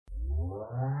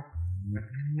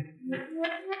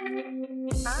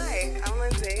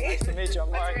meet you.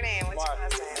 I'm Mark. What's your name? What's your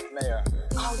last name? Mayor.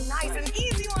 Oh, nice. An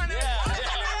easy one.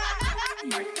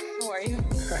 Mark, how are you?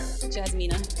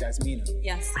 Jasmina. Jasmina.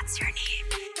 Yes. What's your name?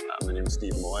 My name's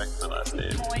Steve Moy. My last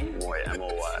name? Moy. Moy,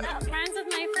 M-O-Y. Friends with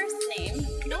my first name,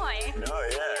 Noy. Oh,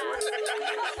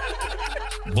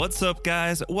 yeah. What's up,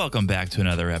 guys? Welcome back to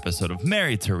another episode of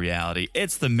Married to Reality.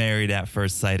 It's the Married at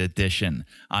First Sight edition.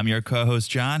 I'm your co-host,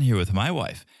 John, here with my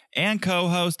wife and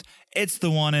co-host. It's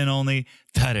the one and only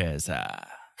Teresa.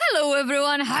 Hello,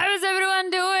 everyone. How's everyone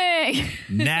doing?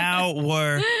 Now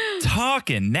we're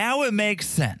talking. Now it makes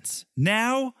sense.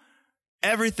 Now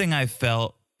everything I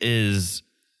felt is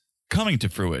coming to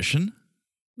fruition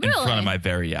in front of my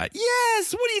very eye.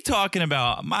 Yes, what are you talking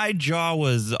about? My jaw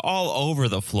was all over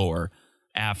the floor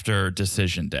after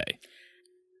decision day.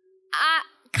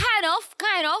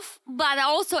 Kind of, but I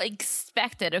also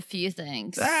expected a few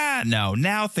things. No,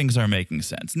 now things are making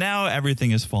sense. Now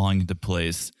everything is falling into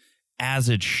place as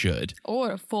it should.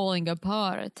 Or falling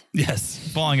apart. Yes,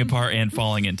 falling apart and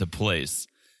falling into place.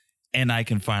 And I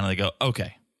can finally go,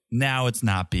 okay, now it's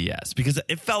not BS. Because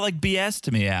it felt like BS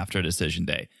to me after decision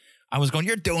day. I was going,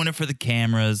 you're doing it for the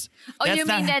cameras. Oh, That's you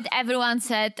mean that everyone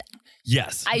said,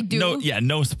 Yes. I do?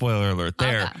 No spoiler alert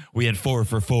there. Okay. We had 4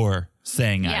 for 4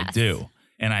 saying I Yes. do.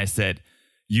 And I said,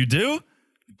 you do?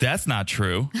 That's not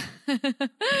true.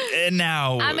 And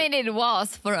now... I mean, it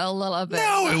was for a little bit.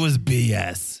 No, it was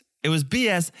BS. It was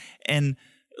BS. And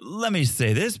let me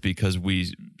say this, because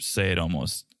we say it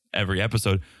almost every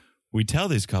episode. We tell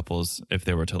these couples, if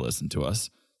they were to listen to us,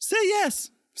 say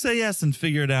yes. Say yes and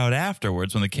figure it out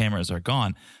afterwards when the cameras are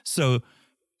gone. So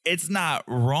it's not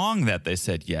wrong that they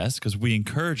said yes, because we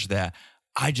encourage that.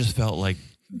 I just felt like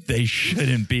they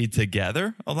shouldn't be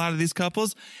together, a lot of these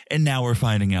couples. And now we're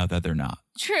finding out that they're not.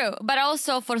 True, but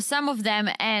also for some of them,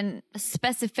 and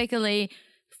specifically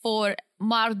for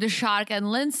Mark the Shark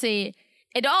and Lindsay,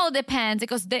 it all depends,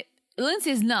 because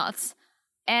Lindsay's nuts,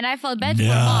 and I felt bad for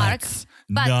Mark.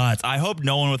 But Nuts. I hope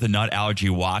no one with a nut allergy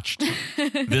watched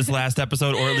this last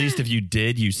episode, or at least if you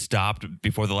did, you stopped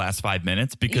before the last 5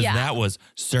 minutes, because that was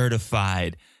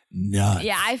certified nuts.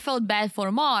 yeah, I felt bad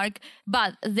for Mark,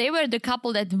 but they were the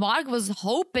couple that Mark was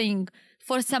hoping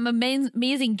for some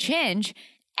amazing change,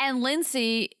 and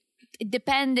Lindsay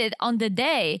depended on the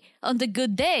day. On the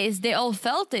good days, they all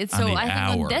felt it. So I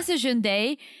think on decision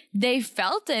day, they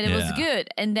felt it. It was good.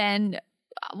 And then,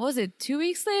 was it 2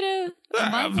 weeks later? A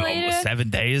month later? 7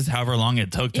 days, however long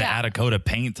it took to add a coat of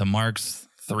paint to Mark's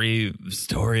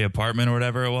 3-story apartment or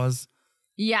whatever it was.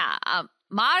 Yeah,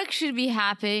 Mark should be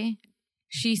happy.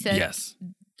 She said, yes.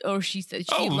 Or she said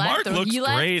she left. Mark or looks he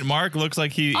left. great. Mark looks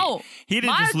like he didn't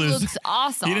Mark just lose. Looks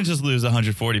awesome. He didn't just lose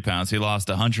 140 pounds. He lost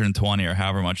 120 or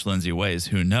however much Lindsay weighs.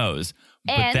 Who knows?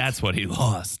 But that's what he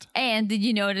lost. And did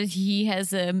you know that he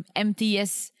has an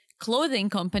MTS clothing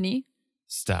company?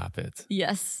 Stop it.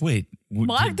 Yes. Wait.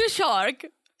 Mark the Shark,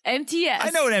 MTS. I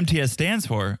know what MTS stands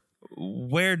for.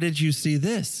 Where did you see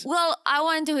this? Well, I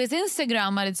went to his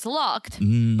Instagram, but it's locked.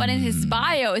 But in his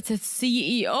bio, it's a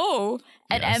CEO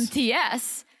at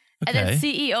MTS. Okay. And then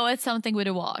CEO at something with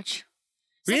a watch.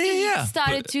 So he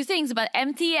started two things, but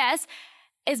MTS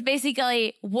is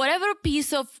basically whatever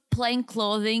piece of plain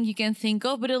clothing you can think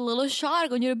of with a little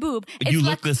shark on your boob. You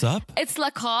looked this up? It's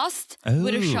Lacoste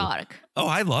with a shark. Oh,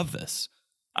 I love this.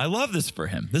 I love this for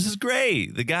him. This is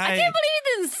great. The guy... I can't believe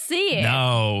you didn't see it.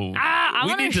 No. I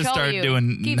we need to show start you.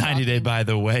 doing Keep 90 Day talking. By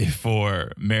the Way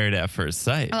for Married at First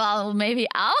Sight. Well, maybe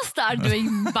I'll start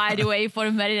doing By the Way for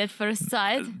Married at First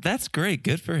Sight. That's great.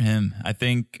 Good for him.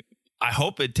 I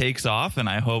hope it takes off, and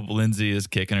I hope Lindsay is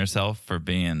kicking herself for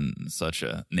being such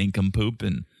a nincompoop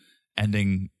and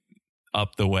ending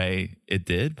up the way it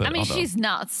did. But I mean, she's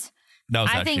nuts. That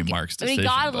was I actually think Mark's decision.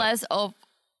 regardless of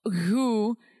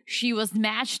who she was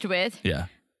matched with, yeah,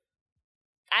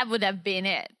 that would have been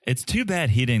it. it's too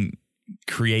bad he didn't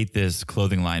create this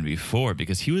clothing line before,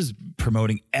 because he was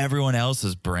promoting everyone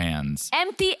else's brands.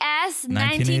 MTS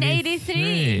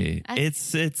 1983.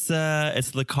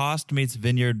 It's Lacoste meets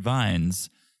Vineyard Vines,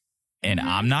 and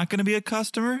I'm not going to be a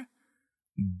customer,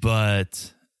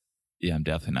 but yeah, I'm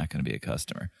definitely not going to be a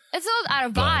customer. It's not our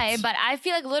vibe, but I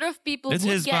feel like a lot of people It's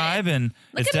would his get vibe, it. and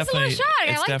Look it's at this little definitely shark. I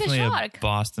it's like the definitely shark. a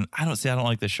Boston. I don't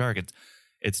like the shark.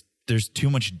 It's there's too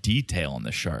much detail in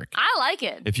the shark. I like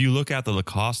it. If you look at the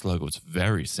Lacoste logo, it's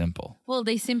very simple. Well,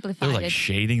 they simplified They're like it.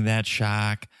 shading that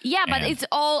shark. Yeah, but and- it's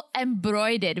all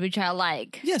embroidered, which I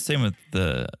like. Yeah, same with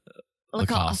the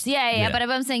Lacoste. Yeah. But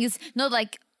what I'm saying is not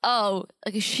like,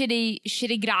 like a shitty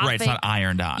graphic. Right, it's not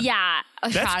ironed on. Yeah, a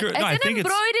That's shark. great. It's No, I an think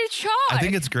embroidered shark. I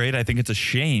think it's great. I think it's a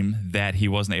shame that he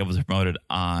wasn't able to promote it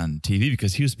on TV,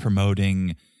 because he was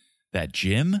promoting that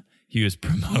gym. he was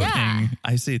promoting. Yeah.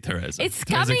 I see Teresa. It's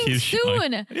Teresa coming keeps showing.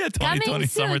 soon. Yeah, 2020, coming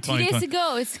summer soon. 2 days 2020.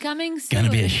 ago. It's coming soon.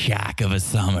 Gonna be a shock of a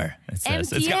summer. It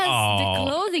says. MTS, the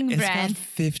clothing it's brand. got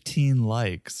 15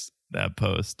 likes, that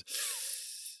post.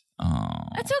 Oh.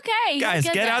 That's okay. You'll Guys,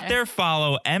 get out there. there,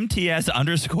 follow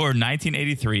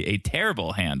MTS_1983, a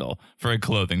terrible handle for a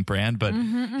clothing brand, but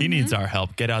he needs our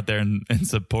help. Get out there and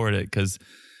support it because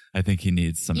I think he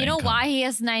needs some You know income. why he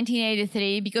has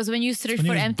 1983? Because when you search When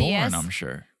he for was MTS, born, I'm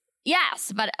sure.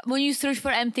 yes, but when you search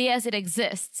for MTS, it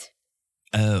exists.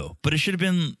 Oh, but it should have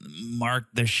been Mark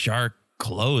the Shark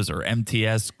Clothes or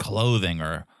MTS Clothing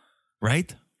or,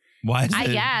 right? Why is I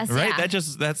it, guess, right? yeah.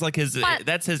 That's like his But-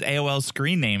 that's his AOL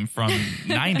screen name from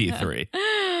 93.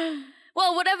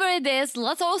 Well, whatever it is,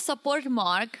 let's all support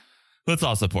Mark. Let's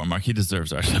all support Mark. He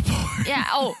deserves our support. Yeah.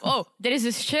 Oh, there is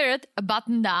a shirt, a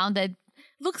button down that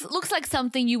looks like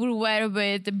something you would wear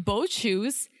with boat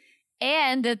shoes,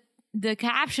 and the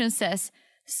caption says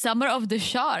 "Summer of the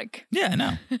Shark." Yeah, I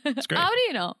know. It's great. How do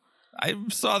you know? I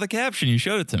saw the caption. You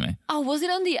showed it to me. Oh, was it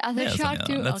on the other Yeah, it's on shark the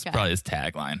too? other one. That's Okay. probably his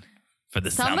tagline for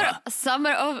the summer.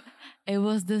 Summer of. It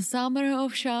was the summer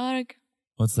of shark.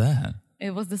 What's that?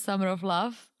 It was the summer of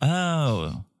love.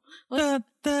 Oh. Da,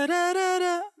 da, da, da,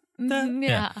 da, da.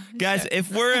 Yeah, Guys,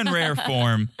 if we're in rare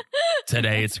form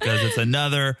today, it's because it's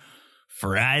another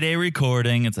Friday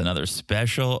recording. It's another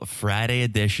special Friday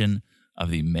edition of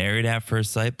the Married at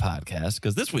First Sight podcast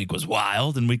because this week was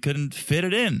wild and we couldn't fit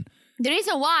it in. The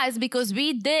reason why is because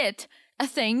we did a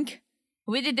thing.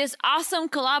 We did this awesome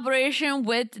collaboration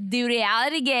with the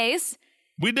Reality Gays.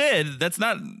 We did. That's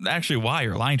not actually why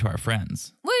you're lying to our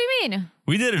friends. What do you mean?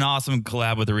 We did an awesome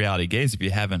collab with the Reality Gays. If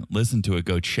you haven't listened to it,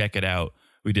 go check it out.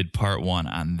 We did part 1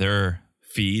 on their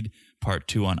feed, part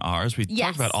 2 on ours. We Yes.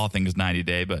 talked about all things 90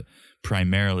 Day, but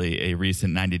primarily a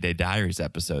recent 90 Day Diaries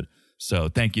episode. So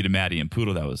thank you to Maddie and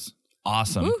Poodle. That was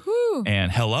awesome. Woohoo.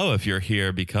 And hello if you're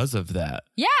here because of that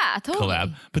Yeah, totally.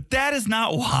 collab. But that is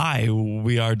not why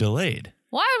we are delayed.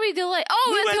 Why are we delayed?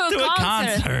 Oh, we went to a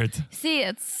concert. See,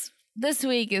 this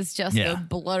week is just Yeah. a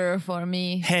blur for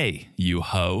me. Hey, you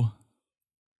ho.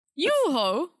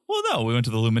 Yoo-ho. Well, no, we went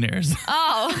to the Lumineers.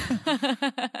 Oh.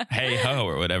 Hey ho,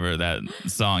 or whatever that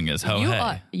song is. Ho,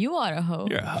 hey. You are a hoe.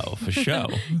 You're a hoe for show.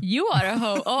 You are a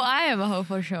hoe. Oh, I am a hoe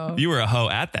for sure. You were a hoe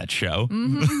at that show.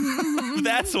 Mm-hmm.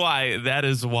 That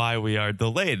is why we are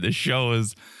delayed. The show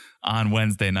was on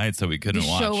Wednesday night, so we The couldn't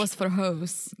watch. show was for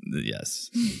hoes. Yes.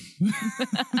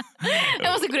 It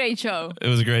was a great show. It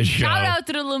was a great show. Shout out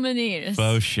to the Lumineers.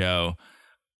 Faux show.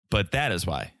 But that is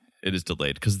why it is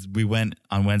delayed, because we went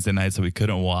on Wednesday night, so we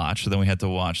couldn't watch. So then we had to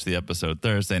watch the episode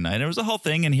Thursday night. And it was a whole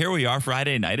thing, and here we are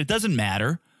Friday night. It doesn't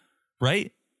matter,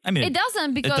 right? I mean, It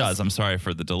doesn't because it does. I'm sorry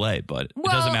for the delay, but it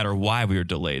Well, doesn't matter why we were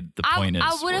delayed. The point is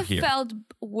I would we're have here. felt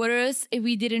worse if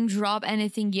we didn't drop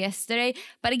anything yesterday.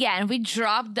 But again, we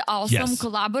dropped the awesome Yes.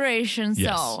 collaboration.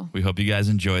 Yes. So We hope you guys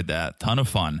enjoyed that. Ton of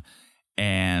fun.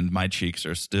 And my cheeks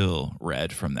are still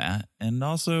red from that and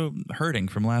also hurting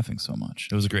from laughing so much.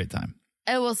 It was a great time.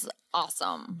 it was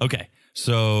awesome. Okay.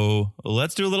 So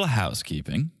let's do a little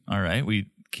housekeeping. All right. We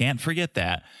can't forget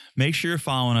that. Make sure you're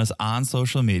following us on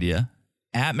social media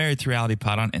at Married to Reality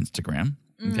Pod on Instagram.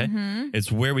 Okay.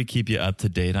 It's where we keep you up to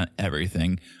date on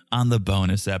everything, on the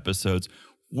bonus episodes,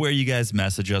 where you guys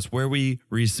message us, where we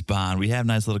respond. We have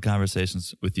nice little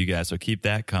conversations with you guys. So keep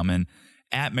that coming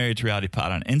at Married to Reality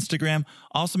Pod on Instagram.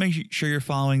 Also, make sure you're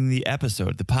following the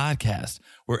episode, the podcast,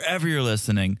 wherever you're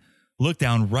listening. Look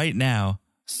down right now,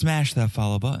 smash that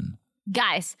follow button.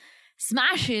 Guys,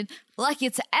 smash it like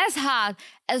it's as hot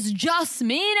as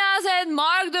Jasmina's and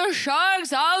Mark the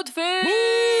Shark's outfit.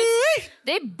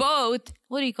 They both,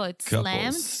 what do you call it? Couple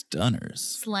Slammed? stunners.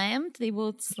 Slammed? They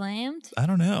both slammed? I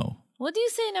don't know. What do you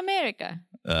say in America?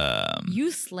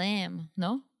 You slam,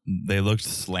 no? They looked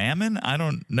slamming? I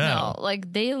don't know. No,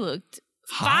 like they looked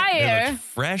Hot. They fire. looked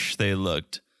fresh. They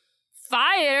looked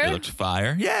Fire.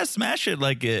 fire. Yeah, smash it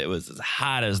like it was as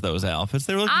hot as those outfits.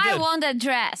 They were looking I good. want that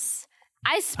dress.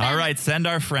 I spent All right, send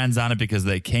our friends on it because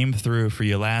they came through for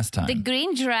you last time. the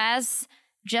green dress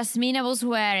Jasmina was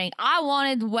wearing. I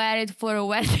wanted to wear it for a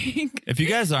wedding. If you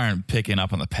guys aren't picking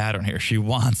up on the pattern here, she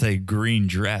wants a green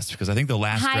dress because I think the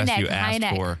last High dress neck, you high asked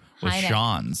neck, for was high neck.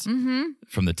 Sean's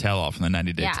from the tell-all, from the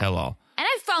 90-day Yeah. tell-all. And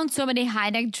I found so many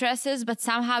high neck dresses, but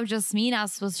somehow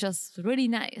Jasmina's was just really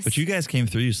nice. But you guys came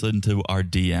through, you slid into our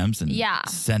DMs and Yeah.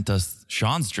 sent us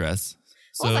Sean's dress.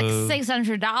 it was like So-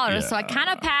 $600, so I kind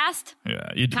of passed. Yeah,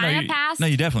 you Kinda passed. No,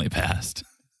 you definitely passed.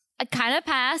 I kind of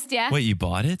passed, yeah. Wait, you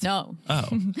bought it? No. Oh,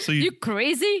 so You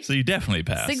crazy? so you definitely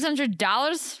passed.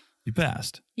 $600? You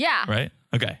passed, Yeah. right?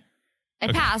 Okay.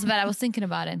 I passed, but I was thinking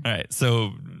about it. All right.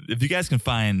 So if you guys can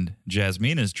find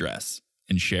Jasmina's dress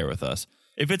and share with us,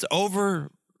 if it's over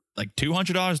like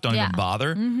 $200, don't even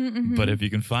bother. But if you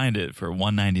can find it for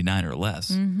 $199 or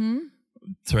less,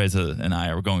 Teresa and I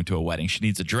are going to a wedding. She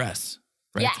needs a dress,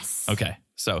 right? Yes. Okay.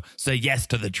 So say yes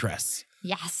to the dress.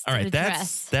 Yes. All right,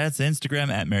 that's Instagram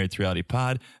at Married to Reality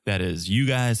Pod. That is you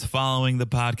guys following the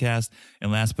podcast.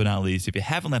 And last but not least, if you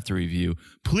haven't left a review,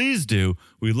 please do.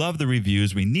 We love the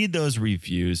reviews. We need those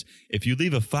reviews. If you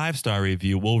leave a 5-star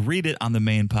review, we'll read it on the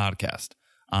main podcast.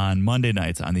 On Monday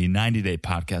nights on the 90-day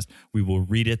podcast, we will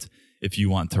read it. If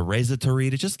you want Teresa to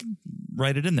read it, just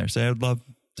write it in there. Say, I'd love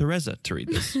Teresa to read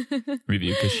this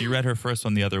review because she read her first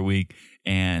one the other week,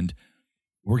 and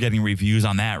we're getting reviews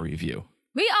on that review.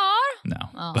 We are? No.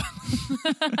 Oh.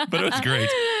 But it was great.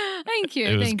 Thank you.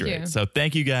 It was Thank great. you. So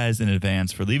thank you guys in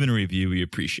advance for leaving a review. We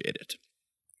appreciate it.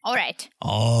 All right.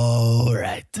 All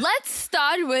right. Let's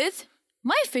start with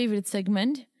my favorite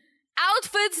segment,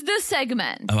 Outfits the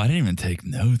Segment. Oh, I didn't even take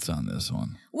notes on this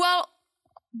one. Well,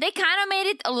 they kind of made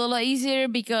it a little easier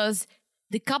because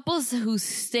the couples who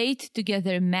stayed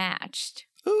together matched.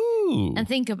 Ooh. And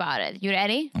think about it. You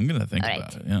ready? I'm going to think All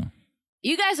about right. it, yeah.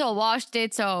 You guys all watched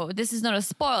it, so this is not a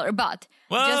spoiler, but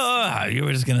Well, you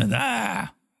were just going to...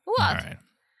 what? All right.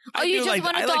 Oh, you just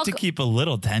want to I talk... like to keep a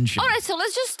little tension. All right, so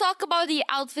let's just talk about the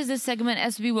Outfits the Segment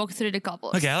as we walk through the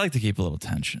couples. Okay, I like to keep a little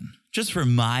tension. Just for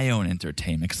my own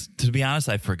entertainment. 'Cause to be honest,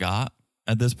 I forgot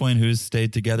at this point who's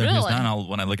stayed together and who's Really? not.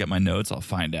 When I look at my notes, I'll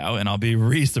find out, and I'll be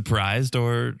re-surprised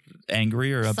or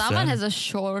angry or upset. Someone has a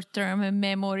short-term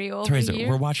memory over Teresa, here.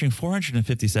 we're watching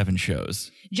 457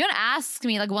 shows. John asks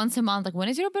me like once a month, like, when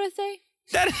is your birthday?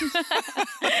 That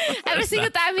Every single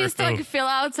time he has to true. like fill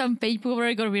out some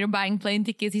paperwork or we're buying plane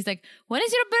tickets, he's like, when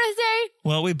is your birthday?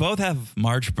 Well, we both have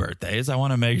March birthdays. I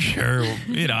want to make sure,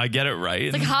 I get it right.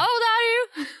 It's like, how old are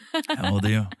you? How old are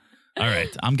you? All right.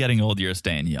 I'm getting old. You're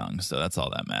staying young. So that's all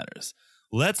that matters.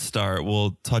 Let's start.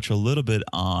 We'll touch a little bit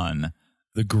on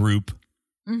the group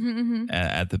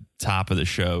at the top of the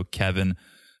show. Kevin,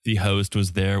 the host,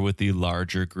 was there with the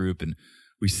larger group, and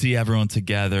we see everyone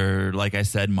together. Like I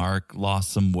said, Mark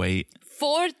lost some weight.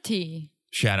 40.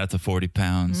 Shout out to 40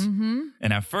 pounds.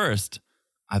 And at first,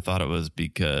 I thought it was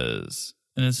because,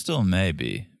 and it still may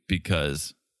be,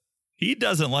 because he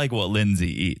doesn't like what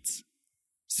Lindsay eats.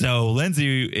 So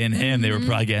Lindsay and him, they were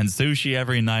probably getting sushi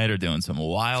every night or doing some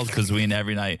wild cuisine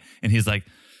every night. And he's like,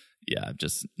 yeah, I'm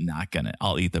just not going to,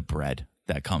 I'll eat the bread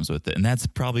that comes with it. And that's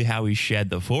probably how he shed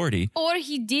the 40. Or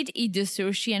he did eat the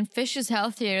sushi, and fish is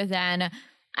healthier than,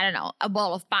 I don't know, a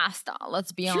bowl of pasta.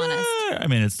 Let's be honest. Sure. I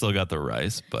mean, it's still got the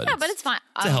rice, but Yeah, but it's fine.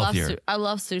 it's a healthier. I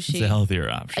love sushi. It's a healthier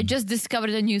I option. just discovered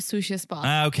a new sushi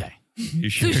spot. Okay. You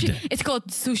sure Sushi. did. It's called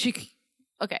Sushi.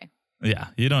 Okay. Yeah,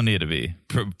 you don't need to be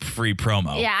free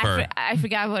promo. Yeah, for, I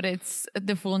forgot what it's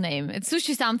the full name. It's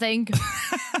sushi something.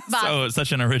 But so it's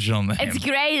such an original name. it's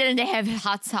great, and they have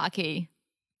hot sake.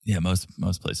 Yeah, most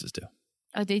places do.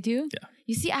 Oh, they do? Yeah.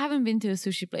 You see, I haven't been to a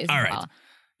sushi place in All a right. while.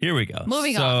 Here we go.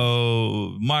 Moving on.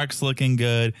 So Mark's looking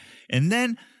good. And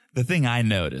then the thing I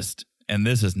noticed, and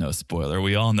this is no spoiler,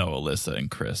 we all know Alyssa and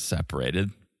Chris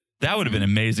separated. That would have been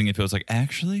amazing if it was like,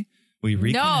 actually, we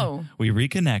No.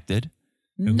 reconnected.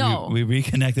 No. We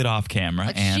reconnected off camera.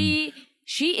 Like and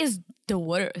she is the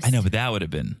worst. I know, but that would have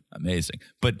been amazing.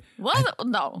 But What?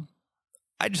 No.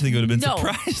 I just think it would have been No.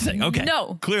 surprising. Okay.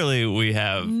 No. Clearly we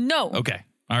have. No. Okay.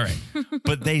 All right.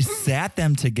 But they sat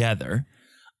them together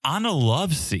on a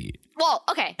love seat. Well,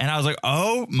 okay. And I was like,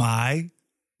 oh my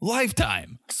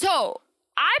lifetime. So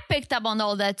I picked up on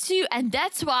all that too, and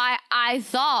that's why I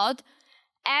thought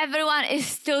everyone is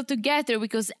still together,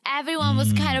 because everyone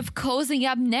was kind of cozying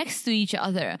up next to each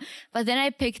other. But then I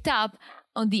picked up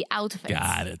on the outfits.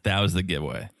 Got it. That was the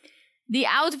giveaway. The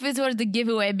outfits were the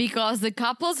giveaway because the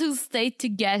couples who stayed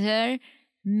together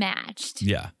matched.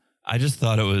 Yeah. I just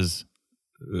thought it was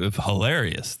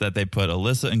hilarious that they put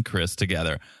Alyssa and Chris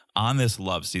together on this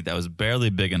love seat that was barely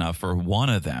big enough for one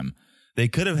of them. They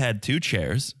could have had two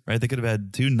chairs, right? They could have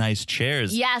had two nice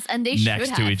chairs Yes, and they should next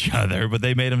have. to each other, but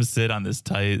they made them sit on this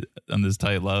tight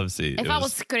love seat. If It I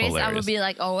was Chris, I hilarious. would be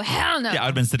like, "Oh hell no!" Yeah, I'd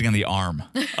have been sitting on the arm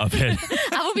of it.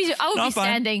 I would be No, I'm fine.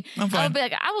 standing. I'm I fine. would be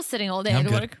like, I was sitting all day I'm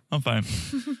at good. work. I'm fine.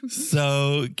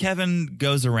 So Kevin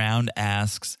goes around,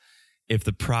 asks if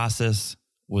the process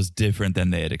was different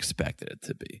than they had expected it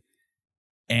to be.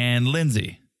 And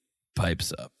Lindsay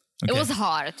pipes up. It Okay. was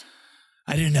hard.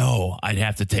 I didn't know I'd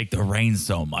have to take the reins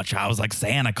so much. I was like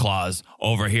Santa Claus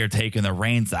over here taking the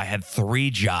reins. I had 3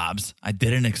 jobs. I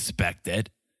didn't expect it.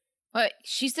 But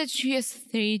she said she has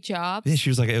 3 jobs. Yeah, she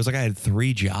was like, it was like I had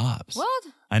 3 jobs. What?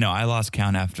 I know. I lost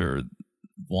count after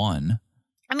 1.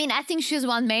 I mean, I think she has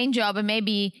one main job and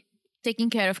maybe Taking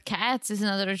care of cats is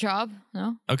another job,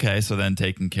 no? Okay, so then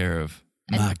taking care of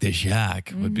Mark the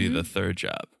Shark would be the third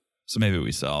job. So maybe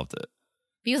we solved it.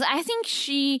 Because I think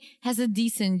she has a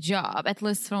decent job, at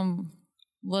least from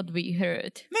what we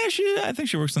heard. Yeah, I think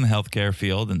she works in the healthcare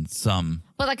field and some.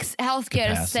 But like healthcare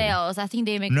Capacity. sales, I think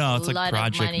they make No, a it's lot like of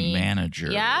project money.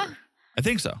 manager. Yeah? I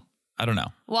think so. I don't know.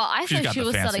 Well, I She's thought got she the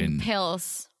was fancy- selling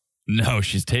pills. No,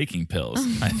 she's taking pills,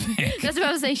 I think. That's what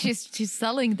I'm saying. She's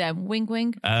selling them. Wink,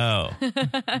 wink. Oh,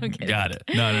 got it.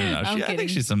 No. I'm I kidding. think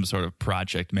she's some sort of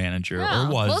project manager Oh,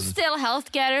 or was. well, still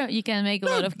healthcare, you can make a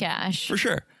lot of cash. For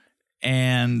sure.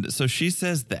 And so she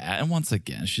says that. And once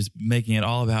again, she's making it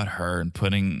all about her and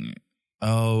putting,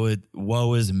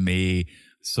 woe is me.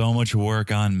 So much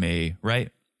work on me, right?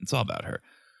 It's all about her.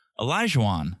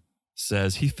 Elijah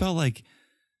says he felt like,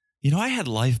 I had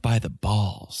life by the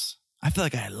balls. I feel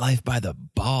like I had life by the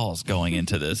balls going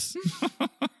into this.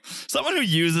 Someone who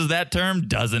uses that term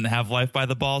doesn't have life by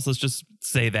the balls. Let's just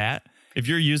say that. If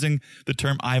you're using the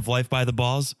term I have life by the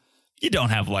balls, you don't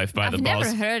have life by the I've balls.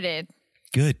 never heard it.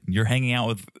 Good. You're hanging out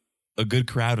with a good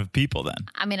crowd of people then.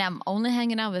 I mean, I'm only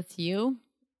hanging out with you,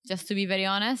 just to be very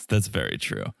honest. That's very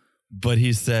true. But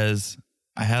he says,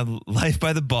 I had life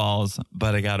by the balls,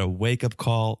 but I got a wake-up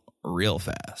call real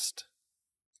fast.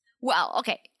 Well,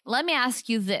 okay, let me ask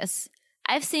you this.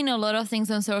 I've seen a lot of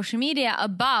things on social media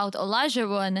about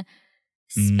Olajuwon,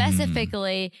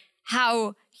 specifically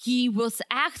how he was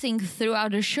acting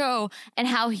throughout the show and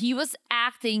how he was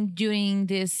acting during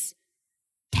this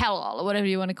tell-all, or whatever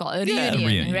you want to call it,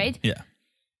 reunion, right? Yeah.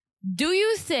 Do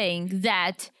you think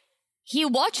that he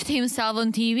watched himself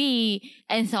on TV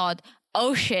and thought,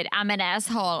 oh shit, I'm an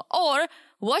asshole? Or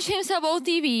watched himself on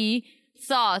TV,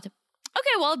 thought,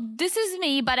 okay, well, this is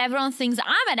me, but everyone thinks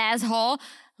I'm an asshole.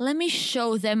 Let me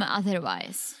show them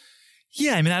otherwise.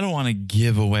 Yeah, I mean, I don't want to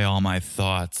give away all my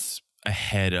thoughts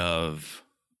ahead of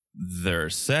their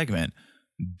segment,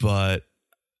 but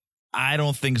I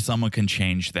don't think someone can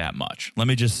change that much. Let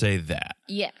me just say that.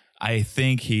 Yeah. I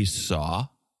think he saw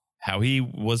how he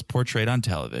was portrayed on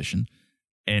television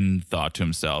and thought to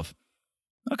himself,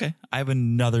 okay, I have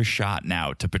another shot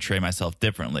now to portray myself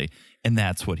differently. And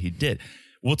that's what he did.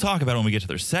 We'll talk about it when we get to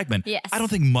their segment. Yes. I don't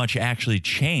think much actually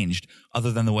changed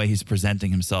other than the way he's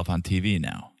presenting himself on TV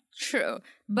now. True.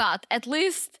 But at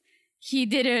least he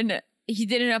didn't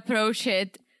approach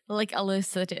it like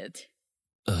Alyssa did.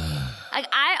 Like,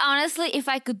 I honestly, if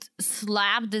I could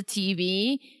slap the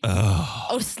TV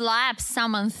or slap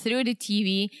someone through the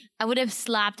TV, I would have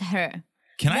slapped her.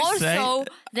 Can More I say? so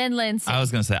than Lindsay. I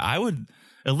was going to say, I would.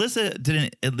 Alyssa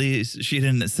didn't, at least, she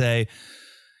didn't say,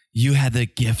 you had the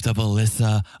gift of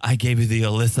Alyssa. I gave you the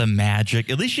Alyssa magic.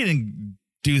 At least she didn't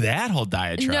do that whole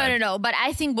diatribe. No. But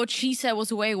I think what she said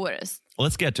was way worse.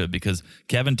 Let's get to it because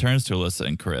Kevin turns to Alyssa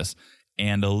and Chris,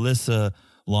 and Alyssa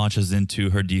launches into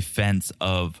her defense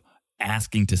of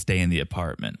asking to stay in the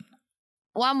apartment.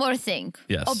 One more thing.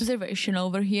 Yes. Observation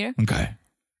over here. Okay.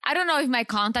 I don't know if my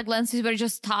contact lenses were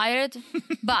just tired,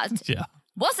 but Yeah.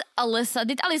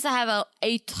 did Alyssa have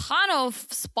a ton of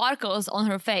sparkles on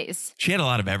her face? She had a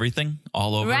lot of everything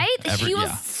all over. Right? She was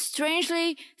yeah.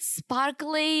 strangely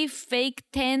sparkly, fake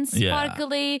tan, Yeah.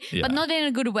 sparkly, Yeah. but not in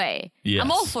a good way. Yes.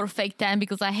 I'm all for fake tan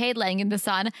because I hate laying in the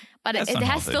sun, but That's it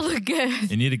has to unhealthy. look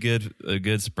good. You need a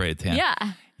good spray tan. Yeah.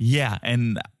 Yeah,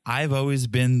 and I've always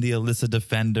been the Alyssa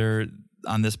defender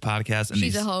on this podcast. And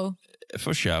She's a hoe.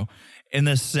 For sure. In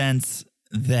the sense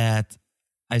that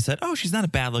I said, oh, she's not a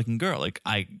bad looking girl. Like,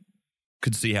 I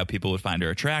could see how people would find her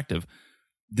attractive.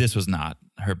 This was not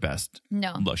her best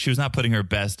No. look. She was not putting her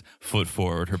best foot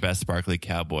forward, her best sparkly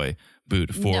cowboy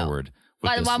boot forward. with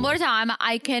But this one more look. time,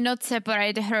 I cannot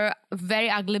separate her very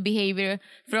ugly behavior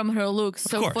from her looks.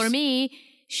 So course. for me,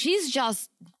 she's just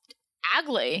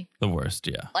ugly. The worst,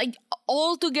 yeah. Like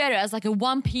all together as like a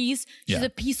one piece. She's Yeah. a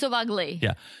piece of ugly.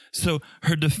 Yeah. So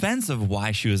her defense of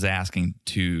why she was asking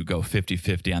to go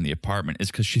 50-50 on the apartment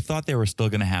is because she thought they were still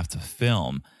going to have to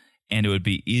film and it would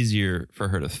be easier for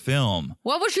her to film.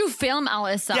 What would you film,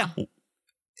 Alyssa? Yeah.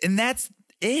 And that's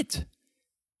it.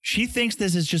 She thinks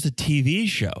this is just a TV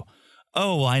show.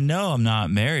 Oh, well, I know I'm not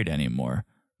married anymore,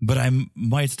 but I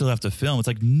might still have to film. It's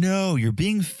like, no, you're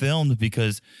being filmed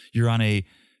because you're on a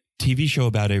TV show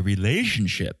about a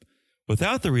relationship.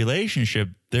 Without the relationship,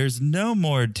 there's no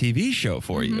more TV show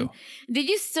for you. Did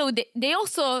you? So they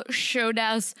also showed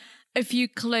us a few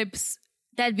clips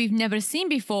that we've never seen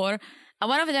before. And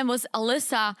one of them was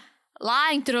Alyssa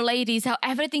lying to the ladies how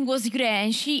everything was great.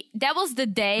 And that was the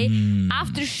day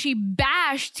after she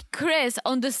bashed Chris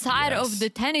on the side Yes. of the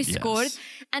tennis court. Yes.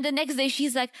 And the next day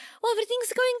she's like, well,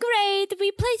 everything's going great.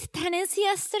 We played tennis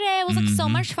yesterday. It was like so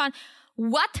much fun.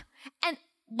 What? And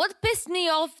what pissed me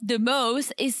off the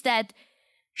most is that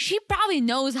she probably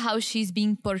knows how she's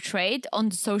being portrayed on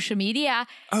the social media.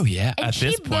 Oh, yeah. And At she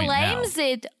this point blames now.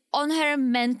 it on her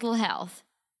mental health.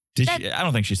 Did she? I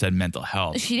don't think she said mental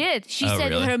health. She did. She Oh,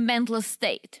 said really? her mental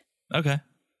state. Okay.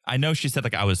 I know she said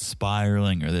like I was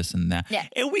spiraling or this and that. Yeah.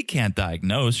 And we can't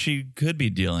diagnose. She could be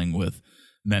dealing with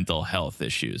mental health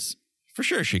issues. For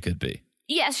sure she could be.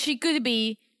 Yes, she could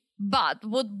be. But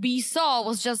what we saw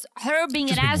was just her being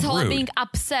Just an being asshole, rude. being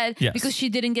upset Yes. because she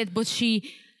didn't get what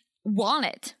she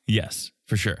wanted. Yes,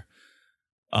 for sure.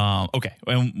 Okay.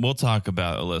 And we'll talk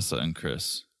about Alyssa and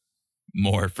Chris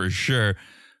more for sure.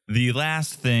 The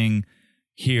last thing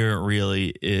here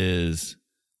really is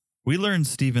we learned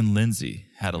Stephen Lindsay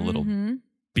had a little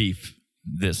beef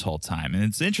this whole time. And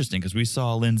it's interesting because we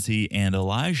saw Lindsay and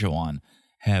Elijah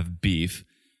have beef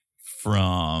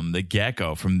from the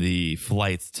get-go, from the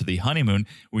flights to the honeymoon.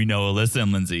 We know Alyssa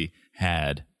and Lindsay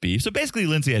had beef. So basically,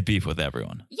 Lindsay had beef with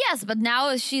everyone. Yes, but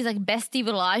now she's like bestie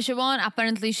with Elijah one.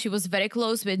 Apparently, she was very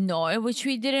close with Noe, which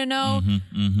we didn't know.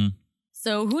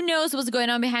 So who knows what's going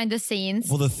on behind the scenes?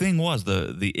 Well, the thing was,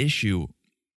 the issue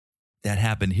that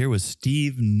happened here was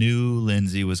Steve knew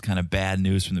Lindsay was kind of bad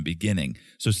news from the beginning.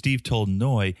 So Steve told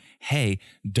Noe, hey,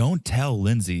 don't tell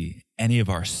Lindsay any of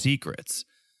our secrets.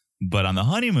 But on the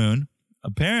honeymoon,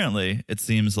 apparently, it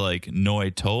seems like Noe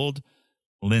told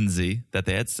Lindsay that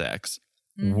they had sex.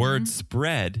 Word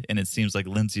spread, and it seems like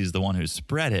Lindsay is the one who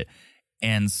spread it.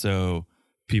 And so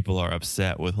people are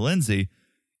upset with Lindsay.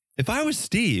 If I was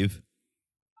Steve,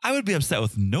 I would be upset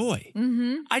with Noe.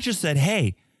 I just said,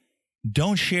 hey,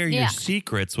 don't share your Yeah.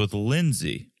 secrets with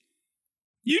Lindsay.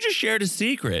 You just shared a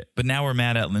secret, but now we're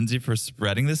mad at Lindsay for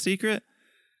spreading the secret?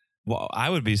 Well, I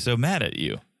would be so mad at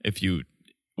you if you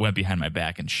went behind my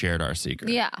back and shared our secret.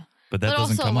 Yeah. But that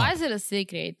doesn't also, come why up. is it a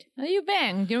secret? You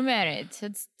banged, you're married.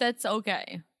 That's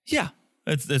okay. Yeah,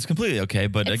 it's completely okay.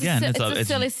 But again, it's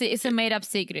a made up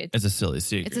secret. it's a silly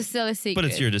secret. It's a silly secret. But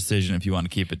it's your decision if you want to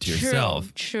keep it to True,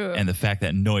 yourself. true. And the fact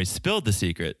that Noy spilled the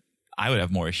secret, I would have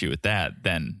more issue with that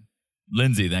than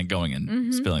Lindsay then going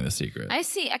and spilling the secret. I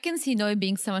can see Noe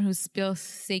being someone who spills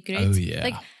secrets. Oh, yeah.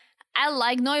 Like I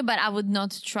like Noe, but I would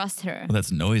not trust her. Well,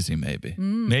 that's Noisy, maybe.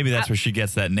 Maybe that's where she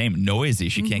gets that name, Noisy.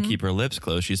 She can't keep her lips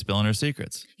closed. She's spilling her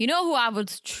secrets. You know who I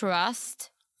would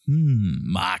trust?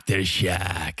 Mark the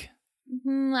Shack.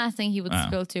 I think he would Oh.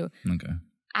 spill too. Okay.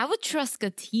 I would trust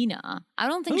Katina. I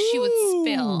don't think she would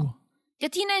spill.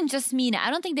 Katina and Jasmina, I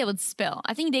don't think they would spill.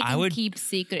 I think they can keep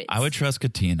secrets. I would trust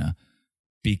Katina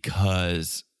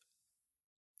because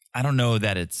I don't know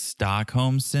that it's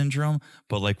Stockholm syndrome,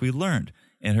 but like we learned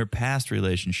in her past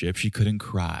relationship, she couldn't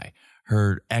cry.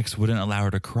 Her ex wouldn't allow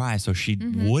her to cry, so she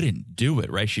wouldn't do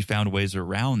it, right? She found ways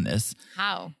around this.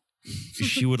 How?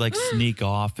 She would like sneak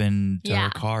off into her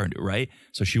car, right?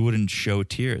 So she wouldn't show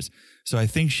tears. So I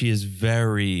think she is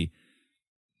very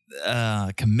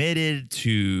committed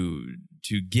to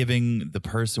giving the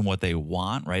person what they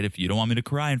want, right? If you don't want me to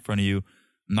cry in front of you,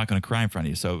 I'm not going to cry in front of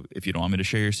you. So if you don't want me to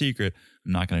share your secret,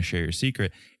 I'm not going to share your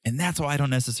secret. And that's why I don't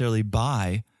necessarily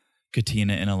buy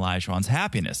Katina and Elijah's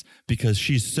happiness, because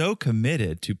she's so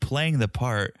committed to playing the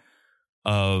part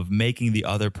of making the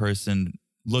other person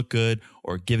look good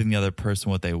or giving the other person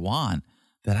what they want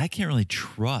that I can't really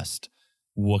trust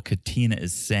what Katina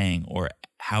is saying or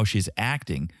how she's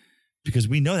acting, because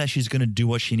we know that she's going to do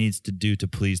what she needs to do to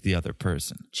please the other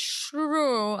person.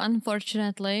 True,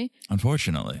 unfortunately.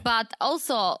 Unfortunately. But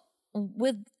also,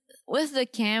 with the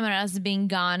cameras being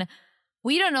gone,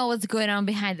 we don't know what's going on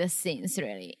behind the scenes,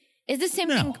 really. It's the same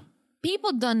thing.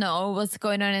 People don't know what's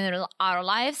going on in our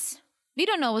lives. We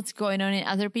don't know what's going on in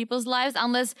other people's lives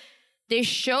unless they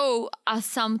show us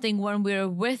something when we're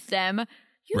with them.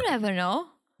 You never know.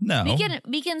 No.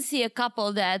 We can see a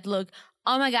couple that look,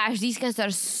 oh my gosh, these guys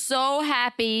are so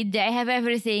happy. They have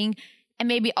everything. And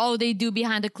maybe all they do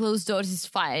behind the closed doors is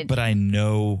fight. But I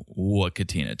know what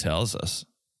Katina tells us.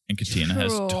 And Katina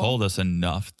has True. told us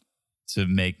enough to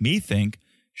make me think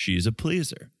she's a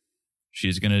pleaser.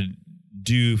 She's going to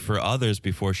do for others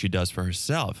before she does for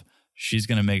herself. She's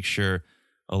going to make sure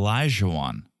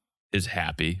Elijah is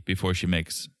happy before she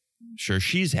makes sure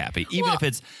she's happy. Even if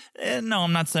it's, no,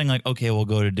 I'm not saying like, okay, we'll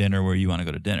go to dinner where you want to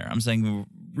go to dinner. I'm saying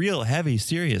real heavy,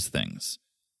 serious things.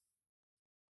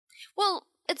 Well,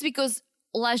 it's because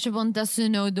Elijah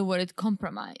doesn't know the word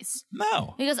compromise.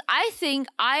 No. Because I think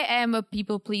I am a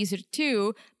people pleaser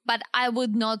too, but I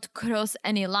would not cross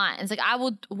any lines. Like I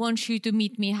would want you to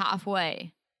meet me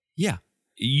halfway. Yeah.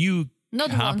 You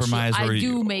Not compromise want you. or I do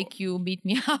you, make you meet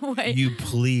me halfway. you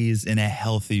please in a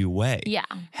healthy way. Yeah.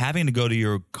 Having to go to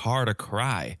your car to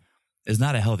cry is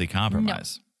not a healthy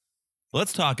compromise.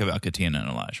 Let's talk about Katina and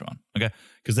Olajuwon, okay?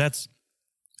 Because that's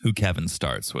who Kevin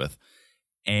starts with.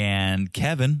 And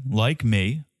Kevin, like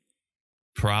me,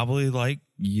 probably like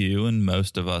you and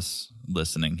most of us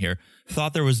listening here,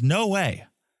 thought there was no way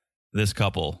this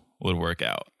couple would work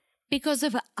out. Because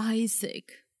of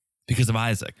Isaac. Because of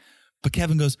Isaac. But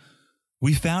Kevin goes,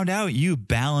 we found out you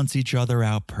balance each other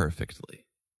out perfectly.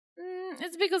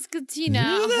 It's because Katina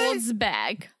Do they? holds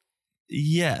back.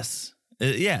 Yes.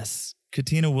 Yes.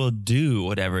 Katina will do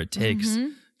whatever it takes Mm-hmm.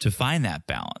 to find that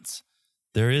balance.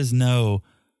 There is no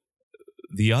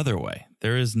the other way.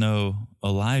 There is no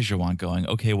Olajuwon going,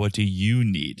 okay, what do you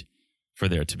need for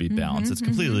there to be balance? It's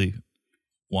completely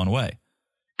one way.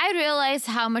 I realize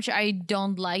how much I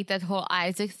don't like that whole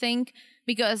Isaac thing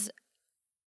because,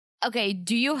 okay,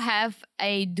 do you have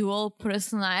a dual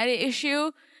personality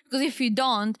issue? Because if you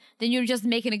don't, then you're just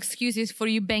making excuses for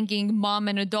you banging mom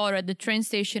and a daughter at the train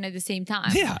station at the same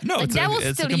time. Yeah, no, like, it's that a- was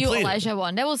it's a still you, complete-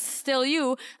 Olajuwon. That was still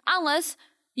you, unless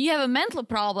you have a mental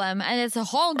problem and it's a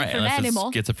whole Right, different unless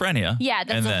animal. it's schizophrenia. Yeah,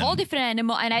 that's and a then- whole different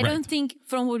animal. And I Right. don't think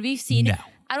from what we've seen, No.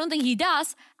 I don't think he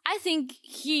does. I think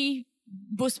he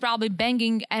was probably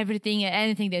banging everything and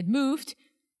anything that moved.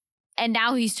 And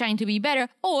now he's trying to be better.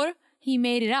 Or he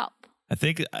made it up. I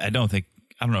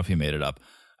don't know if he made it up.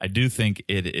 I do think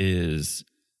it is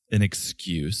an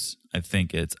excuse. I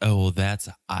think it's, oh, well, that's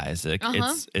Isaac.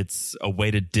 It's a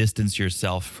way to distance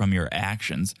yourself from your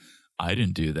actions. I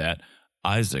didn't do that.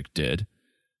 Isaac did.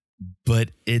 But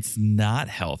it's not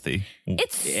healthy.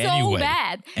 It's so Anyway-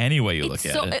 bad. Any way you It's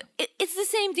look so, at it. It's the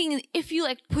same thing if you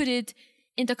like put it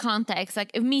into context. Like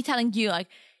if me telling you like,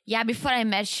 yeah, before I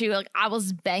met you, like I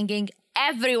was banging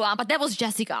everyone, but that was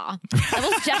Jessica. That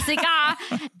was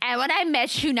Jessica. And when I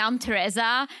met you, now I'm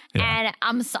Teresa, and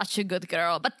I'm such a good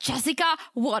girl. But Jessica,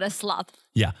 what a slut.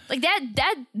 Yeah. Like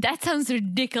that sounds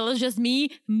ridiculous. Just me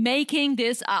making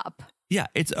this up. Yeah,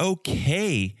 it's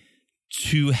okay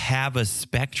to have a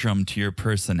spectrum to your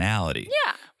personality.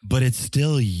 Yeah. But it's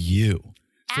still you.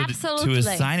 So Absolutely. to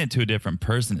assign it to a different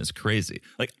person is crazy.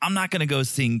 Like, I'm not going to go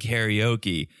sing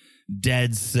karaoke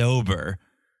dead sober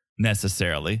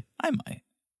necessarily. I might.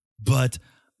 But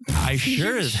I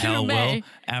sure as sure hell may. will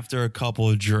after a couple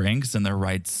of drinks and the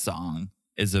right song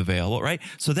is available, right?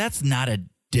 So that's not a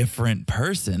different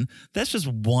person. That's just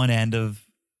one end of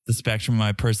the spectrum of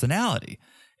my personality.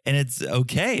 And it's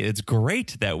okay. It's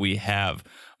great that we have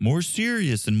more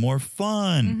serious and more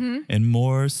fun and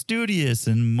more studious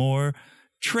and more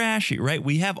trashy, right?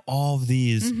 We have all of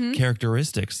these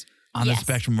characteristics on the Yes.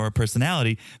 spectrum of our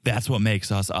personality. That's what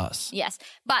makes us us. Yes.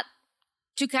 But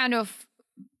to kind of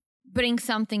bring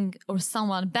something or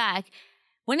someone back,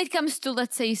 when it comes to,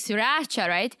 let's say, Sriracha,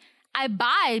 right? I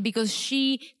buy it because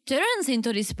she turns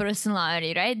into this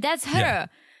personality, right? That's her. Yeah.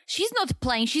 She's not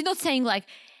playing. She's not saying like,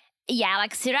 yeah,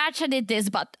 like Sriracha did this,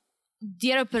 but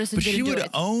the other person But didn't she do would it.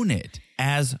 own it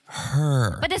as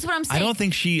her. But that's what I'm I saying. don't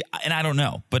think she, and I don't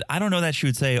know, but I don't know that she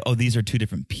would say, oh, these are two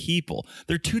different people.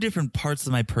 They're two different parts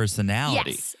of my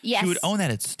personality. Yes. She would own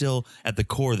that it's still at the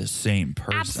core the same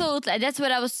person. Absolutely. That's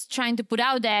what I was trying to put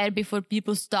out there before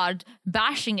people start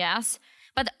bashing us.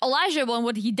 But Olajuwon,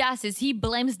 what he does is he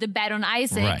blames the bad on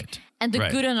Isaac Right. and the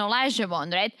Right. good on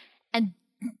Olajuwon, right? And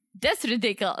that's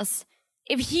ridiculous.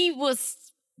 If he was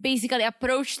basically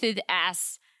approached it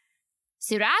as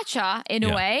Sriracha in a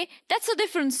Yeah. way, that's a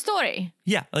different story.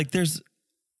 Yeah, like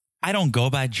I don't go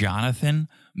by Jonathan,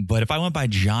 but if I went by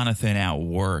Jonathan at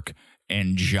work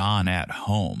and John at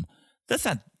home, that's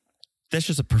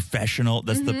just a professional,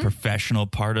 that's the professional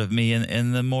part of me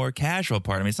and the more casual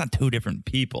part of me. It's not two different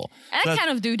people. And So I that's-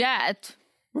 kind of do that.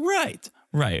 Right.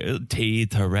 T,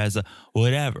 Teresa,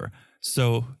 whatever.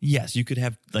 So, yes, you could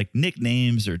have like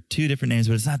nicknames or two different names,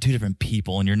 but it's not two different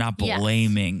people, and you're not Yes.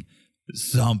 blaming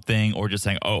something or just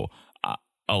saying, oh,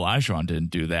 Olajuwon didn't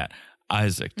do that.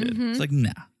 Isaac did. It's like,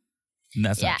 nah,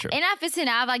 that's Yeah, not true. enough is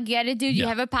enough. I get it, dude. You Yeah.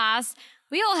 have a past.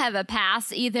 We all have a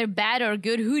past, either bad or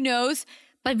good. Who knows?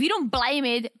 But we don't blame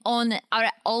it on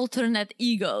our alternate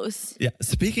egos. Yeah.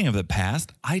 Speaking of the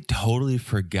past, I totally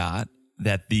forgot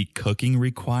that the cooking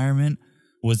requirement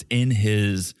was in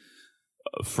his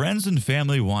friends and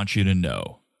family want you to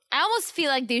know. I almost feel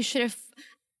like they should have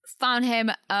found him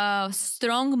a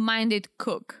strong-minded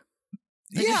cook.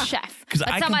 Like a chef. Because But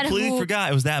I someone completely who-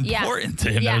 forgot it was that Yeah. important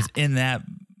to him. Yeah. That was in that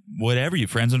whatever you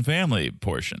friends and family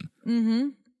portion.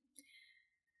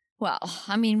 Well,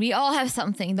 I mean, we all have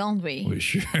something, don't we? We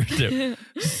sure do.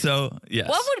 So yes,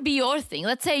 What would be your thing?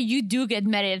 Let's say you do get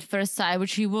married at first sight,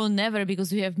 which you will never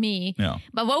because you have me. Yeah.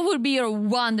 But what would be your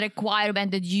one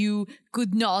requirement that you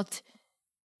could not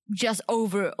just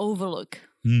overlook?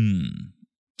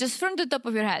 Just from the top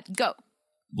of your head. Go.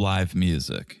 live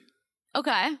music.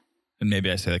 Okay. And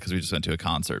maybe I say that because we just went to a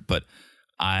concert, but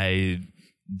I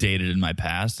dated in my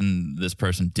past and this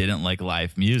person didn't like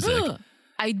live music.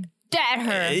 I dare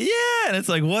her. Yeah, and it's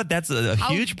like, what? That's a How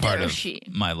huge part dare of she?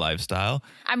 my lifestyle.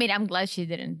 I mean, I'm glad she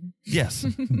didn't. Yes,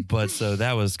 but so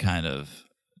that was kind of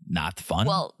not fun.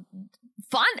 Well,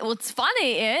 what's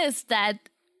funny is that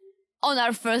on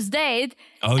our first date,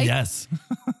 yes.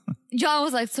 John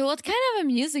was like, so what kind of a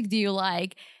music do you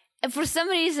like? And for some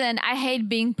reason, I hate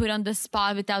being put on the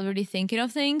spot without really thinking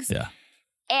of things. Yeah.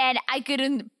 And I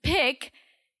couldn't pick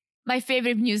my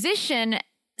favorite musician.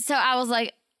 So I was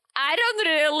like, I don't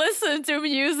really listen to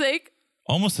music.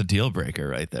 Almost a deal breaker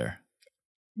right there.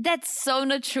 That's so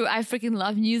not true. I freaking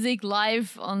love music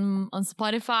live on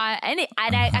Spotify. I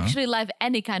actually love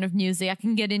any kind of music. I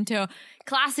can get into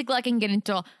classical. I can get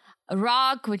into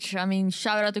rock, which, I mean,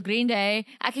 shout out to Green Day.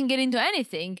 I can get into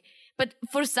anything. But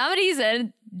for some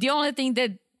reason, the only thing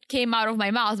that came out of my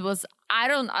mouth was, I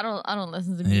don't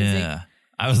listen to music. Yeah.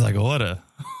 I was like, what a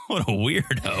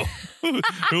weirdo.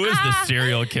 Who is the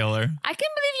serial killer? I can't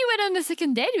believe you went on the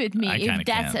second date with me. I If kinda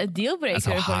that's can't. a deal breaker That's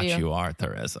how for hot you. you are,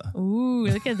 Teresa. Ooh,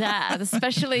 look at that.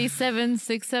 Especially 7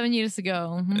 years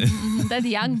ago. That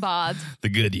young bod. The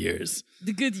good years.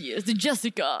 The good years. The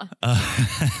Jessica.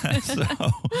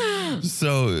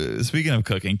 So speaking of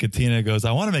cooking, Katina goes,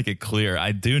 I want to make it clear,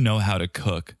 I do know how to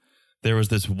cook. There was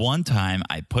this one time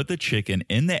I put the chicken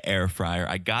in the air fryer.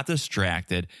 I got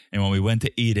distracted. And when we went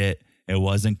to eat it, it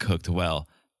wasn't cooked well.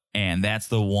 And that's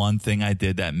the one thing I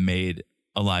did that made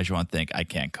Elijah think I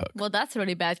can't cook. Well, that's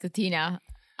really bad, Katina.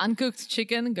 Uncooked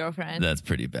chicken, girlfriend. That's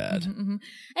pretty bad.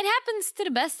 It happens to the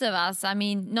best of us. I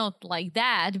mean, not like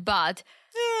that, but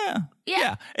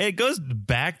Yeah. It goes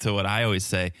back to what I always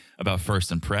say about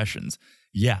first impressions.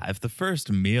 Yeah, if the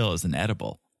first meal is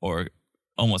inedible or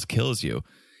almost kills you,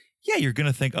 yeah, you're going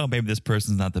to think, oh, maybe this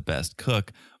person's not the best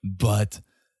cook, but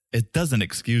it doesn't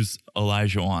excuse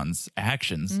Elijah Wan's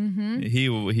actions. He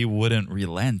wouldn't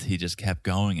relent. He just kept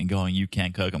going and going. You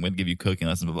can't cook. I'm going to give you cooking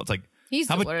lessons. But it's like, he's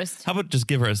the worst. How about just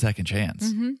give her a second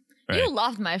chance? Right? You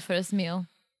loved my first meal.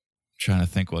 Trying to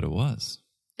think what it was.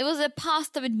 It was a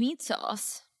pasta with meat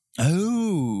sauce.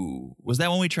 Oh, was that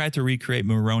when we tried to recreate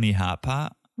Moroni hot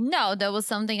pot? No, that was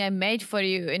something I made for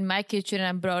you in my kitchen and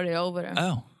I brought it over.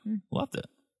 Oh, loved it.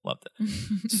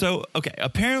 So, okay,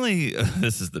 apparently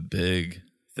this is the big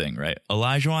thing, right?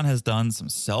 Elijah Wan has done some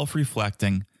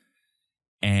self-reflecting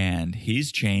and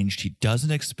he's changed. He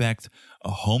doesn't expect a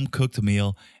home-cooked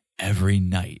meal every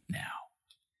night now.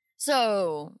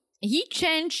 So he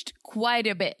changed quite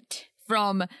a bit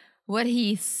from what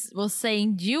he was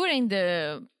saying during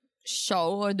the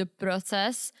show or the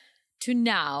process to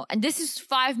now. And this is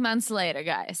 5 months later,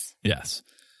 guys. Yes.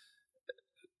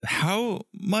 How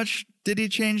much did he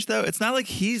change, though? It's not like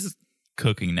he's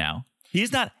cooking now.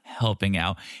 He's not helping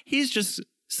out. He's just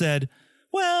said,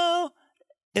 well,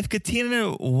 if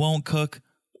Katina won't cook,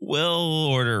 we'll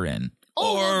order in.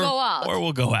 Or we'll go out. Or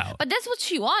we'll go out. But that's what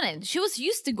she wanted. She was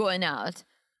used to going out.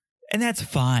 And that's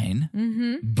fine.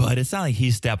 But it's not like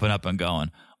he's stepping up and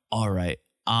going, all right,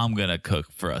 I'm going to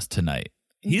cook for us tonight.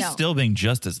 He's No. still being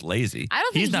just as lazy. I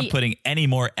don't He's think not putting any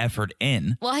more effort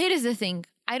in. Well, here is the thing.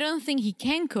 I don't think he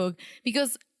can cook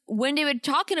because when they were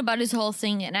talking about this whole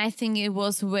thing, and I think it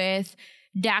was with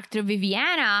Dr.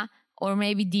 Viviana or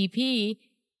maybe DP,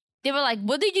 they were like,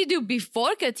 what did you do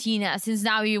before Katina since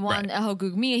now you want Right. a home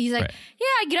cooked meal? He's like, Right. yeah,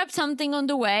 I grabbed something on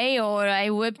the way or I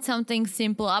whipped something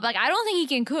simple up. Like, I don't think he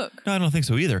can cook. No, I don't think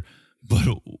so either.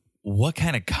 But what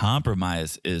kind of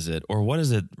compromise is it? Or what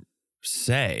does it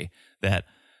say that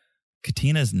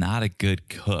Katina's not a good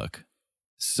cook?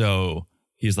 So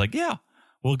he's like, yeah,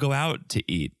 we'll go out to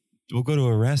eat. We'll go to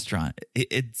a restaurant.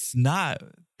 It's not,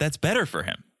 that's better for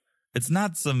him. It's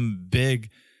not some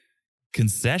big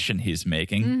concession he's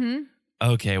making.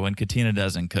 Okay, when Katina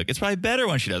doesn't cook, it's probably better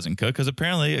when she doesn't cook because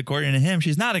apparently, according to him,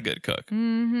 she's not a good cook.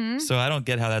 So I don't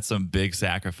get how that's some big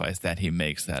sacrifice that he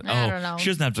makes that. I don't know. She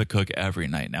doesn't have to cook every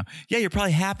night now. Yeah, you're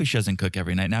probably happy she doesn't cook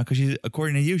every night now because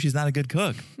according to you, she's not a good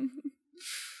cook.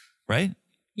 Right?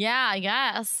 Yeah, I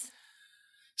guess.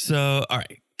 So, all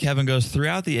right. Kevin goes,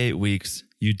 throughout the 8 weeks,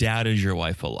 you doubted your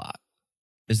wife a lot.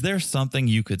 Is there something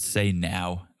you could say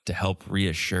now to help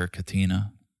reassure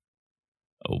Katina?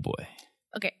 Oh boy.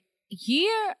 Okay,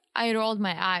 here I rolled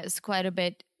my eyes quite a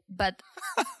bit, but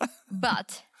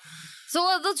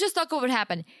so let's just talk about what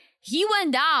happened. He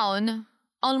went down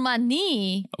on my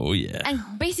knee Oh yeah.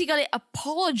 and basically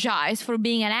apologized for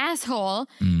being an asshole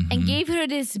and gave her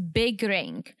this big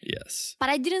ring. Yes. But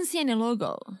I didn't see any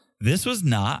logo. This was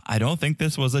not, I don't think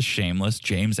this was a shameless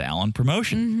James Allen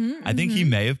promotion. I think he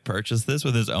may have purchased this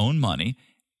with his own money.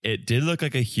 It did look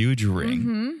like a huge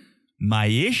ring, My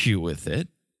issue with it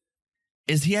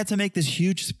is he had to make this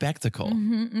huge spectacle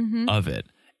of it.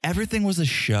 Everything was a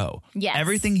show. Yes.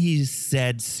 Everything he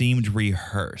said seemed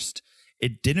rehearsed.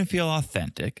 It didn't feel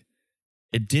authentic.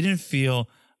 It didn't feel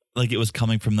like it was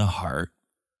coming from the heart.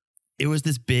 It was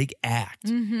this big act.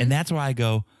 And that's why I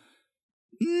go,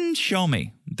 show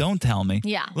me. Don't tell me.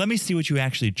 Yeah. Let me see what you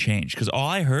actually changed. Because all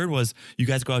I heard was you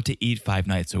guys go out to eat 5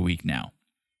 nights a week now.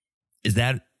 Is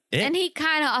that it? And he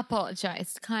kind of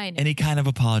apologized, kind of. And he kind of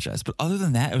apologized. But other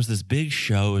than that, it was this big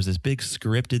show. It was this big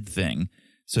scripted thing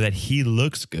so that he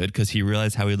looks good because he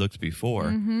realized how he looked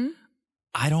before.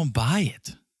 I don't buy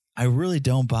it. I really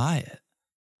don't buy it.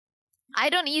 I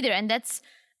don't either. And that's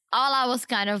all I was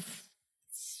kind of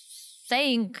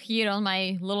saying here on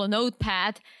my little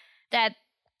notepad, that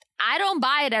I don't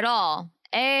buy it at all.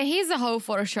 He's a hoe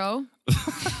for a show.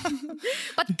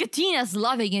 But Katina's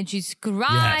loving it. She's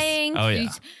crying. Yes. Oh, yeah.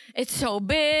 It's so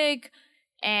big.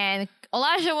 And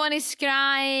Olajuwon is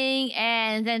crying.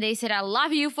 And then they said, I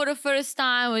love you for the first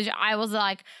time, which I was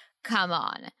like, come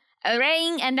on. A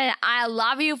ring and then I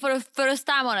love you for the first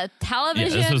time on a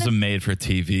television. Yeah, this was a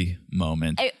made-for-TV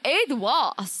moment. It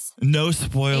was. No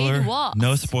spoiler. It was.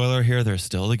 No spoiler here. They're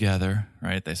still together,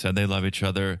 right? They said they love each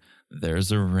other.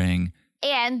 There's a ring.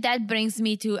 And that brings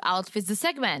me to Outfits, the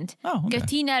segment. Oh, okay.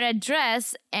 Katina red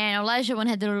dress and Olajuwon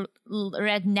had the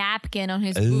red napkin on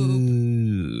his boob.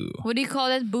 Ooh. What do you call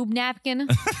that? Boob napkin?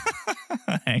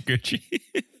 A handkerchief.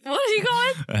 What do you call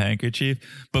it? A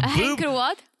handkerchief. But A boob. hanker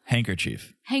what?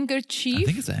 Handkerchief. I Handkerchief?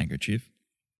 think it's a handkerchief.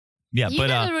 Yeah, You but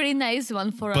got a really nice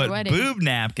one for our but wedding. boob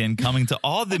napkin coming to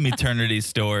all the maternity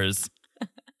stores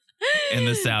in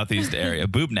the southeast area.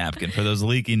 Boob napkin for those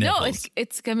leaky No, nipples.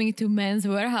 it's coming to Men's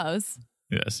Warehouse.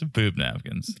 Yes, boob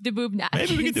napkins. The boob napkin.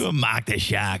 Maybe we could do a mock the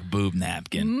shock boob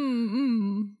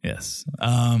napkin. Yes.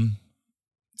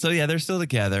 So yeah, they're still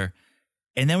together.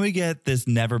 And then we get this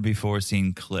never before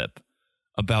seen clip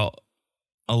about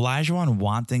Olajuwon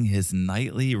wanting his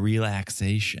nightly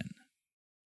relaxation.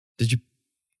 Did you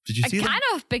see I that? kind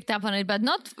of picked up on it, but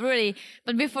not really.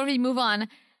 But before we move on,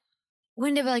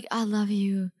 when they were like, I love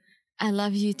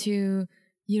you too.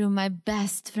 You're my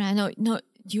best friend. No,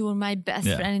 you're my best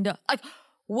Yeah. friend. Like,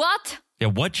 what? Yeah,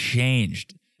 what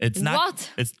changed? It's not.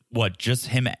 What? It's what? Just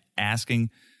him asking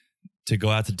to go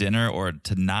out to dinner or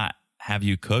to not have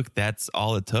you cook. That's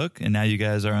all it took, and now you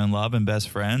guys are in love and best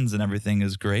friends, and everything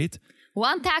is great.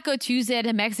 One Taco Tuesday at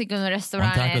a Mexican One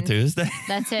restaurant. Taco and Tuesday.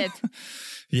 That's it.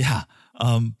 Yeah.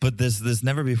 But this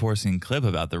never before seen clip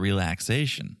about the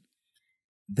relaxation.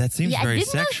 That seems I very did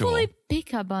sexual. not fully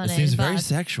pick up on It it. seems very but-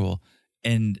 sexual.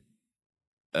 And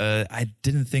I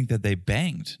didn't think that they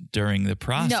banged during the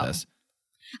process.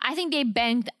 I think they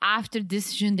banged after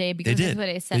Decision Day They because did. that's what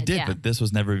they said. They did, yeah. but this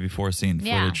was never before seen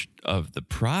Yeah. footage of the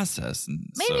process. And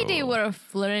Maybe so they were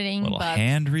flirting, little but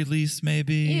hand release,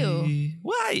 maybe. Ew.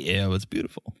 Why? Yeah, it's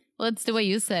beautiful. well, it's the way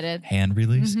you said it. Hand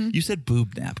release. Mm-hmm. You said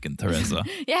boob napkin, Teresa.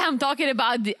 Yeah, I'm talking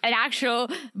about an actual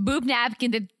boob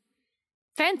napkin that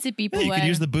fancy people Yeah, you wear. could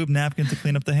use the boob napkin to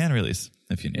clean up the hand release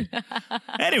if you need.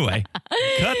 Anyway,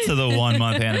 cut to the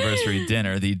 1-month anniversary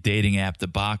dinner, the dating app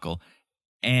debacle.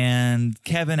 And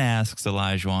Kevin asks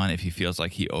Olajuwon if he feels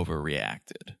like he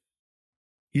overreacted.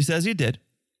 He says he did.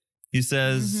 He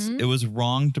says it was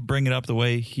wrong to bring it up the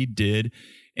way he did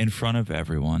in front of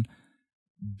everyone.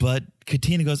 But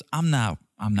Katina goes, I'm not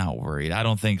worried. I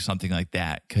don't think something like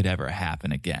that could ever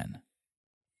happen again.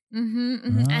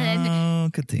 And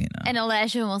then Katina. and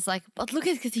Olajuwon was like, but look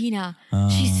at Katina. Oh.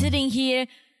 She's sitting here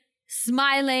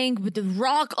smiling with the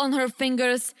rock on her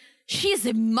fingers. She's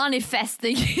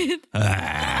manifesting it. he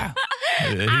I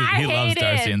loves hate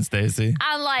Darcy it. and Stacey.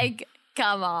 I'm like,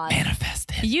 come on.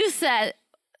 Manifest it. You said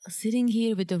sitting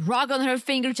here with the rock on her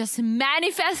finger, just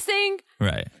manifesting.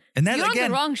 Right. And that You're on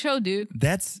again, the wrong show, dude.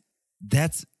 that's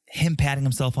him patting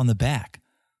himself on the back.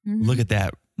 Look at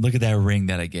that. Look at that ring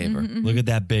that I gave her. Look at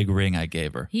that big ring I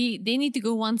gave her. They need to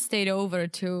go one state over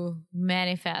to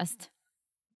manifest.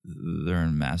 They're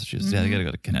in Massachusetts. Yeah, they got to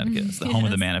go to Connecticut. It's the home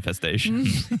of the manifestation.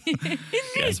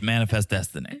 Yes, manifest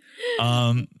destiny.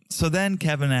 So then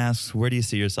Kevin asks, where do you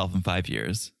see yourself in 5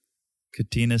 years?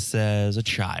 Katina says, a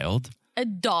child. A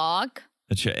dog.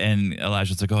 And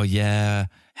Elijah's like, oh, yeah,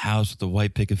 house with a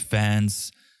white picket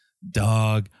fence,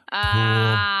 dog,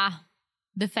 pool,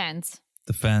 The fence.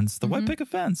 the fence, the white picket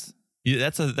fence. Yeah,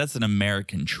 that's an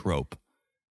American trope.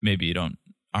 Maybe you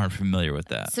aren't familiar with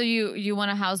that. So you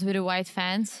want a house with a white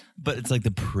fence? But it's like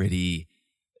the pretty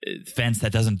fence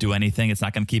that doesn't do anything. It's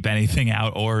not going to keep anything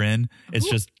out or in. It's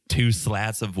just two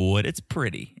slats of wood. It's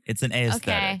pretty. It's an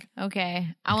aesthetic. Okay.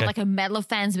 I want like a metal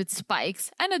fence with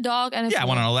spikes and a dog and a Yeah, I pool.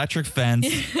 want an electric fence.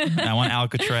 I want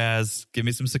Alcatraz. Give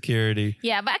me some security.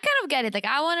 Yeah, but I kind of get it. Like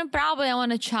I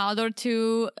want a child or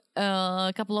two,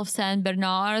 a couple of Saint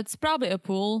Bernards, probably a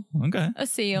pool, Okay. a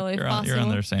seal if You're possible. on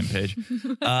their same page.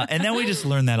 And then we just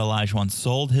learned that Olajuwon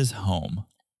sold his home.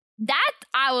 That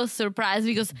I was surprised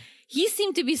because he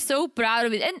seemed to be so proud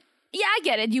of it. And yeah, I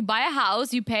get it. You buy a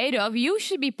house, you pay it off, you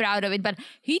should be proud of it. But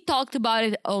he talked about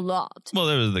it a lot. Well,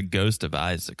 there was the ghost of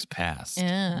Isaac's past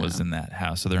was in that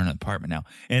house. So they're in an apartment now.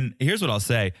 And here's what I'll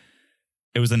say.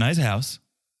 It was a nice house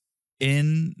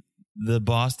in the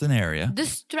Boston area. The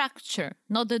structure,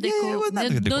 not the Yeah, decor. it was not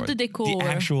the decor. Not the decor. The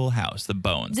actual house, the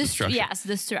bones, the structure. Yes,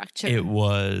 the structure. It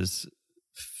was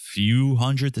few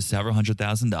hundred to several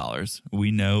 $100,000. We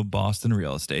know Boston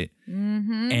real estate.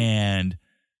 Mm-hmm. And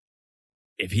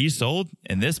if he sold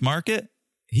in this market,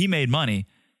 he made money.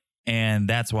 And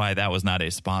that's why that was not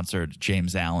a sponsored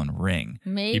James Allen ring.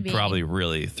 Maybe. He probably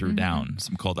really threw down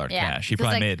some cold hard Yeah, cash. He 'cause,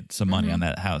 probably like, made some money on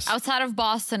that house. Outside of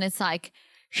Boston, it's like,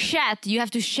 shit, you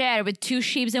have to share with 2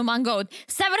 sheep and 1 goat.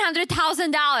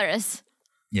 $700,000.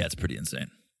 Yeah, it's pretty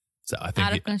insane. So I think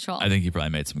Out of control. I think he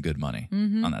probably made some good money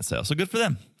on that sale. So good for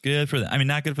them. Good for them. I mean,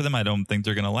 not good for them. I don't think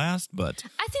they're going to last, but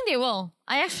I think they will.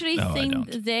 I actually No, I think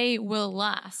don't. they will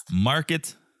last.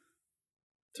 market.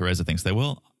 Teresa thinks they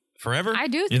will forever. I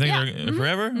do, You think yeah. they're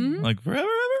forever? Like forever?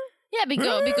 Yeah,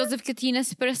 because of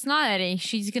Katina's personality.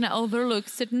 She's going to overlook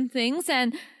certain things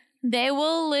and they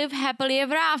will live happily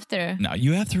ever after. Now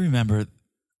you have to remember,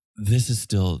 this is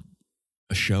still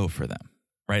a show for them,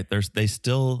 right?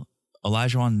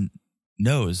 Olajuwon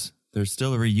knows there's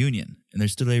still a reunion, and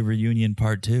there's still a reunion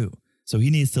part 2. So he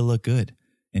needs to look good,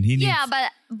 and he needs. Yeah,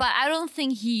 but I don't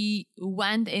think he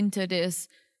went into this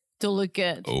to look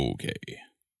good. Okay,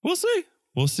 we'll see.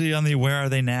 We'll see on the Where Are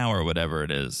They Now or whatever it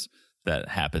is that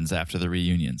happens after the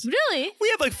reunions. Really? We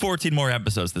have like 14 more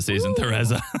episodes this season,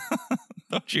 Teresa.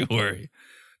 Don't you worry.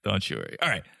 Don't you worry. All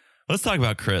right, let's talk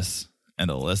about Chris and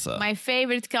Alyssa. My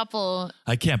favorite couple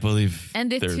I can't believe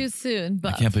ended they're- too soon,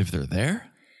 but I can't believe they're there.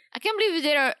 I can't believe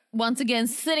they're once again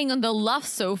sitting on the love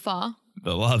sofa.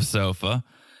 The love sofa.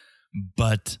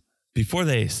 But before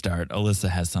they start, Alyssa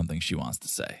has something she wants to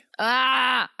say.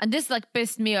 And this like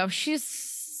pissed me off. She's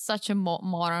such a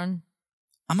moron.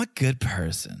 I'm a good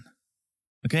person.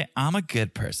 Okay? I'm a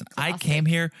good person. I Classic. came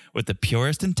here with the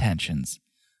purest intentions.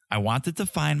 I wanted to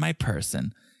find my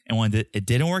person. And when it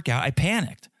didn't work out, I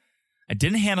panicked. I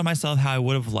didn't handle myself how I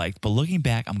would have liked. But looking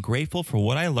back, I'm grateful for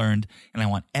what I learned. And I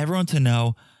want everyone to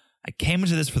know I came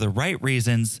into this for the right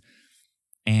reasons.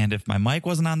 And if my mic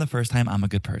wasn't on the first time, I'm a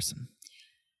good person.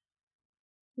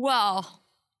 Well,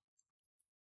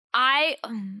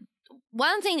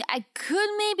 one thing I could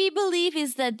maybe believe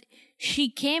is that she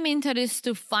came into this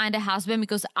to find a husband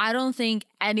because I don't think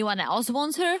anyone else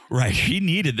wants her. Right. She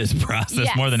needed this process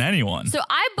Yes. more than anyone. So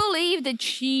I believe that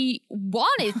she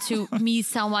wanted to meet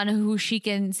someone who she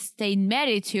can stay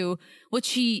married to. What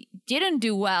she didn't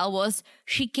do well was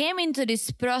she came into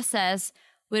this process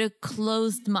with a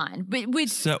closed mind.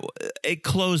 So it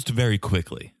closed very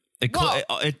quickly. Well-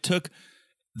 It took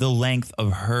the length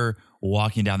of her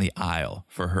walking down the aisle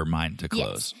for her mind to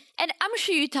close. Yes. And I'm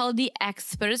sure you tell the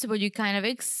experts what you kind of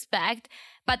expect,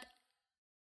 but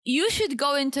you should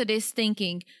go into this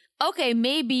thinking, okay,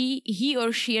 maybe he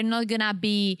or she are not gonna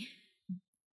be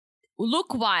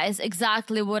look-wise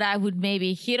exactly what I would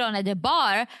maybe hit on at the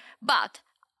bar, but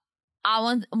I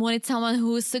wanted someone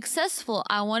who is successful.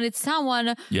 I wanted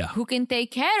someone Yeah. who can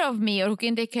take care of me or who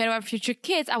can take care of our future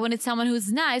kids. I wanted someone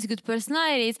who's nice, good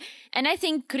personalities. And I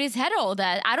think Chris had all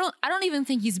that. I don't even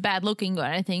think he's bad looking or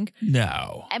anything.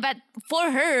 No. But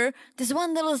for her, this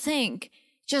one little thing,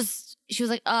 she was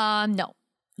like, no,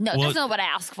 Well, that's not what I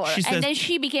asked for. she says- And then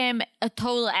she became a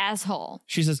total asshole.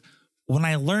 She says, when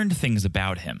I learned things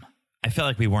about him, I felt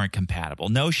like we weren't compatible.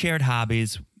 No shared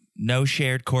hobbies, no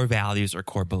shared core values or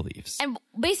core beliefs. And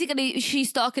basically,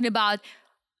 she's talking about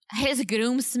his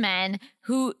groomsman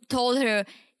who told her,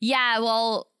 yeah,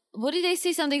 well, what did they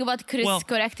say? Something about Chris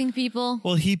correcting people?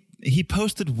 Well, he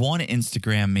posted one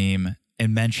Instagram meme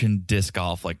and mentioned disc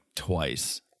golf like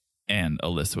twice, and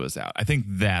Alyssa was out. I think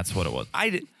that's what it was.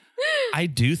 I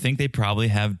do think they probably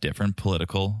have different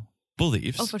political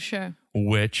beliefs. Oh, for sure.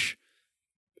 Which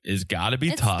is got to be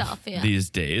It's tough tough, yeah. these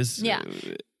days. Yeah.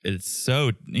 It's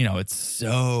so, it's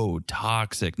so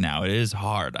toxic now. It is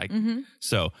hard.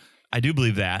 So I do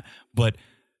believe that, but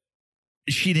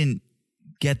she didn't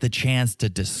get the chance to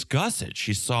discuss it.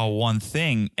 She saw one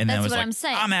thing and then That's was what like, I'm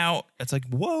saying. I'm out. It's like,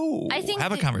 whoa,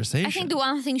 have a conversation. I think the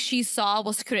one thing she saw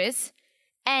was Chris,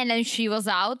 and then she was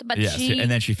out. But yes, she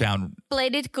and then she found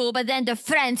played it cool. But then the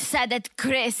friend said that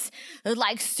Chris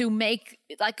likes to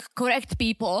correct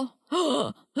people.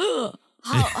 Oh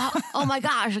my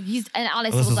gosh! And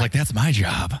Alice Alyssa's was like, that's my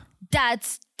job.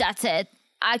 That's it.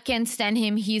 I can't stand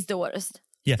him. He's the worst.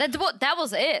 Yeah. That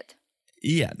was it.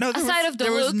 Yeah. No, Aside of the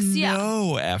there was looks, yeah.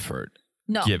 no effort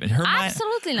No, given. Her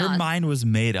absolutely mind, not. Her mind was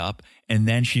made up, and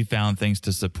then she found things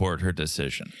to support her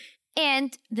decision.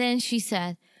 And then she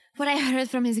said, what I heard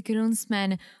from his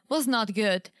groomsmen was not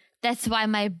good. That's why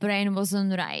my brain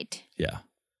wasn't right. Yeah.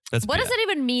 That's What bad. does that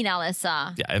even mean,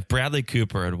 Alyssa? Yeah, if Bradley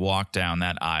Cooper had walked down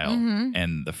that aisle Mm-hmm.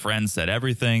 and the friends said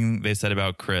everything they said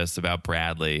about Chris, about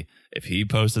Bradley, if he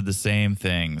posted the same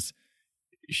things,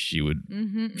 she would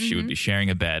be sharing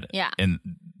a bed Yeah.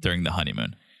 during the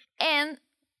honeymoon. And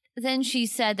then she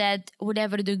said that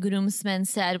whatever the groomsmen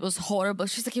said was horrible.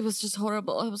 She's like, it was just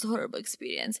horrible. It was a horrible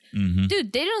experience. Mm-hmm.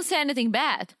 Dude, they didn't say anything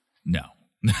bad. No.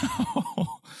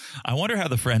 I wonder how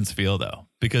the friends feel, though,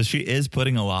 because she is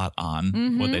putting a lot on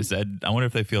Mm-hmm. what they said. I wonder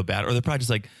if they feel bad, or they're probably just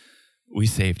like, we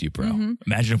saved you, bro. Mm-hmm.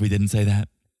 Imagine if we didn't say that.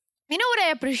 You know what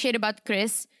I appreciate about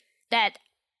Chris? That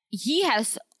he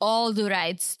has all the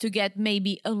rights to get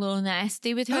maybe a little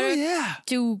nasty with her. Oh, yeah.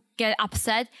 To get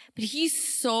upset, but he's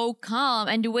so calm,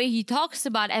 and the way he talks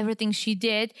about everything she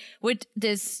did with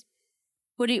this,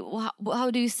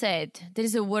 how do you say it? There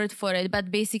is a word for it, but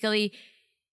basically,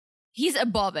 he's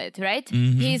above it, right?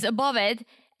 Mm-hmm. He's above it.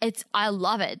 I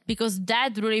love it because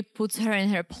that really puts her in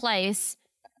her place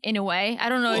in a way. I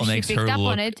don't know Well, it if makes she her picked up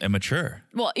look on it. immature.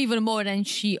 Well, even more than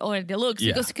she already looks,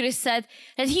 Yeah. because Chris said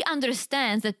that he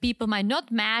understands that people might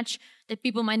not match, that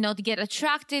people might not get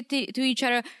attracted to each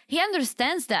other. He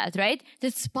understands that, right?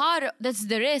 That's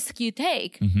the risk you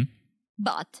take. Mm-hmm.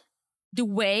 But the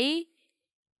way,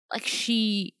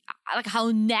 how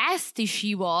nasty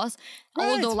she was,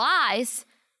 all the lies,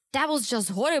 that was just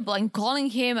horrible. And calling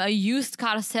him a used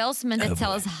car salesman that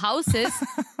sells houses,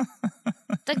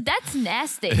 that's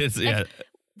nasty. It's, Like, yeah.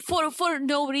 For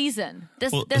no reason.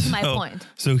 That's my point.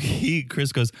 So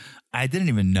Chris goes, I didn't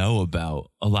even know about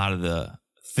a lot of the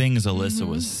things Alyssa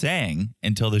was Mm-hmm. saying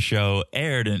until the show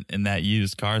aired, and that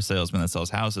used car salesman that sells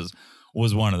houses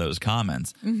was one of those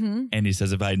comments. Mm-hmm. And he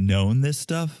says, if I'd known this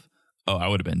stuff, I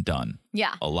would have been done.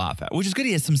 Yeah. A lot faster, which is good.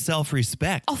 He has some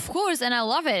self-respect. Of course, and I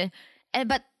love it.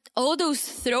 But all those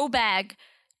throwback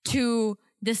to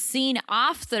the scene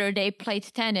after they played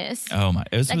tennis. Oh my!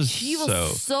 It was She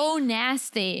was so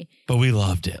nasty. But we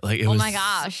loved it. Like it was. Oh my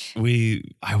gosh!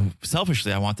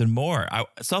 Selfishly, I wanted more. I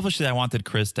wanted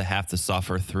Chris to have to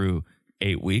suffer through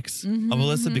 8 weeks of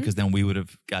Alyssa, because then we would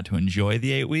have got to enjoy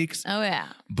the 8 weeks. Oh yeah.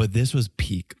 But this was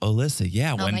peak Alyssa.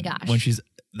 Yeah. Oh my gosh. When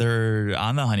they're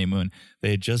on the honeymoon,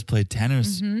 they had just played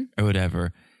tennis or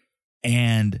whatever,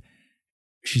 and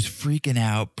she's freaking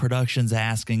out. Production's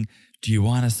asking, do you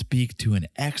want to speak to an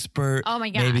expert? Oh my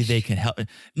gosh. Maybe they can help.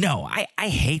 No, I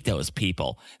hate those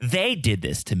people. They did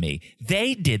this to me.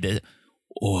 They did this.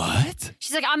 What?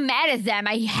 She's like, I'm mad at them.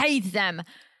 I hate them.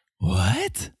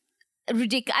 What?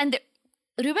 Ridiculous. And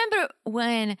remember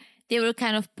when they were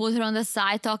kind of put her on the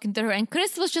side talking to her, and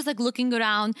Chris was just like looking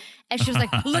around, and she was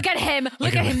like, look at him,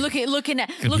 looking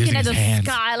at the hands.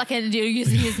 sky, like they're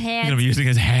using his hands. I'm using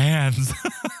his hands.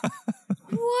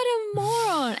 What a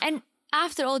moron. And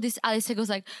after all this, Alyssa goes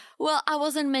like, well, I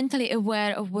wasn't mentally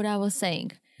aware of what I was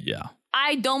saying. Yeah.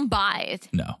 I don't buy it.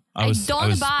 No. I was don't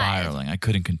buy it. spiraling. I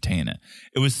couldn't contain it.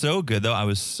 It was so good, though. I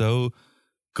was so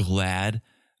glad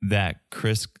that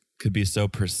Chris could be so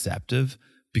perceptive,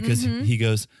 because he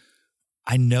goes,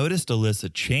 I noticed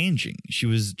Alyssa changing. She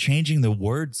was changing the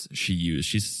words she used.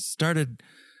 She started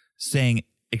saying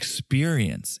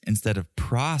experience instead of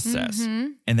process.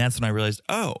 And that's when I realized,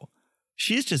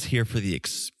 she's just here for the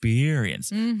experience,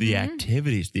 the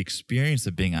activities, the experience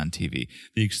of being on TV,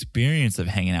 the experience of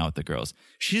hanging out with the girls.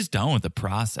 She's done with the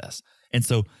process. And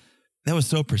so that was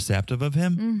so perceptive of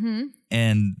him.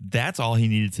 And that's all he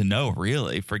needed to know,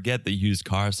 really. Forget the used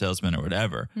car salesman or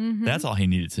whatever. That's all he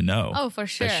needed to know. Oh, for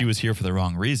sure. That she was here for the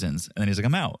wrong reasons. And then he's like,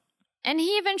 I'm out. And he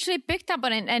eventually picked up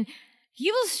on it, and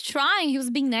he was trying. He was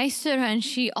being nice to her, and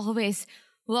she always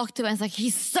walked away and was like,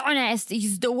 he's so nasty.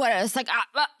 He's the worst. Like,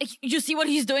 you see what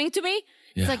he's doing to me?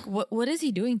 Yeah. It's like, what is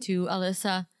he doing to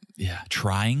Alyssa? Yeah.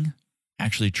 Trying.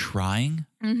 Actually trying.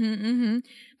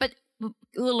 But a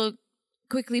little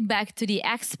quickly back to the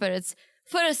experts.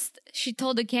 First, she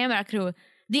told the camera crew,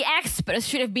 the experts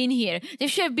should have been here. They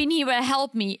should have been here to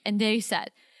help me. And they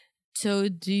said, so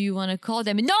do you want to call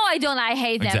them? No, I don't. I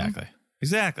hate them.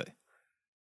 Exactly.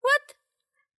 What?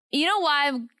 You know why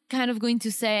I'm kind of going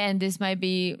to say, and this might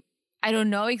be, I don't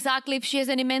know exactly if she has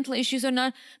any mental issues or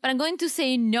not, but I'm going to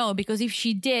say no, because if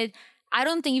she did, I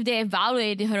don't think if they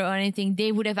evaluated her or anything,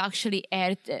 they would have actually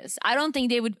aired this. I don't think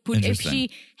they would put, if Interesting. she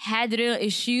had real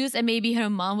issues and maybe her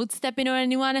mom would step in or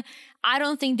anyone, I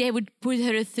don't think they would put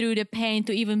her through the pain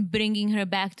to even bringing her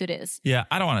back to this. Yeah,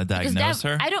 I don't want to Because diagnose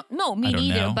her. I don't know, me I don't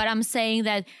neither. know. But I'm saying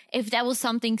that if that was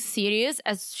something serious,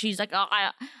 as she's like, oh,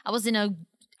 I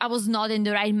was not in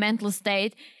the right mental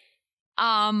state.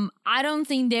 I don't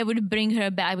think they would bring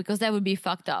her back because that would be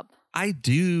fucked up. I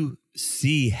do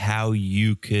see how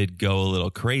you could go a little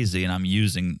crazy, and I'm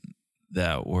using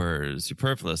that word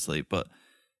superfluously, but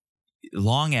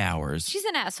long hours. She's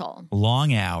an asshole.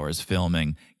 Long hours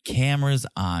filming, cameras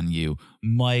on you,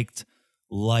 mic'd,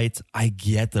 lights. I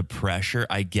get the pressure.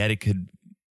 I get it could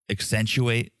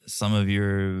accentuate some of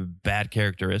your bad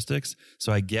characteristics.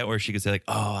 So I get where she could say like,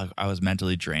 oh, I was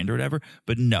mentally drained or whatever.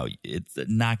 But no, it's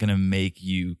not going to make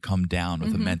you come down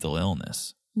with a mental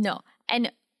illness. No.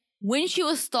 And when she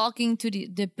was talking to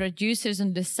the producers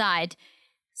on the side,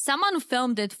 someone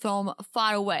filmed it from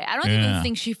far away. I don't even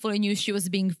think she fully knew she was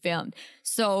being filmed.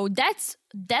 So that's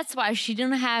why she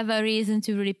didn't have a reason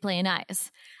to really play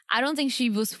nice. I don't think she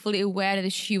was fully aware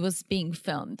that she was being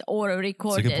filmed or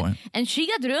recorded. That's a good point. And she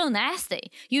got real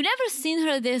nasty. You never seen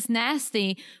her this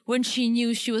nasty when she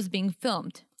knew she was being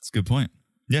filmed. That's a good point.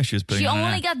 Yeah, she was putting She on an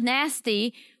only act. got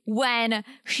nasty when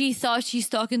she thought she's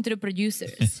talking to the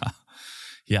producers.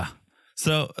 Yeah.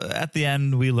 So at the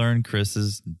end, we learn Chris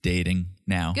is dating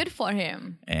now. Good for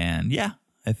him. And yeah,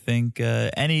 I think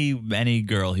any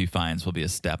girl he finds will be a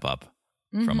step up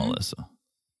from Alyssa.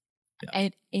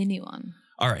 And anyone.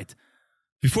 All right.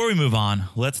 Before we move on,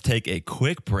 let's take a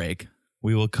quick break.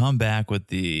 We will come back with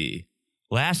the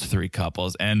last three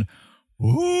couples, and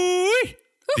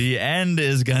the end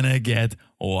is gonna get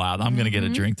wild. I'm gonna get a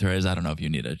drink, Therese. I don't know if you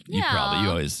need a. You Yeah. Grab could me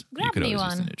always use a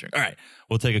one. new drink. All right,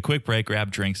 we'll take a quick break, grab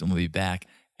drinks, and we'll be back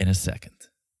in a second.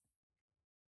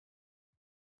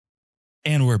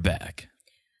 And we're back.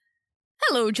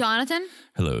 Hello, Jonathan.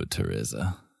 Hello,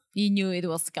 Teresa. You knew it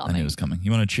was I coming. knew it was coming.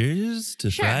 You want to cheers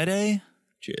to Sure. Friday?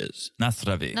 Cheers.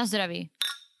 Nasravi. Nazdravi.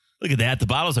 Look at that. The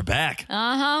bottles are back.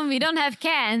 We don't have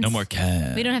cans. No more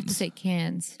cans. We don't have to say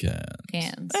cans. Cans.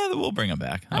 Cans. We'll bring them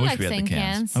back. I wish like we had the saying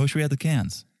cans. cans. I wish we had the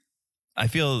cans. I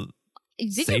feel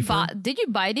safer. Did you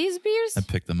buy these beers? I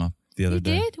picked them up the other You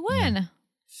day. did? When?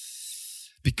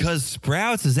 Because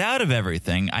Sprouts is out of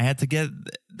everything. I had to get.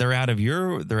 They're out of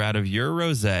your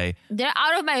rosé. They're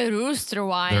out of my rooster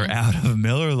wine. They're out of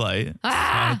Miller Lite. So I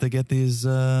Ah! had to get these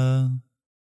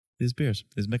beers,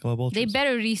 these Michelob Ultras. They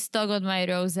better restock on my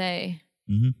rosé.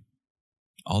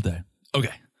 All day.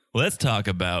 Okay, let's talk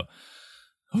about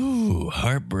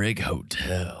Heartbreak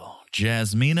Hotel.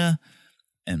 Jasmina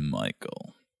and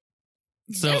Michael.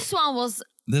 So This one was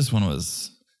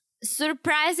was,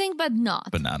 surprising, but not.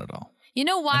 but not at all. You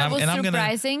know why it was I'm gonna-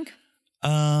 surprising?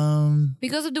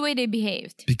 Because of the way they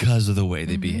behaved. Because of the way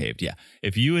Mm-hmm. they behaved. Yeah.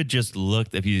 If you had just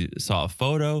looked, if you saw a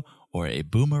photo or a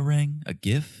boomerang, a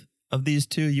gif of these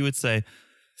two, you would say,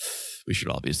 we should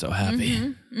all be so happy.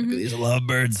 Mm-hmm. Look at these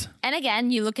lovebirds. And again,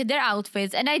 you look at their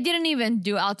outfits, and I didn't even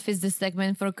do outfits this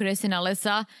segment for Chris and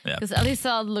Alyssa Yeah. because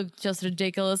Alyssa looked just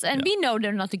ridiculous, and we know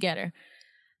they're not together.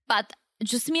 But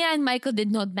Jasmina and Michael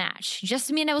did not match.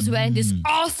 Jasmina was wearing this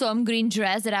awesome green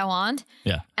dress that I want,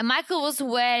 Yeah. and Michael was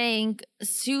wearing a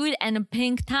suit and a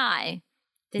pink tie.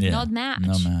 Did Yeah. not match.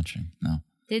 No matching. No.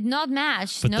 Did not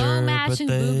match. But No they're- matching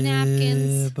but boob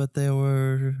napkins. But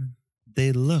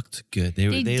they looked good.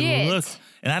 They did. looked,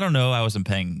 and I don't know, I wasn't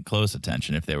paying close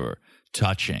attention if they were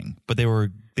touching, but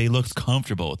they looked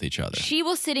comfortable with each other. She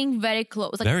was sitting very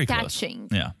close, like Very close. touching.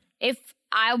 Yeah. If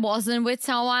I wasn't with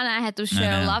someone, I had to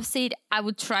share a know. love seat, I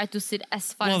would try to sit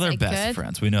as far Well, as they're I best could.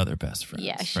 friends. We know they're best friends.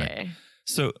 Yeah, sure. right?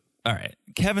 So, all right.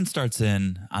 Kevin starts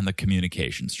in on the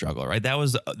communication struggle, right? That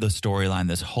was the storyline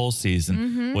this whole season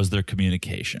Mm-hmm. was their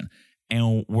communication.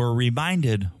 And we're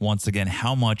reminded once again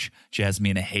how much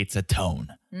Jasmina hates a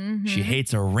tone. Mm-hmm. She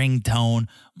hates a ringtone,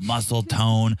 muscle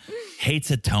tone, hates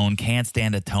a tone, can't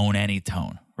stand a tone, any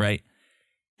tone, right?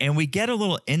 And we get a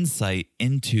little insight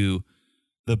into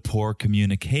the poor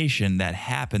communication that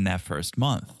happened that first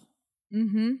month.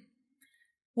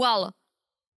 Well,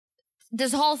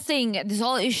 this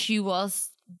whole issue was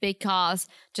because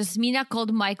Jasmina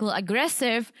called Michael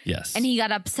aggressive. Yes. And he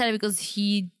got upset because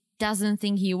he doesn't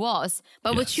think he was.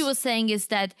 But what Yes. she was saying is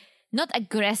that not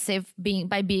aggressive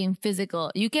by being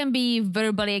physical. You can be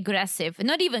verbally aggressive,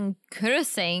 not even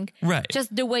cursing. Right.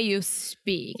 Just the way you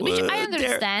speak, which I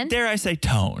understand. Dare I say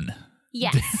tone?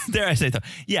 Yes. Dare I say tone?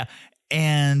 Yeah.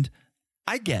 And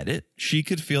I get it. She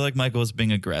could feel like Michael was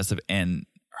being aggressive and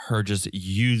her just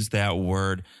use that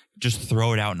word, just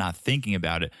throw it out, not thinking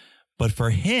about it. But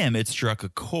for him, it struck a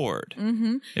chord.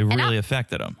 Mm-hmm. It really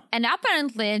affected him. And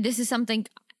apparently, this is something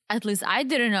at least I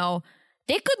didn't know.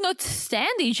 They could not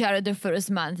stand each other the first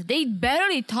month. They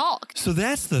barely talked. So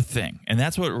that's the thing. And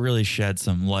that's what really shed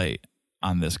some light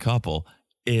on this couple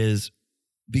is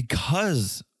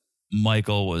because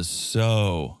Michael was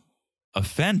so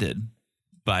offended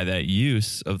by that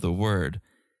use of the word,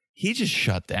 he just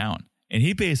shut down. And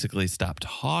he basically stopped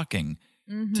talking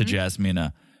to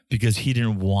Jasmina because he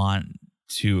didn't want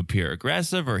to appear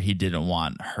aggressive or he didn't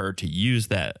want her to use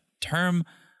that term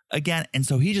again. And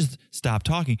so he just stopped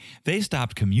talking. They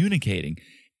stopped communicating.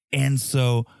 And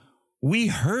so we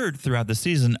heard throughout the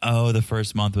season, oh, the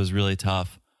first month was really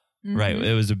tough, right?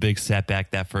 It was a big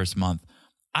setback that first month.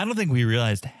 I don't think we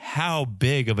realized how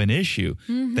big of an issue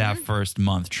that first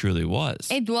month truly was.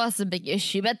 It was a big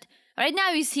issue, but right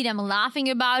now you see them laughing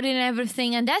about it and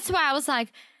everything, and that's why I was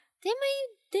like, they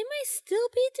might still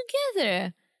be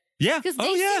together. Yeah. Because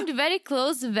they seemed very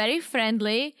close, very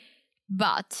friendly,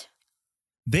 but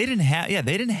they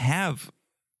didn't have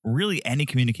really any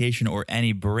communication or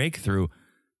any breakthrough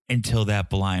until that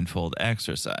blindfold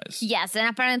exercise. Yes, and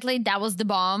apparently that was the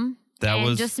bomb.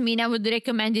 And Jasmina would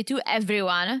recommend it to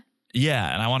everyone.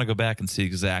 Yeah, and I want to go back and see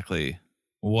exactly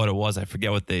what it was. I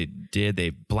forget what they did. They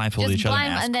blindfolded each other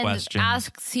and asked questions. Then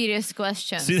ask serious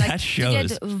questions. See, that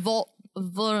shows.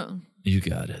 You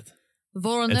got it.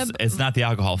 It's not the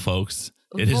alcohol, folks.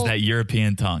 It is that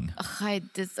European tongue.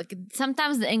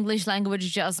 Sometimes the English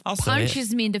language just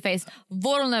punches me in the face.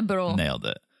 Vulnerable. Nailed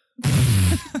it.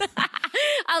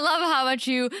 I love how much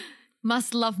you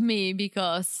must love me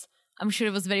because I'm sure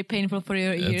it was very painful for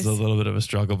your ears. It's a little bit of a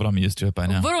struggle, but I'm used to it by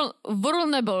now.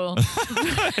 Vulnerable.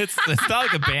 it's not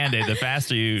like a Band-Aid. The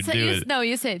faster you do it. No,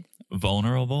 you said.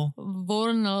 Vulnerable?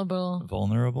 Vulnerable.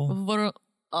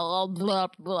 Blah,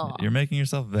 blah. You're making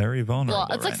yourself very vulnerable.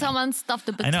 It's like someone stuffed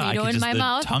a potato in my the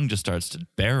mouth. The tongue just starts to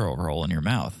barrel roll in your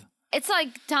mouth. It's like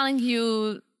telling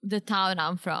you the town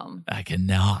I'm from. I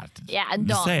cannot. Yeah,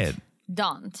 don't. Say it.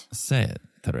 Don't. Say it,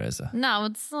 Teresa. No,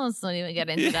 let's not even get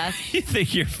into that. You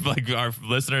think our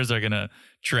listeners are going to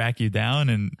track you down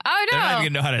and they're not even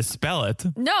going to know how to spell it?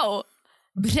 No.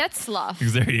 Břeclav.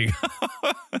 There you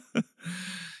go.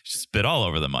 Spit all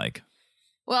over the mic.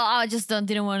 Well, I just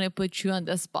didn't want to put you on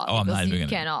the spot because you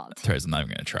cannot. Teresa, I'm not even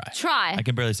going to try. Try. I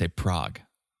can barely say Prague.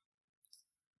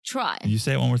 Try. You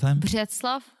say it one more time?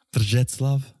 Břeclav.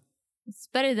 Břeclav. It's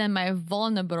better than my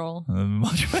vulnerable.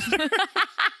 Much better.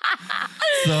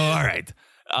 So, all right.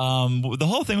 The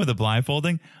whole thing with the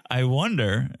blindfolding, I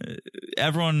wonder,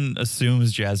 everyone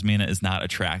assumes Jasmina is not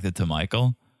attracted to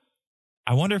Michael.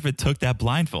 I wonder if it took that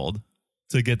blindfold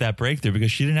to get that breakthrough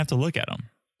because she didn't have to look at him.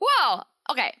 Well,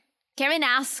 okay. Kevin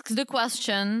asks the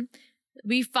question.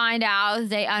 We find out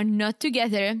they are not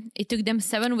together. It took them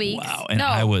 7 weeks. Wow. And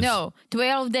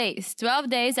 12 days. 12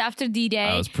 days after D-Day.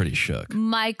 I was pretty shook.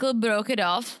 Michael broke it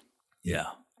off. Yeah.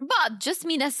 But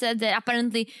Jasmina said that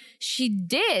apparently she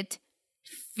did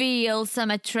feel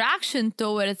some attraction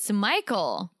towards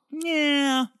Michael.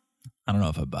 Yeah. I don't know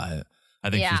if I buy it. I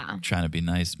think she's trying to be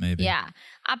nice, maybe. Yeah.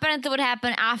 Apparently what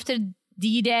happened after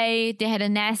D-Day, they had a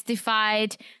nasty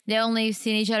fight. They only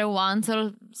seen each other once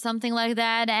or something like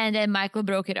that. And then Michael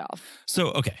broke it off. So,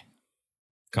 okay.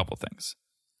 Couple things.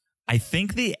 I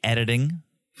think the editing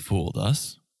fooled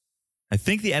us.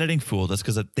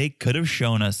 Because they could have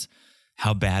shown us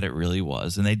how bad it really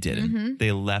was, and they didn't. Mm-hmm.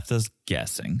 They left us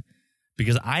guessing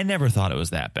because I never thought it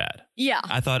was that bad. Yeah.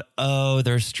 I thought,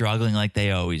 they're struggling like they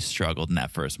always struggled in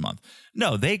that first month.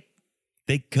 No, they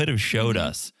could have showed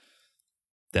us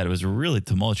that it was really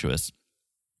tumultuous.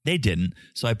 They didn't.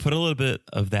 So I put a little bit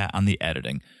of that on the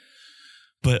editing.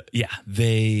 But yeah,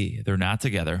 they're not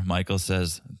together. Michael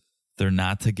says they're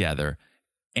not together.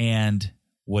 And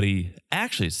what he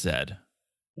actually said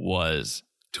was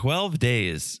 12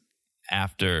 days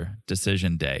after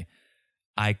decision day,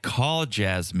 I called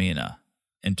Jasmina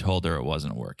and told her it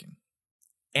wasn't working.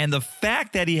 And the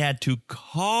fact that he had to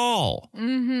call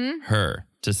her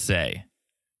to say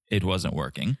it wasn't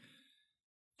working,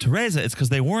 Teresa, it's because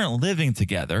they weren't living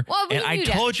together. Well, and I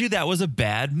told you that was a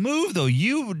bad move, though.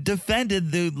 You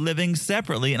defended the living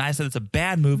separately, and I said it's a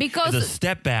bad move. Because it's a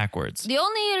step backwards. The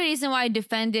only reason why I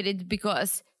defended it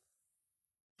because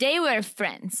they were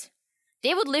friends.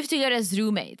 They would live together as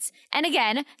roommates. And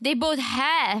again, they both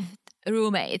have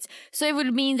roommates. So it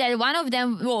would mean that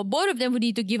both of them would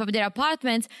need to give up their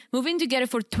apartments, move in together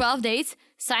for 12 days,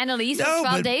 sign a lease for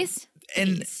 12 days.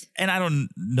 And I don't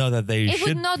know that they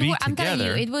should be together. I'm telling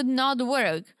you, it would not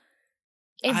work.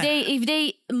 If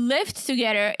they lived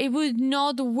together, it would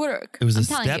not work. It was I'm a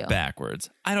telling step you. backwards.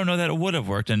 I don't know that it would have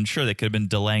worked. And sure, they could have been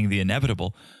delaying the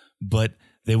inevitable, but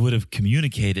they would have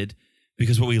communicated,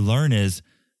 because what we learn is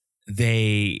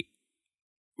they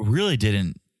really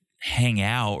didn't hang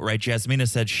out, right? Jasmina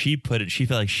said she felt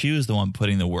like she was the one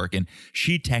putting the work in.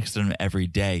 She texted him every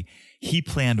day. He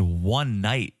planned one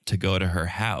night to go to her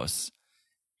house.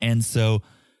 And so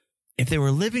if they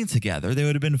were living together, they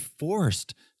would have been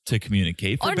forced to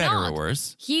communicate, for Or better not. or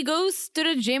worse. He goes to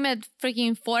the gym at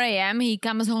freaking 4 a.m. He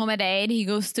comes home at 8. He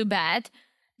goes to bed.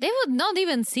 They would not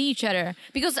even see each other,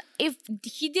 because if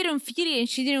he didn't feel it and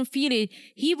she didn't feel it,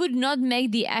 he would not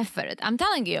make the effort. I'm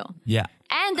telling you. Yeah.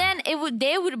 And then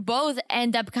they would both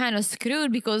end up kind of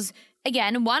screwed, because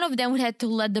again, one of them would have to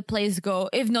let the place go,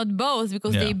 if not both,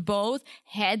 because Yeah. they both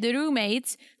had the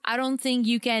roommates. I don't think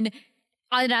you can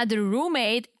another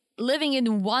roommate living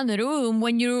in one room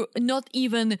when you're not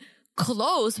even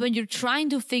close, when you're trying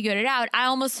to figure it out. I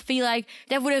almost feel like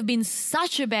that would have been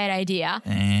such a bad idea.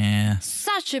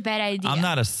 Such a bad idea. I'm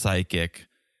not a psychic.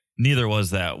 Neither was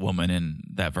that woman in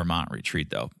that Vermont retreat,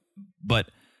 though.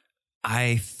 But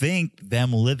I think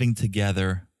them living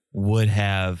together would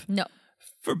have, No.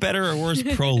 for better or worse,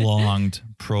 prolonged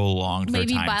their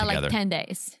Maybe time by together. like 10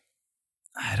 days.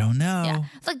 I don't know. Yeah.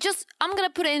 Like, just, I'm going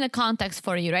to put it in a context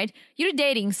for you, right? You're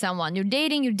dating someone. You're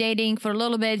dating for a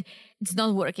little bit. It's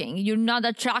not working. You're not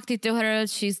attracted to her.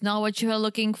 She's not what you are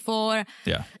looking for.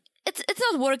 Yeah. It's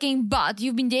not working, but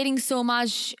you've been dating so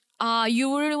much.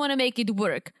 You really want to make it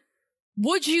work.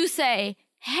 Would you say,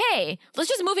 hey, let's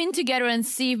just move in together and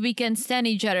see if we can stand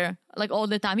each other like all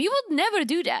the time? You would never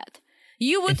do that.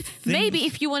 You would, maybe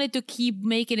if you wanted to keep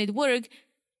making it work,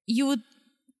 you would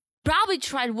probably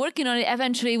try working on it.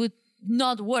 Eventually it would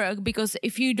not work, because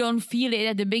if you don't feel it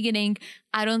at the beginning,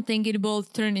 I don't think it will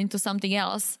turn into something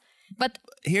else. But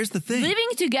Here's the thing. living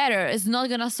together is not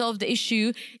going to solve the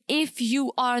issue if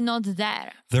you are not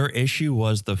there. Their issue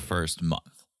was the first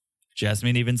month.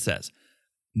 Jasmine even says,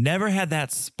 never had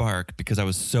that spark because I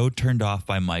was so turned off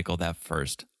by Michael that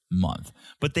first month.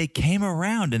 But they came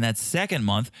around in that second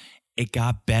month. It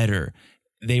got better.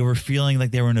 They were feeling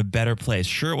like they were in a better place.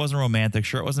 Sure, it wasn't romantic.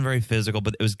 Sure, it wasn't very physical,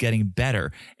 but it was getting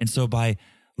better. And so by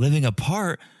living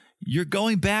apart, you're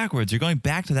going backwards. You're going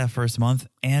back to that first month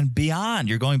and beyond.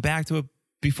 You're going back to it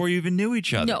before you even knew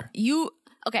each other. No,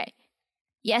 okay.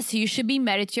 Yes, you should be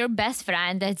married to your best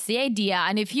friend. That's the idea.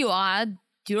 And if you are,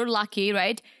 you're lucky,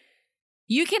 right?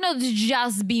 You cannot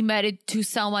just be married to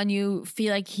someone you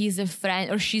feel like he's a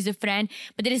friend or she's a friend,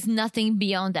 but there is nothing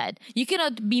beyond that. You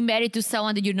cannot be married to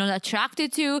someone that you're not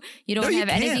attracted to. You don't No, you have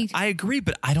can't. anything. I agree,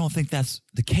 but I don't think that's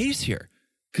the case here.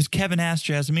 Because Kevin asked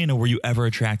Jasmina, were you ever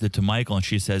attracted to Michael? And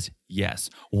she says, yes.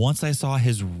 Once I saw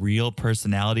his real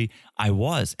personality, I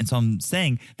was. And so I'm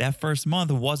saying that first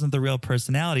month wasn't the real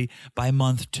personality. By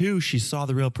month 2, she saw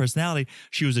the real personality.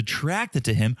 She was attracted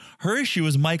to him. Her issue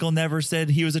was Michael never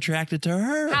said he was attracted to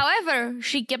her. However,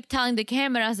 she kept telling the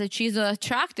cameras that she's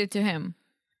attracted to him.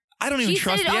 I don't even She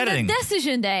trust said it the on editing. the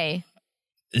decision day.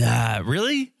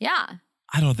 Really? Yeah.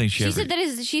 I don't think she ever.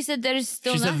 She said there is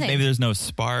still She said nothing. maybe there's no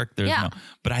spark. Yeah.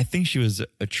 But I think she was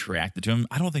attracted to him.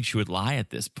 I don't think she would lie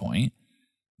at this point.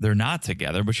 They're not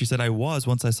together, but she said, I was.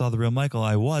 Once I saw the real Michael,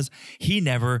 I was. He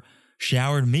never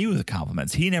showered me with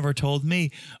compliments. He never told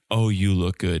me, oh, you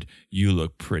look good. You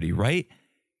look pretty, right?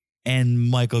 And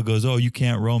Michael goes, oh, you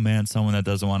can't romance someone that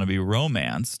doesn't want to be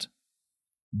romanced.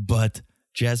 But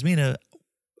Jasmina,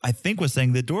 I think, was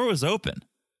saying the door was open.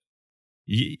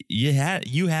 You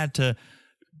had to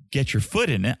get your foot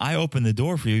in it. I opened the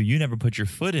door for you. You never put your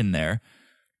foot in there.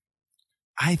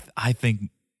 I think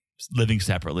living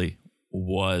separately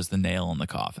was the nail in the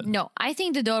coffin. No, I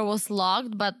think the door was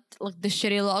locked, but like the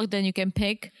shitty lock that you can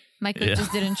pick. Michael Yeah.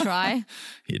 just didn't try.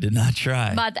 He did not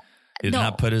try. But he did no,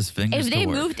 not put his fingers if to they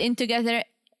work. moved in together,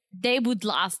 they would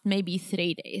last maybe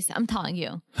 3 days. I'm telling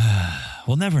you.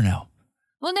 We'll never know.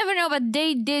 We'll never know, but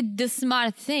they did the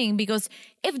smart thing, because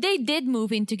if they did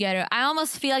move in together, I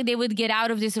almost feel like they would get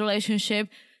out of this relationship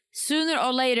sooner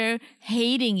or later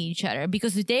hating each other,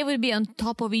 because they would be on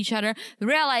top of each other,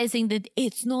 realizing that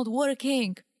it's not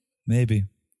working. Maybe.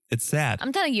 It's sad.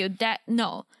 I'm telling you that,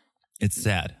 no. It's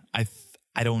sad.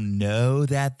 I don't know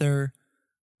that they're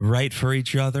right for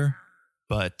each other,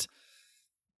 but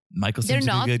Michael seems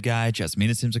They're like not. a good guy.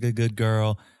 Jasmina seems like a good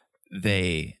girl.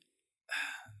 They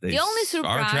The only are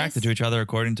surprise- attracted to each other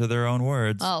according to their own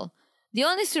words. Well, the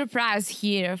only surprise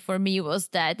here for me was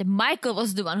that Michael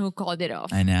was the one who called it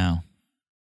off. I know.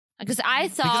 Because I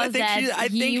thought think that she- I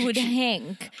he think would she-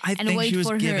 hang I and think wait she was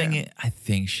for giving her. it. I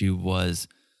think she was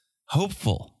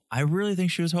hopeful. I really think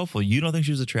she was hopeful. You don't think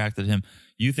she was attracted to him.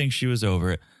 You think she was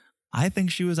over it. I think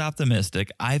she was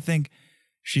optimistic. I think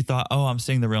she thought, oh, I'm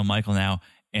seeing the real Michael now,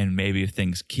 and maybe if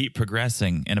things keep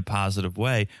progressing in a positive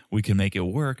way, we can make it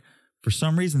work. For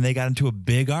some reason, they got into a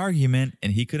big argument,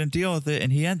 and he couldn't deal with it,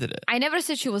 and he ended it. I never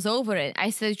said she was over it. I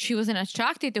said she wasn't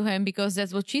attracted to him because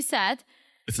that's what she said.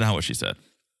 It's not what she said.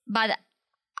 But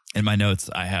In my notes,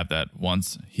 I have that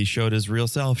once he showed his real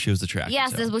self, she was attracted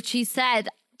yes, to that's him. what she said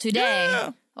today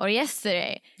Yeah. or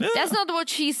yesterday. Yeah. That's not what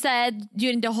she said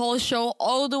during the whole show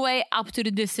all the way up to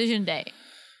the decision day.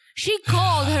 She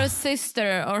called her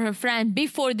sister or her friend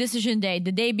before decision day,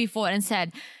 the day before, and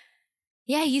said,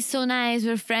 yeah, he's so nice,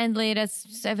 we're friendly,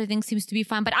 everything seems to be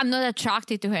fine, but I'm not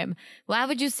attracted to him. Why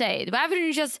would you say it? Why wouldn't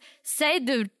you just say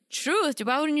the truth?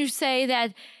 Why wouldn't you say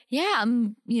that, yeah,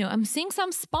 I'm seeing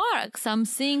some sparks, I'm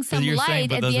seeing some You're saying, light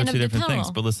but at those the are end two of the different tunnel?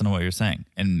 things. But listen to what you're saying,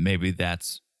 and maybe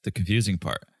that's the confusing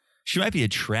part. She might be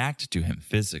attracted to him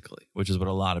physically, which is what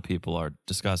a lot of people are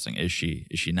discussing. Is she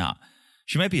not?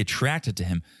 She might be attracted to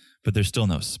him, but there's still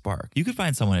no spark. You could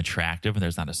find someone attractive and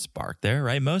there's not a spark there,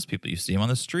 right? Most people, you see them on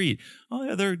the street. Oh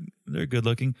yeah, they're good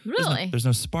looking. Really? There's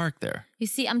no spark there. You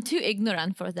see, I'm too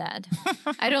ignorant for that.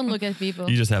 I don't look at people.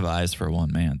 You just have eyes for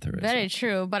one man, Teresa. Very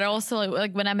true. But also,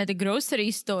 like when I'm at the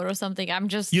grocery store or something, I'm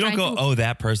just You don't trying go, to, oh,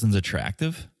 that person's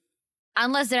attractive.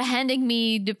 unless they're handing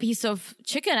me the piece of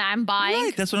chicken I'm buying.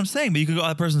 Right, that's what I'm saying. But you could go, oh,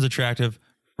 that person's attractive,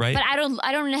 right? But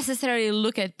I don't necessarily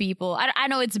look at people. I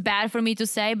know it's bad for me to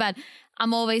say, but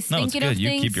I'm always no, it's thinking good. of You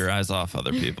things. keep your eyes off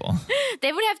other people.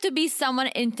 There would have to be someone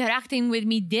interacting with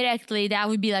me directly that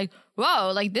would be like,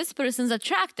 whoa, like this person's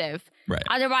attractive. Right.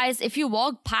 Otherwise, if you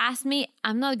walk past me,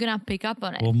 I'm not going to pick up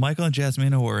on it. Well, Michael and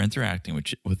Jasmina were interacting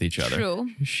with each other. True.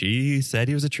 She said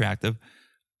he was attractive.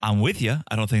 I'm with you.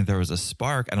 I don't think there was a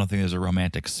spark. I don't think there's a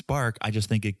romantic spark. I just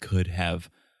think it could have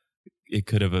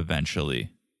eventually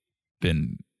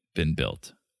been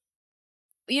built.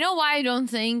 You know why I don't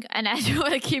think, and I don't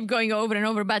want to keep going over and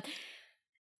over, but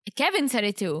Kevin said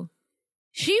it too.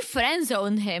 She friend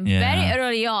zoned him Yeah. very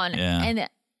early on. Yeah. And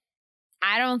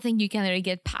I don't think you can really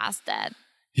get past that.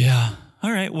 Yeah.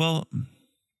 All right. Well,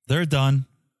 they're done.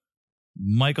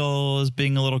 Michael is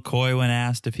being a little coy when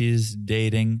asked if he's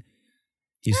dating.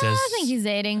 He says, I think he's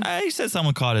dating. He said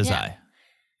someone caught his Yeah. eye.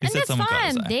 He And said that's someone caught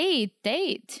his fine. eye.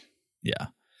 Date. Yeah.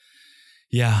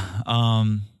 Yeah.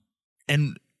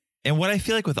 And what I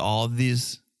feel like with all of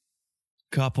these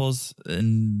couples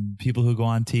and people who go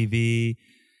on TV,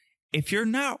 if you're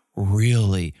not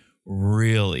really,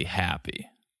 really happy,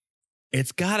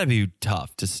 it's got to be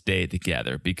tough to stay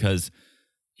together because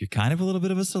you're kind of a little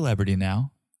bit of a celebrity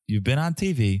now. You've been on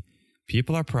TV.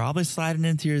 People are probably sliding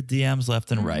into your DMs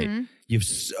left and right. You have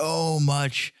so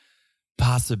much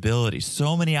possibility,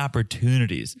 so many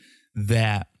opportunities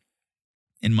that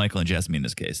in Michael and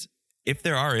Jasmina's case, if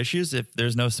there are issues, if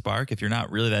there's no spark, if you're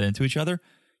not really that into each other,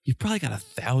 you've probably got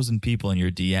 1,000 people in your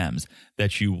DMs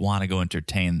that you want to go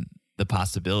entertain the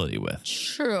possibility with.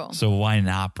 True. So why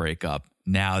not break up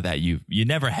now that you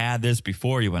never had this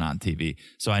before you went on TV?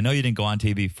 So I know you didn't go on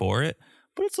TV for it,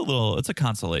 but it's a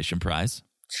consolation prize.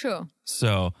 True.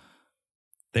 So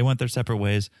they went their separate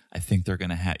ways. I think they're going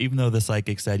to have, even though the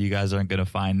psychic said you guys aren't going to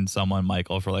find someone,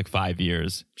 Michael, for like 5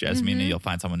 years, Jasmina, you'll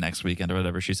find someone next weekend or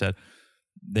whatever she said.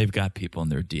 They've got people in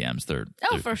their DMs. They're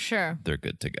For sure. They're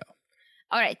good to go.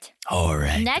 All right. All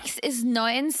right. Next is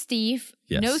Noy and Steve.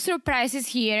 Yes. No surprises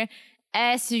here.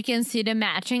 As you can see, the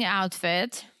matching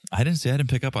outfit. I didn't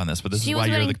pick up on this, but this She is was why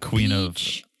you're the wearing queen of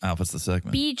peach- outfits this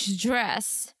segment. Beach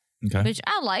dress, Okay. which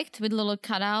I liked with little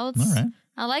cutouts. All right.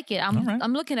 I like it. All right.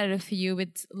 I'm looking at a few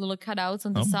with little cutouts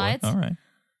on the Oh, boy. sides. All right.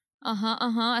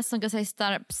 As long as I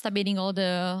stop eating all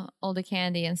the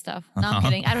candy and stuff. No, I'm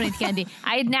kidding. I don't eat candy.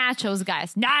 I eat nachos,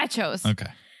 guys. Nachos.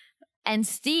 Okay. And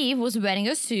Steve was wearing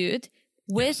a suit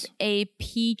with Yes. a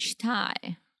peach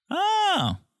tie.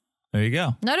 Oh, there you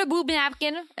go. Not a boob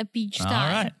napkin, a peach All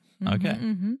tie. right. Okay.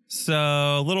 So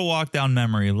a little walk down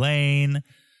memory lane.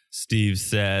 Steve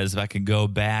says, if I could go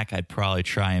back, I'd probably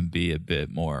try and be a bit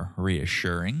more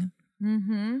reassuring.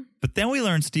 But then we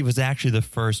learned Steve was actually the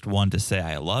first one to say,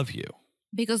 I love you.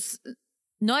 Because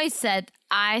Noy said,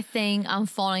 I think I'm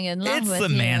falling in love It's with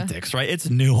semantics, right? It's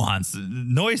nuance.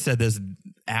 Noy said this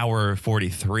hour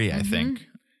 43, I think.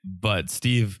 But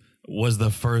Steve was the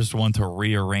first one to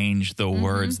rearrange the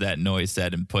words that Noy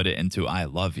said and put it into I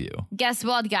love you. you. Guess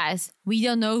what, guys? We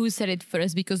don't know who said it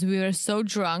first because we were so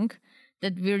drunk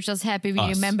that we were just happy we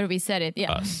Us. remember we said it.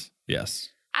 Yeah. Us. Yes.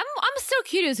 I'm still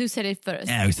curious who said it first.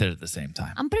 Yeah, we said it at the same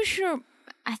time. I'm pretty sure,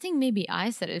 I think maybe I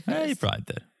said it first. Yeah, you probably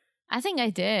did. I think I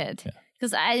did.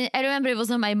 Because I remember it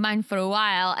was on my mind for a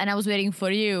while and I was waiting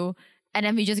for you. And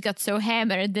then we just got so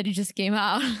hammered that it just came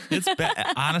out. It's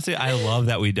honestly, I love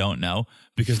that we don't know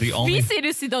because We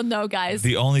seriously don't know, guys.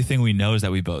 the only thing we know is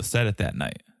that we both said it that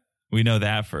night. We know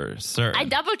that for certain. I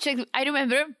double checked. I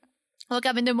remember, woke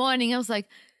up in the morning. I was like,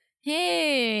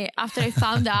 "Hey!" After I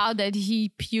found out that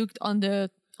he puked on the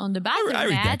bathroom I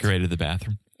mat, redecorated the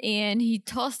bathroom. and he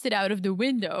tossed it out of the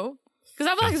window. Because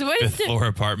I'm like, "What is Fifth the floor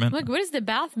apartment. I'm like, what is the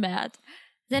bath mat?"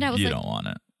 Then I was You like, don't want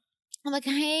it. I'm like,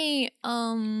 "Hey,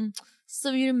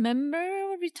 so you remember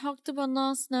what we talked about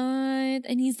last night?"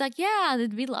 And he's like, "Yeah,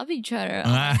 that we love each other."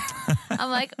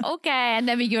 I'm like, "Okay." And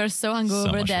then we were so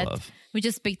hungover much that love. we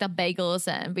just picked up bagels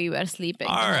and we were sleeping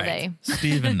All all right, day.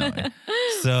 Steve and Noe.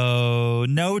 So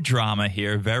no drama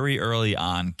here. Very early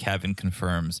on, Kevin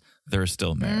confirms they're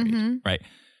still married. Mm-hmm. Right?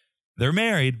 They're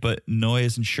married, but Noe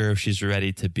isn't sure if she's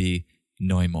ready to be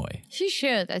Noe Moi. She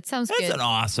should. That sounds That's good. an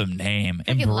awesome name.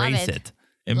 Freaking love Embrace it.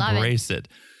 it. Love it. Embrace it.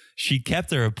 She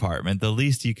kept her apartment. The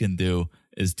least you can do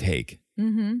is take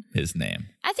his name.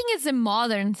 I think it's a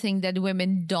modern thing that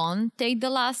women don't take the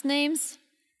last names.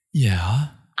 Yeah.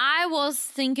 I was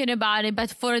thinking about it,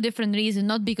 but for a different reason.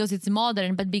 Not because it's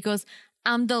modern, but because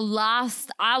I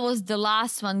was the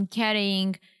last one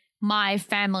carrying my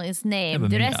family's name. but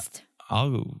The me, rest...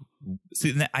 I'll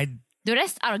see. The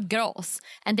rest are girls,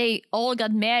 and they all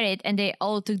got married and they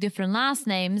all took different last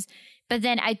names. But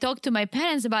then I talked to my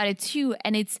parents about it too,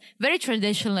 and it's very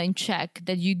traditional in Czech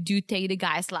that you do take the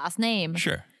guy's last name.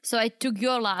 Sure. So I took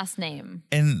your last name.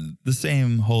 And the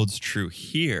same holds true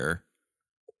here.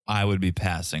 I would be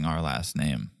passing our last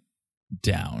name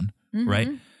down, right?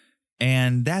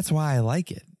 And that's why I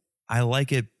like it. I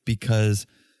like it because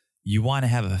you want to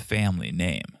have a family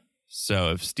name.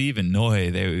 So if Steve and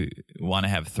Noe, they want to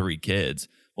have 3 kids,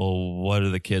 well, what are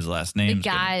the kids' last names?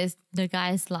 The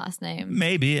guy's last name.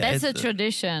 Maybe. That's a It's-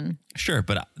 tradition. Sure,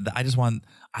 but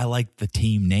I like the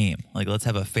team name. Like, let's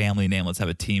have a family name. Let's have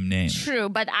a team name. True,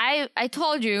 but I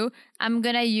told you I'm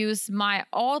gonna use my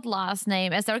old last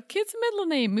name as our kid's middle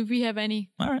name if we have any.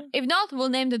 All right. If not, we'll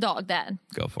name the dog that.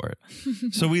 Go for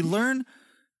it. So we learn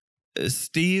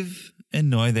Steve and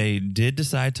Noe, they did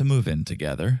decide to move in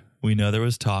together. We know there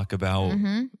was talk about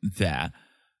that.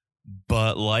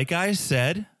 But like I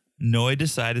said, Noe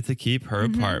decided to keep her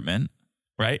apartment,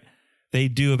 right? They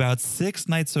do about 6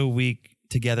 nights a week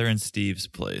together in Steve's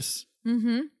place.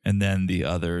 And then the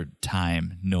other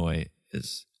time Noe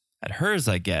is at hers,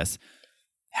 I guess.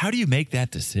 How do you make that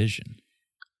decision?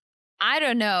 I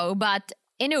don't know, but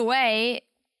in a way,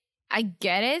 I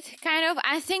get it, kind of.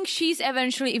 I think she's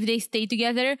eventually, if they stay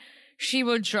together, she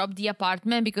will drop the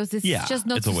apartment because it's just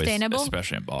not it's a waste, sustainable.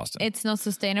 especially in Boston. It's not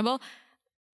sustainable.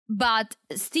 But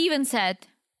Steve said,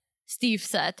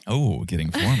 oh, getting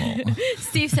formal.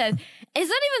 Steve said, it's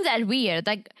not even that weird.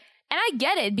 Like, and I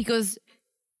get it because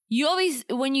you always,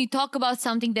 when you talk about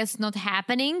something that's not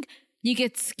happening, you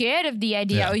get scared of the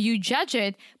idea or you judge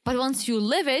it. But once you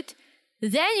live it,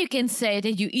 then you can say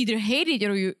that you either hate it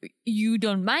or you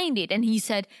don't mind it. And he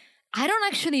said, I don't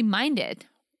actually mind it.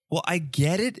 Well, I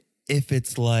get it if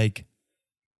it's like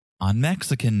on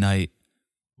Mexican night,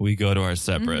 we go to our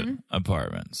separate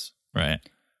apartments, right?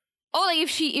 Or like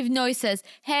if Noe says,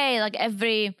 hey, like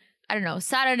every, I don't know,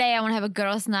 Saturday I want to have a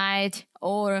girls' night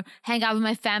or hang out with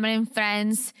my family and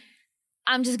friends,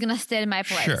 I'm just going to stay in my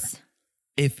place. Sure.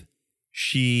 If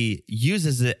she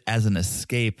uses it as an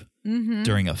escape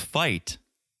during a fight,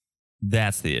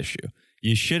 that's the issue.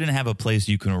 You shouldn't have a place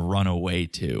you can run away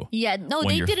to. Yeah, no, when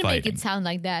they you're didn't make fighting. it sound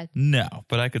like that. No,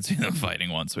 but I could see them fighting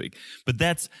once a week. But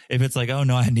that's, if it's like, oh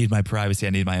no, I need my privacy,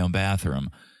 I need my own bathroom,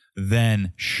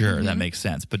 then sure, that makes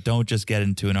sense. But don't just get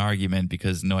into an argument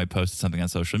because Noe posted something on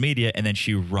social media and then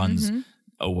she runs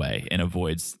away and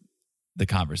avoids the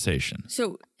conversation.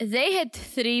 So they had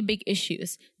 3 big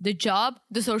issues: the job,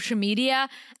 the social media,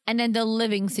 and then the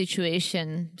living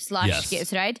situation /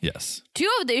 kids, right? Yes. 2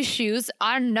 of the issues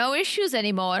are no issues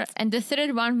anymore. And the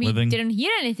 3rd one we Living. didn't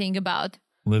hear anything about.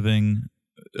 Living.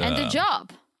 And the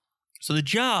job. So the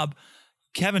job,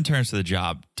 Kevin turns to the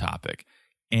job topic,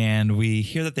 and we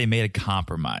hear that they made a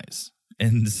compromise.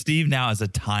 And Steve now has a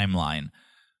timeline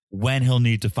when he'll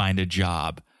need to find a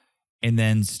job. And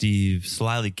then Steve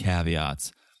slyly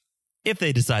caveats if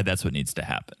they decide that's what needs to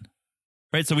happen.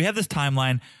 Right? So we have this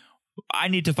timeline. I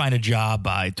need to find a job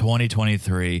by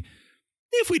 2023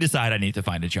 if we decide I need to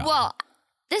find a job. Well,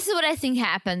 this is what I think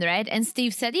happened, right? And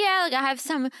Steve said, yeah, like I have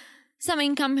some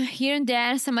income here and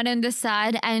there, some money on the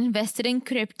side. I invested in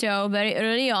crypto very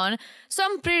early on. So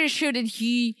I'm pretty sure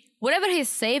that whatever his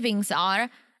savings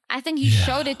are, I think he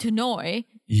showed it to Noe.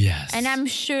 Yes. And I'm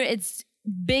sure it's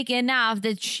big enough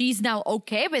that she's now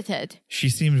okay with it. She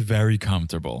seemed very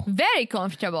comfortable. Very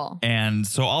comfortable. And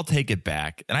so I'll take it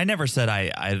back. And I never said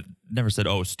I never said,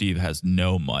 oh, Steve has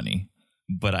no money.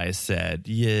 But I said,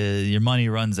 yeah, your money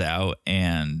runs out.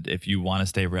 And if you want to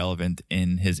stay relevant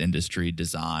in his industry,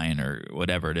 design or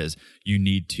whatever it is, you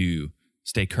need to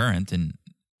stay current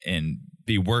and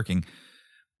be working.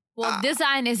 Well,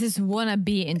 design is his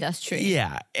wannabe industry.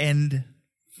 Yeah. And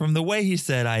from the way he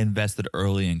said I invested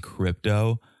early in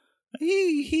crypto,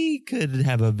 he could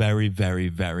have a very, very,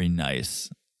 very nice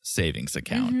savings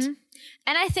account. And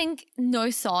I think Noi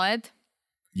saw it.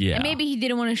 Yeah. And maybe he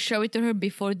didn't want to show it to her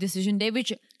before decision day,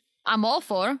 which I'm all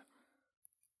for.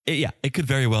 It could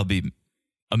very well be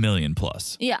 $1 million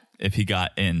plus. Yeah. If he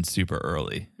got in super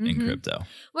early in crypto.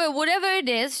 Well, whatever it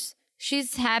is,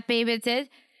 she's happy with it.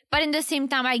 But in the same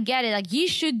time, I get it. Like, he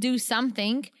should do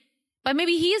something. But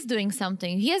maybe he is doing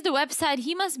something. He has the website.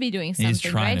 He must be doing something, He's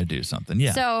trying right? to do something.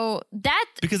 Yeah. So that...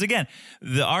 Because again,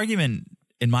 the argument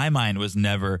in my mind was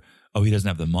never, oh, he doesn't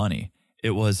have the money.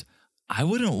 It was, I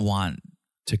wouldn't want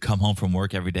to come home from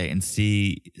work every day and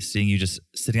seeing you just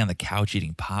sitting on the couch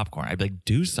eating popcorn. I'd be like,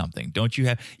 do something. Don't you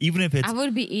have, even if it's I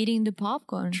would be eating the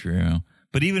popcorn. true,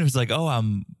 but even if it's like, oh,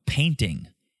 I'm painting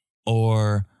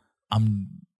or I'm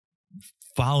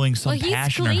following some Well, he's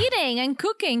passion. or- cleaning and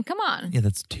cooking. Come on. yeah,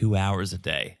 that's 2 hours a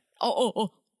day.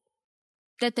 Oh.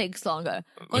 That takes longer.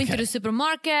 Going to Okay. the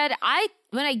supermarket.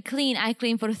 When I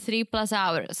clean for 3+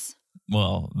 hours.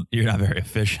 Well, you're not very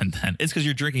efficient then. It's because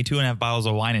you're drinking 2.5 bottles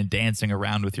of wine and dancing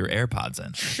around with your AirPods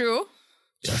in. True.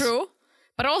 Yes. True.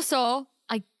 But also,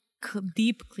 I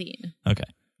deep clean. Okay.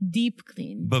 Deep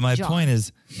clean. But my John. point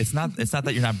is, it's not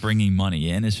that you're not bringing money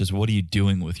in. It's just, what are you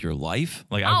doing with your life?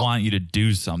 Like, I Oh. want you to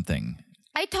do something.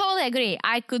 I totally agree.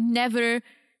 I could never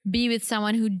be with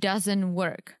someone who doesn't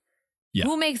work. Yeah.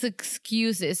 Who makes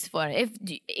excuses for it?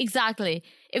 Exactly.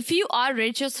 If you are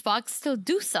rich as fuck, still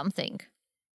do something.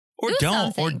 Or Do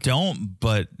something. don't,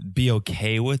 but be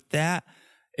okay with that.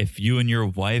 If you and your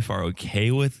wife are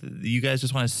okay with, you guys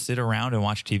just want to sit around and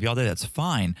watch TV all day, that's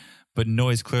fine. But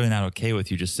Noi's clearly not okay with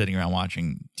you just sitting around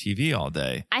watching TV all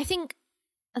day. I think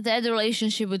that the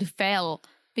relationship would fail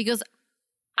because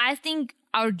I think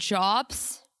our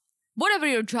jobs, whatever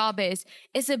your job is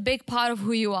a big part of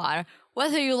who you are.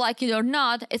 Whether you like it or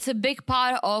not, it's a big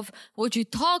part of what you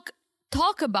talk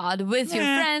about with your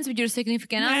friends, with your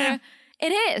significant other.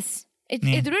 It is. It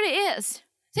really is.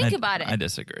 Think about it. I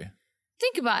disagree.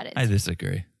 Think about it. I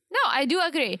disagree. No, I do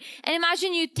agree. And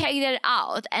imagine you take that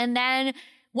out, and then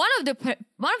one of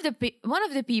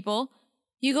the people,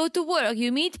 you go to work,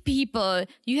 you meet people,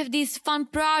 you have these fun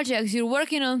projects, you're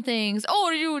working on things,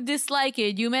 or you dislike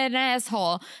it, you met an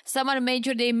asshole, someone made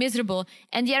your day miserable,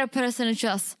 and the other person is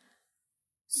just,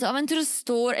 so I went to the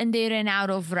store and they ran out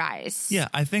of rice. Yeah,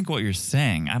 I think what you're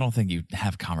saying, I don't think you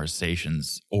have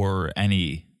conversations or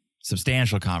any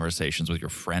substantial conversations with your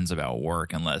friends about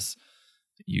work unless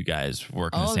you guys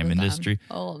work in the same industry.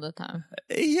 All the time.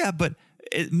 Yeah, but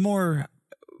more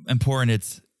important,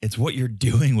 it's what you're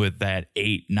doing with that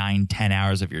 8, 9, 10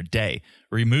 hours of your day.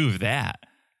 Remove that.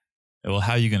 Well,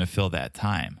 how are you going to fill that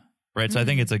time? Right? So I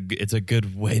think it's a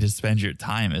good way to spend your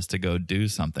time is to go do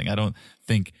something. I don't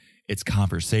think it's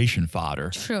conversation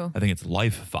fodder. True. I think it's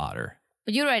life fodder.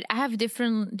 But you're right. I have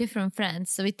different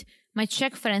friends. So with my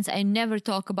Czech friends, I never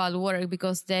talk about work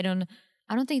because I don't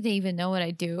think they even know what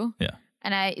I do. Yeah.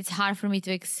 And it's hard for me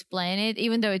to explain it,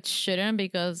 even though it shouldn't,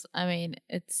 because I mean,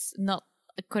 it's not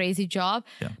a crazy job.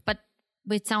 Yeah. But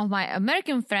with some of my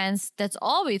American friends, that's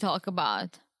all we talk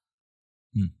about.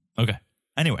 Okay.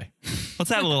 Anyway, let's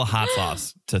add a little hot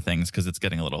sauce to things because it's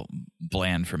getting a little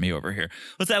bland for me over here.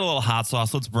 Let's add a little hot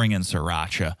sauce. Let's bring in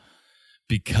sriracha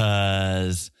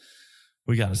because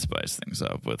we got to spice things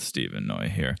up with Steve and Noi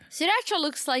here. Sriracha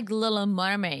looks like Little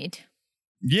Mermaid.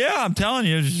 Yeah, I'm telling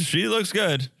you, she looks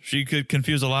good. She could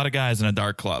confuse a lot of guys in a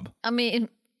dark club. I mean,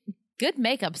 good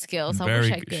makeup skills. I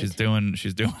wish I could. She's doing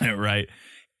it right.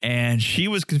 And she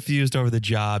was confused over the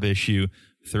job issue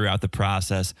throughout the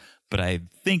process. But I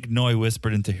think Noi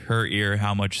whispered into her ear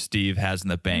how much Steve has in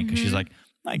the bank. Because she's like,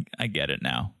 I get it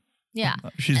now. Yeah.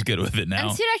 She's good with it now.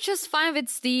 And Sriracha's fine with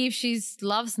Steve. She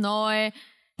loves Noi.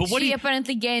 But what she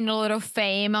apparently gained a lot of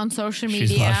fame on social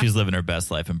she's media. she's living her best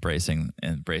life, embracing this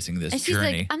and she's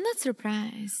journey. like, I'm not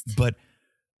surprised. But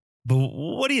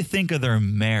what do you think of their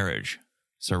marriage,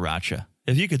 Sriracha?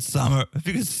 If you could sum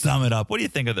it up, what do you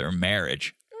think of their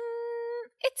marriage?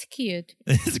 It's cute.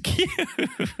 It's cute.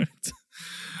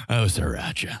 Oh,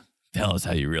 Sriracha, tell us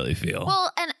how you really feel.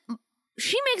 Well, and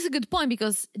she makes a good point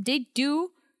because they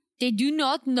do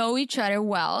not know each other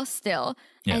well still.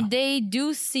 Yeah. And they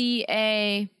do see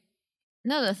a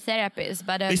not a therapist,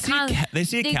 but a They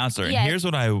see a counselor. And yeah, here's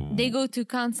what they go to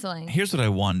counseling. Here's what I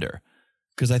wonder,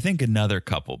 because I think another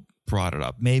couple brought it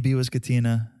up. Maybe it was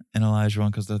Katina and Elijah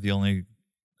because they're the only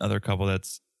other couple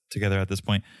that's together at this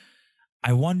point.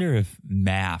 I wonder if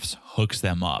MAFS hooks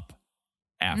them up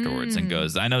afterwards and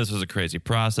goes, I know this was a crazy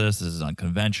process. This is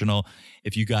unconventional.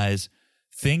 If you guys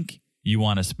think you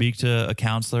want to speak to a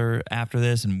counselor after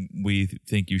this and we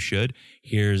think you should,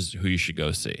 here's who you should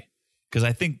go see. Because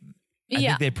I think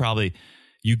they probably,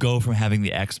 you go from having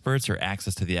the experts or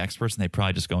access to the experts and they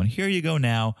probably just go, and here you go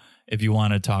now if you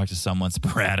want to talk to someone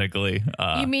sporadically.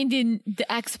 You mean the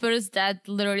experts that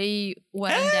literally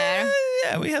went there?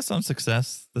 Yeah, we had some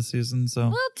success this season. So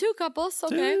Well, 2 couples,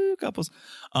 okay. 2 couples.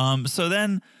 So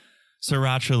then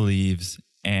Sriracha leaves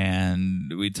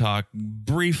and we talk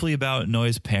briefly about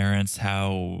Noi's parents,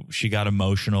 how she got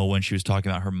emotional when she was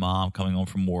talking about her mom coming home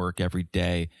from work every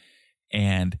day.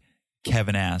 And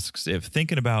Kevin asks if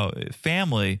thinking about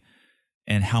family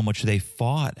and how much they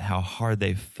fought, how hard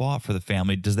they fought for the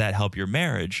family, does that help your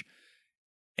marriage?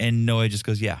 And Noi just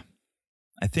goes, yeah,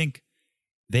 I think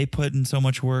they put in so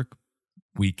much work,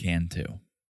 we can too.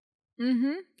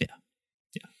 Mm-hmm. Yeah.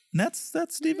 And that's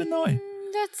Steve and Noi.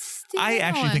 That's Steve I and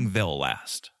actually Noi. think they'll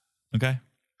last. Okay?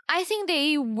 I think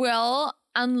they will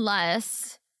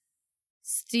unless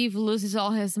Steve loses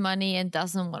all his money and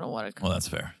doesn't want to work. Well, that's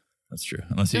fair. That's true.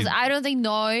 Unless he... Because I don't think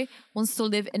Noi wants to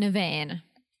live in a van.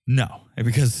 No.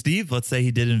 Because Steve, let's say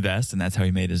he did invest and that's how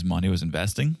he made his money, was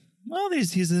investing. Well,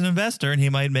 he's an investor and he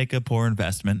might make a poor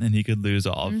investment and he could lose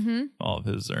all of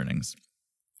his earnings.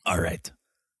 All right.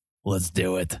 Let's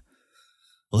do it.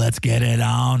 Let's get it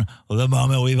on. The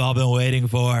moment we've all been waiting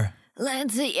for.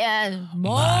 Lindsay and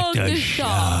Mark the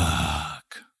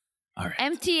Shark. All right.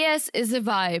 MTS is a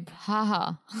vibe.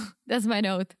 Haha. That's my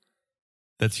note.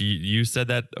 That's you said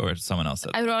that or someone else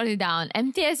said that? I wrote it down.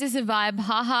 MTS is a vibe.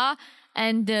 Haha.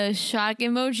 And the shark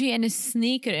emoji and a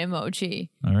sneaker emoji.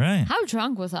 All right. How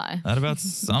drunk was I? That about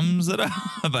sums it up,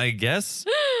 I guess.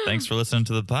 Thanks for listening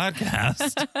to the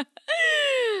podcast.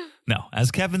 No,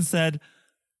 as Kevin said,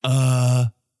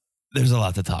 there's a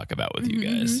lot to talk about with you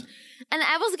guys. And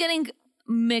I was getting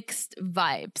mixed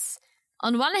vibes.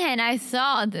 On one hand, I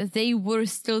thought that they were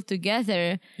still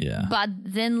together. Yeah. But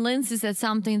then Lindsay said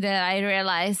something that I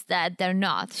realized that they're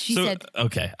not. She said,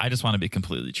 okay, I just want to be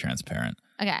completely transparent.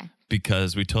 okay.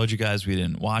 Because we told you guys we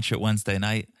didn't watch it Wednesday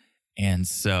night. And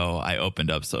so I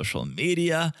opened up social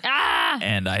media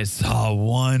and I saw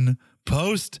one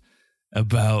post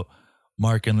about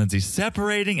Mark and Lindsay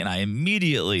separating. And I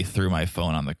immediately threw my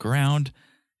phone on the ground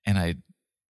and I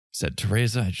said,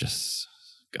 Teresa, I just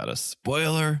got a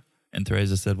spoiler. And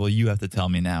Teresa said, well, you have to tell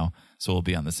me now. So we'll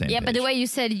be on the same page. Yeah, but the way you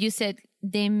said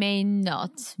they may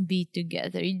not be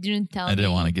together. You didn't tell me. I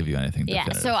didn't want to give you anything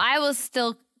definitive. Yeah, so I was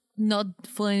still not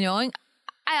fully knowing.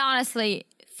 I honestly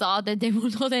thought that they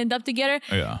would not end up together.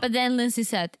 Yeah. But then Lindsay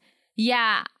said,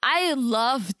 yeah, I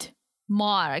loved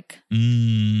Mark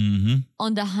on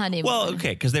the honeymoon. Well,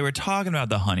 okay, because they were talking about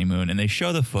the honeymoon and they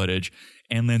show the footage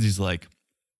and Lindsay's like,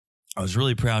 I was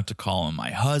really proud to call him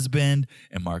my husband.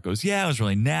 And Mark goes, yeah, it was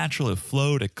really natural. It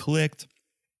flowed. It clicked.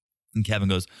 And Kevin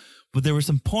goes, but there were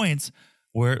some points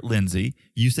where, Lindsay,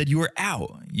 you said you were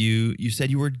out. You said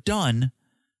you were done.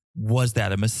 Was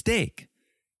that a mistake?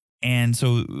 And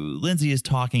so Lindsay is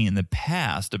talking in the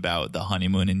past about the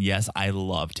honeymoon. And yes, I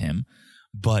loved him.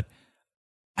 But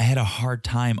I had a hard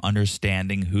time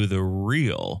understanding who the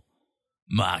real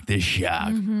Mark the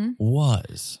Shark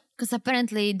was. Because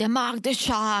apparently the Mark the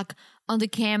Shark on the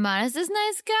camera is this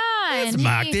nice guy. It's and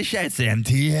Mark the Shark. It's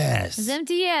MTS. It's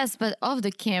MTS, but off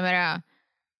the camera.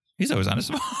 He's always on his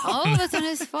phone. Always on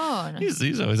his phone.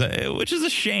 He's always, which is a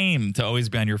shame to always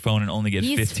be on your phone and only get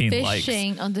 15 likes. He's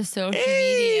fishing on the social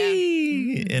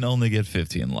media. And only get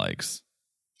 15 likes.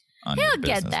 On your He'll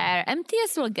get business. there.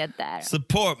 MTS will get there.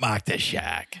 Support Mark the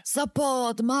Shark.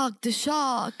 Support Mark the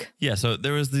Shark. Yeah, so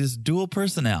there was this dual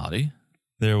personality.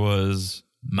 There was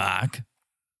Mark,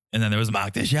 and then there was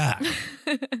Mark the Shark.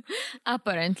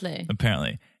 Apparently.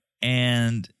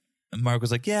 And Mark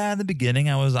was like, yeah, in the beginning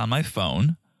I was on my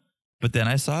phone, but then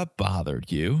I saw it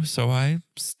bothered you, so I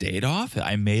stayed off it.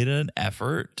 I made an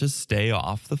effort to stay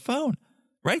off the phone.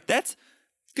 Right? That's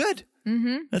good.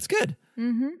 That's good.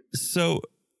 So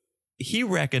he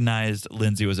recognized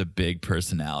Lindsay was a big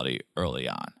personality early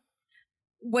on.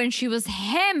 When she was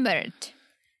hammered.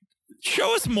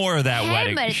 Show us more of that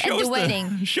Hammered wedding. at the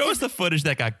wedding. Show us the footage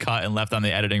that got cut and left on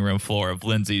the editing room floor of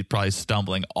Lindsay probably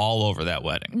stumbling all over that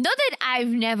wedding. Not that I've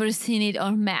never seen it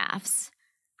on MAFS.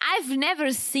 I've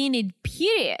never seen it,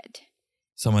 period.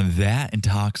 Someone that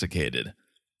intoxicated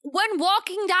When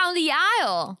walking down the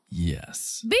aisle.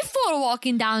 Yes. Before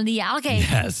walking down the aisle. Okay.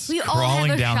 Yes. We all Crawling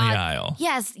have a down shot. the aisle.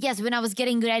 Yes. When I was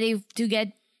getting ready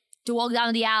to walk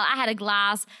down the aisle, I had a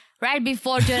glass. Right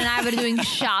before Jen and I were doing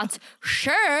shots.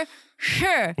 Sure.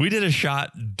 We did a shot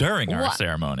during our What?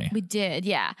 ceremony. We did,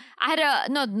 yeah. I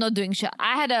had not doing shot.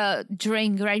 I had a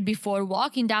drink right before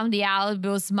walking down the aisle. It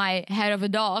was my hair of a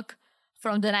dog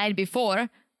from the night before.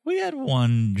 We had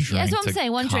one drink. That's what I'm to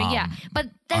saying. One drink, yeah. calm But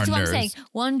that's our what I'm nerves. saying.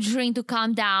 One drink to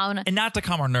calm down. And not to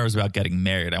calm our nerves about getting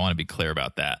married. I want to be clear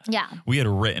about that. Yeah. We had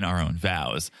written our own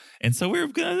vows. And so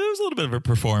it was a little bit of a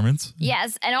performance.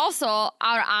 Yes, and also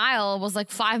our aisle was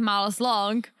like 5 miles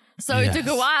long. So it took a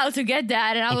Yes. while to get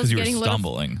that. And I was Because you were getting a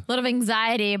stumbling. lot of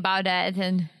anxiety about it.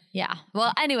 And yeah.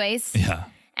 Well, anyways. Yeah.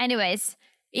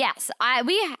 Yes.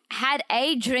 We had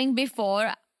a drink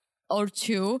before or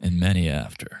two. And many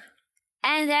after.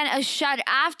 And then a shot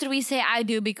after we say I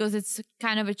do because it's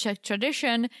kind of a Czech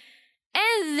tradition.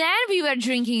 And then we were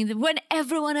drinking when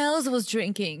everyone else was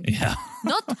drinking. Yeah.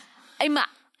 Not,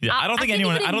 Yeah, I don't think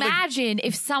anyone- Even I don't think- imagine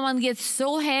if someone gets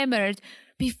so hammered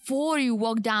before you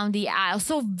walk down the aisle,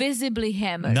 so visibly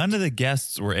hammered. None of the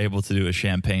guests were able to do a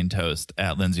champagne toast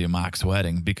at Lindsay and Mock's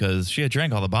wedding because she had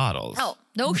drank all the bottles. Oh,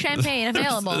 no champagne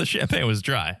available. The champagne was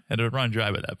dry. It had run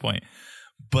dry by that point.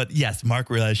 But yes, Mark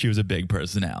realized she was a big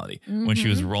personality when she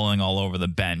was rolling all over the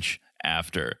bench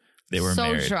after they were So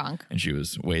married. drunk. And she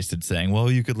was wasted saying, well,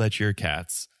 you could let your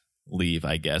cats leave,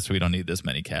 I guess. We don't need this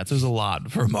many cats. It was a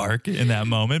lot for Mark in that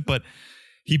moment, but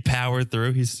he powered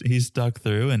through. He stuck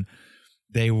through, and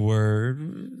they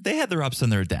had their ups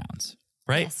and their downs,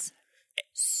 right? Yes.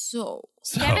 So,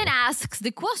 So- Kevin asks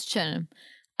the question,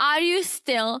 are you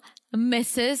still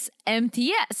Mrs.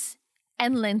 MTS?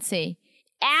 And Lindsay,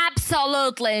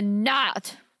 absolutely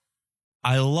not.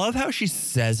 I love how she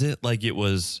says it like it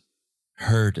was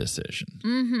her decision.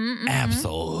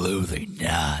 Absolutely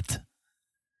not.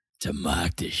 To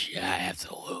mock the shot,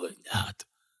 absolutely not.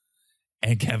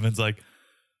 And Kevin's like,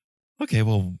 okay,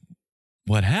 well,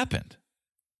 what happened?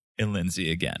 And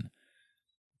Lindsay again,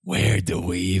 where do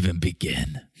we even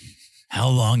begin? How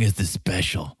long is this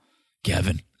special,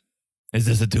 Kevin? Is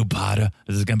this a two-parter?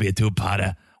 Is this going to be a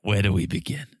two-parter? Where do we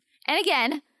begin? And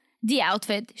again, the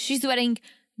outfit. She's wearing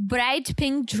bright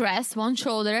pink dress, one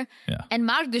shoulder, Yeah. and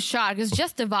Mark the Shark is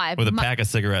just a vibe. With a pack of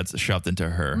cigarettes shoved into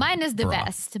her Minus the bra.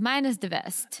 vest. Minus the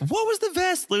vest. What was the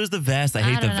vest? Lose the vest. I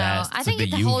hate I the don't know. vest. I It's think like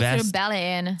it the U holds your vest. belly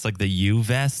in. It's like the U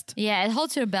vest. Yeah, it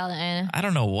holds your belly in. I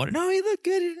don't know what. No, he looked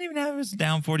good. He didn't even have his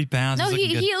down 40 pounds. No, He's looking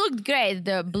good. he looked great.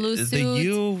 The blue The suit.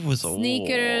 U was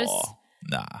sneakers. Oh,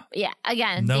 nah, Yeah,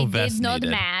 again, no they vest did not needed.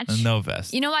 match. No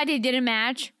vest. You know why they didn't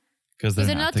match? Because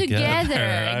they're not together.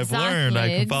 I've learned. I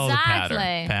can follow the Exactly.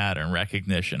 pattern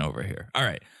recognition over here. All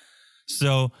right.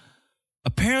 So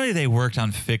apparently they worked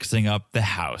on fixing up the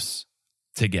house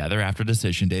together after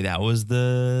decision day. That was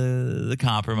the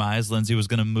compromise. Lindsay was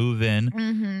going to move in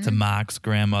Mm-hmm. to Mock's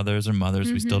grandmother's or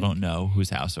mother's. We still don't know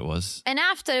whose house it was. And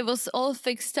after it was all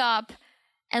fixed up,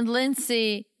 and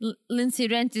Lindsay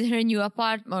rented her new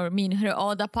apartment, or her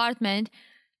old apartment,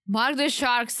 Mark the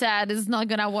Shark said it's not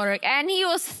gonna work, and he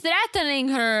was threatening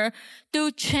her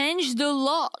to change the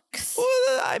locks.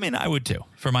 Well, I mean, I would too,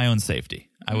 for my own safety.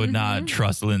 I would not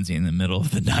trust Lindsay in the middle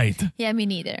of the night Yeah, me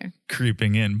neither.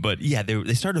 creeping in. But yeah,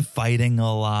 they started fighting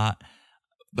a lot.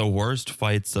 The worst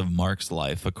fights of Mark's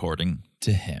life, according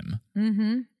to him.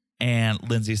 Mm-hmm. And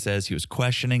Lindsay says he was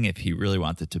questioning if he really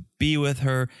wanted to be with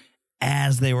her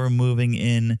as they were moving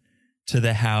in to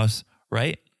the house,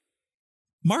 right?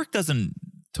 Mark doesn't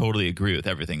totally agree with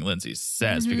everything Lindsay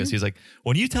says because he's like,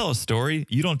 when you tell a story,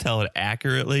 you don't tell it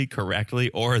accurately, correctly,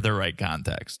 or the right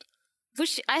context.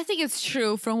 Which I think it's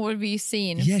true from what we've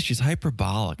seen. Yeah, she's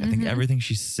hyperbolic. I think everything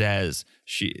she says,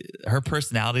 her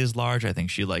personality is large. I think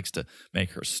she likes to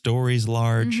make her stories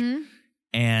large.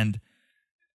 And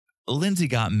Lindsay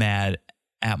got mad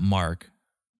at Mark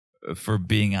for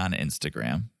being on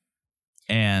Instagram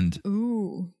and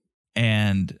Ooh.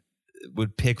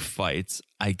 would pick fights,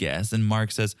 I guess. And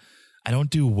Mark says, I don't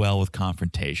do well with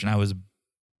confrontation. I was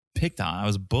picked on. I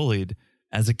was bullied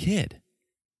as a kid.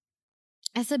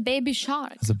 As a baby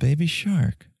shark. As a baby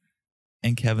shark.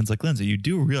 And Kevin's like, Lindsay, you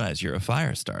do realize you're a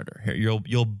fire starter. Here,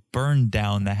 you'll burn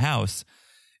down the house.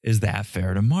 Is that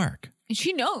fair to Mark? And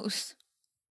she knows.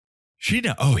 She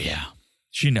knows. Oh, yeah.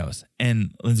 She knows.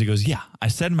 And Lindsay goes, yeah, I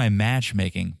said in my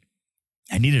matchmaking,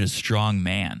 I needed a strong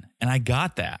man. And I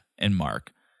got that in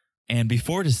Mark. And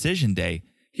before decision day,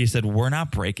 he said, we're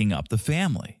not breaking up the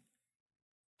family.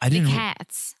 I The didn't.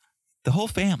 cats. The whole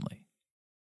family.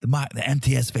 The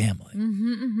MTS family.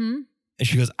 And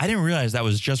she goes, I didn't realize that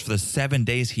was just for the 7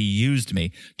 days he used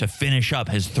me to finish up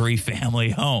his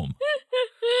 3-family home.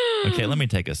 Okay, let me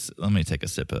take a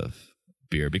sip of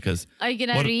beer because Are you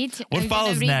gonna read? What Are you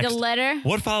follows gonna read next? the letter?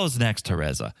 What follows next,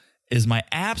 Teresa, is my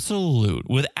absolute,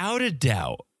 without a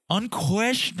doubt,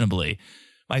 unquestionably,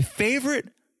 my favorite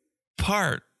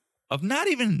part of not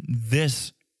even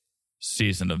this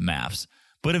season of MAFS,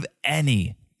 but of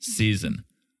any season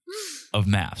of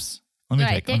MAFS. Let me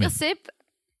Right, take a sip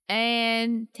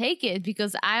and take it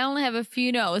because I only have a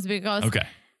few notes because Okay.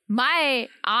 my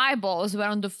eyeballs were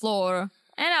on the floor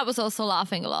and I was also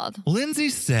laughing a lot. Lindsay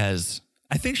says,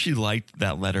 I think she liked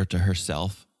that letter to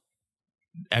herself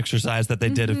exercise that they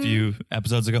did a few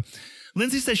episodes ago.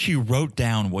 Lindsay says she wrote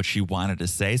down what she wanted to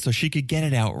say so she could get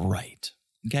it out right.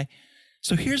 Okay.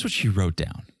 So here's what she wrote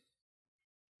down.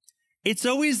 It's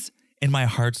always in my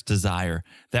heart's desire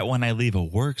that when I leave a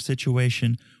work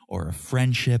situation or a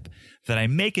friendship, that I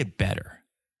make it better.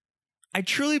 I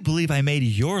truly believe I made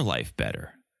your life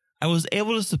better. I was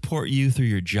able to support you through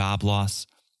your job loss,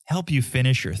 help you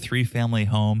finish your 3-family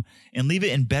home, and leave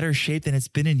it in better shape than it's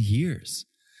been in years.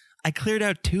 I cleared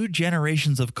out 2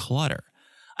 generations of clutter.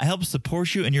 I helped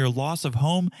support you in your loss of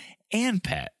home and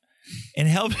pet. And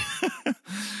helped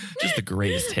just the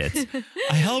greatest hits.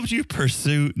 I helped you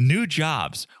pursue new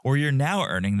jobs where you're now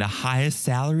earning the highest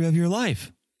salary of your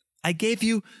life. I gave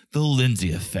you the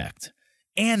Lindsay effect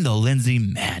and the Lindsay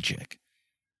magic.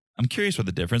 I'm curious what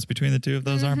the difference between the two of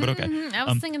those are, but okay. I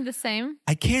was thinking the same.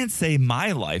 I can't say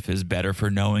my life is better for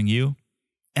knowing you,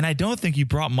 and I don't think you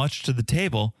brought much to the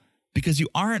table because you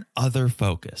aren't other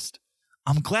focused.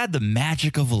 I'm glad the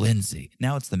magic of Lindsay,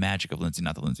 now it's the magic of Lindsay,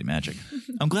 not the Lindsay magic.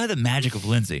 I'm glad the magic of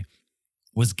Lindsay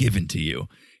was given to you.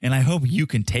 And I hope you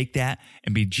can take that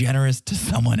and be generous to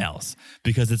someone else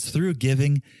because it's through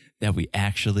giving that we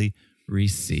actually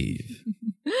receive.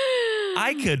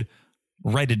 I could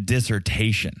write a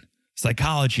dissertation,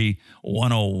 Psychology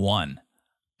 101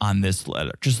 on this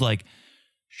letter. Just like,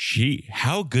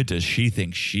 how good does she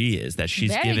think she is that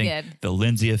she's Very giving good. the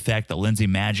Lindsay effect, the Lindsay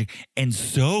magic, and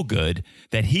so good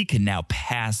that he can now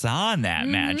pass on that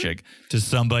magic to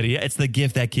somebody. It's the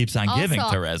gift that keeps on giving,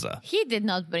 Also, Teresa. He did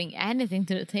not bring anything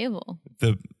to the table.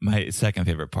 My second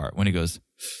favorite part when he goes,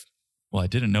 well, I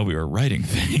didn't know we were writing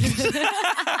things.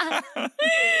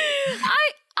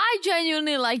 I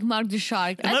genuinely like Mark the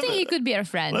Shark. I think he could be our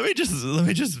friend. Let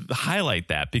me just highlight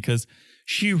that because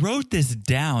she wrote this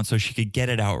down so she could get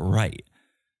it out right.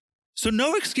 So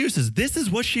no excuses. This is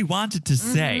what she wanted to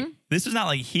say. This is not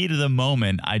like heat of the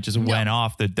moment. I just went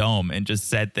off the dome and just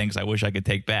said things I wish I could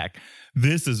take back.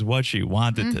 This is what she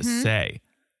wanted to say.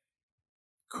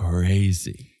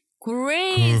 Crazy.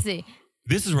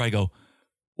 This is where I go,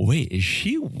 wait, is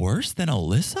she worse than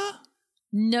Alyssa?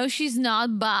 No, she's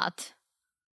not, but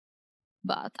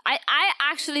I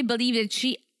actually believe that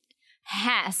she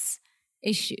has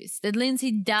issues, that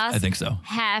Lindsay does I think so.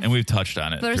 have And we've touched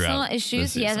on it. personal throughout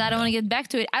issues. this Yes, season, I don't yeah. want to get back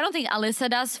to it. I don't think Alyssa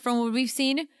does from what we've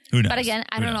seen. Who knows? But again,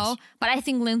 I Who don't knows? know. But I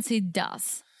think Lindsay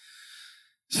does.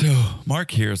 So Mark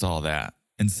hears all that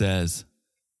and says,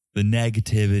 the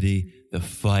negativity, the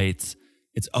fights,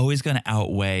 it's always going to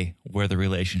outweigh where the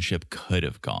relationship could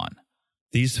have gone.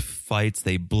 These fights,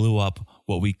 they blew up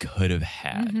what we could have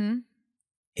had. And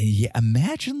yeah,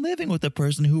 imagine living with the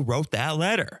person who wrote that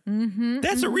letter.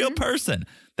 That's a real person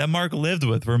that Mark lived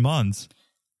with for months.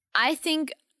 I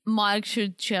think Mark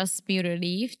should just be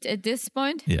relieved at this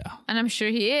point. Yeah. And I'm sure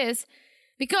he is.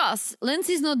 Because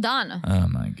Lindsay's not done. Oh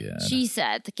my God. She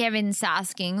said, Kevin's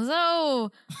asking,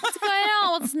 so what's going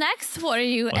on? What's next for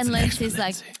you? What's and next for Lindsay's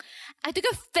like, Lindsay? I took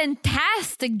a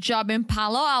fantastic job in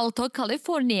Palo Alto,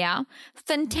 California.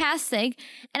 Fantastic.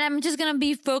 And I'm just going to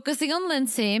be focusing on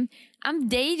Lindsay. I'm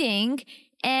dating.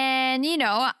 And, you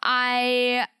know,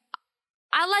 I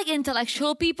like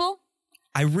intellectual people.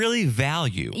 I really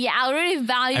value. Yeah, I really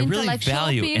value I really intellectual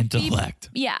value people. intellect.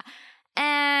 Yeah.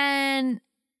 And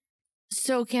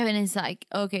so Kevin is like,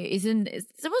 okay, it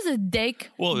was a dig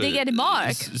at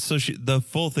Mark. So the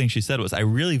full thing she said was, I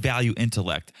really value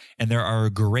intellect. And there are a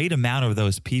great amount of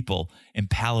those people in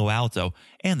Palo Alto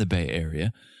and the Bay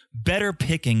Area better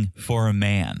picking for a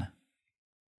man.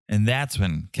 And that's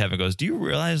when Kevin goes, do you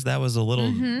realize that was a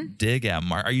little dig at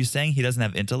Mark? Are you saying he doesn't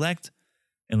have intellect?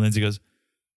 And Lindsay goes,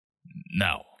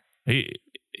 no, he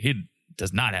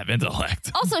does not have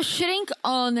intellect. Also, shitting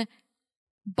on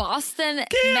Boston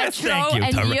Yes, Metro thank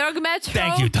you, and New York Metro.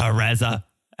 Thank you, Teresa.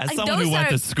 As Like, someone who those went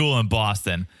are- to school in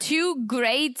Boston. Two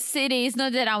great cities.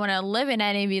 Not that I want to live in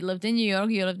any. We lived in New York.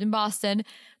 You lived in Boston.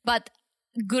 But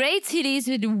great cities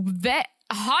with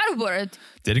Harvard.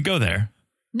 Didn't go there.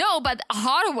 No, but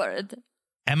Harvard.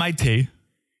 MIT.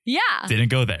 Yeah. Didn't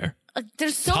go there.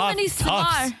 there's so many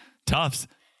smart. Tufts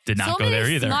did not So go there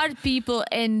many either. smart people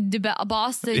in the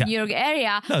Boston, Yeah. New York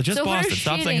area. No, just so her Boston.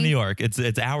 Stop saying shitting- New York.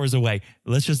 It's hours away.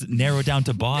 Let's just narrow it down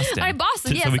to Boston. All right,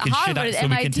 Boston, so yes, we can shit Harvard, on, so we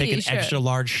can MIT, take an sure. extra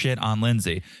large shit on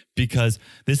Lindsay because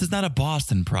this is not a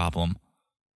Boston problem.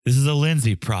 This is a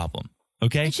Lindsay problem.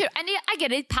 Okay. Sure, and yeah, I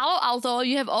get it. Palo Alto,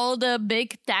 you have all the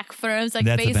big tech firms like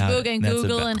That's about Facebook it. and That's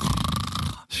Google, about- and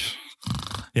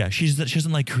Yeah, she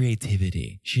doesn't like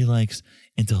creativity. She likes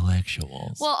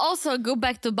intellectuals. well, also go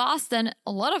back to Boston.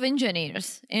 A lot of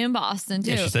engineers in Boston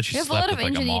too. yeah, she said she you have a slept lot of with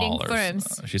like a engineering mall or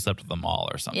firms. she slept with a mall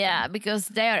or something. Yeah, because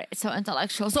they are so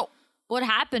intellectual. So what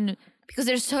happened? Because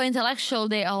they're so intellectual,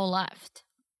 they all left.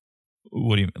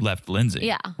 What do you left Lindsay?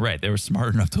 Yeah. Right. They were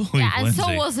smart enough to leave Yeah, and Lindsay.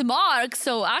 so was Mark.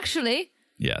 So actually,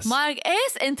 yes. Mark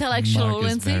is intellectual. Mark is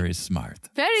Lindsay. very smart.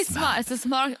 Very smart.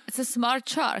 It's a smart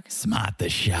shark. Smart the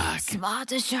shark.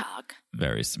 Smart as shark.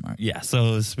 Very smart. Yeah.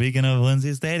 So speaking of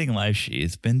Lindsay's dating life,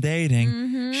 she's been dating.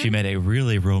 Mm-hmm. She met a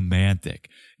really romantic,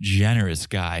 generous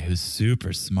guy who's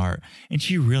super smart, and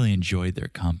she really enjoyed their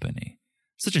company.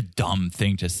 Such a dumb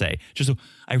thing to say. Just,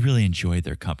 I really enjoyed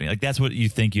their company. Like, that's what you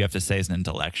think you have to say as an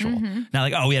intellectual. Mm-hmm. Not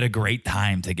like, oh, we had a great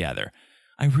time together.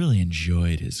 I really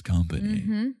enjoyed his company.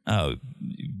 Mm-hmm. Oh,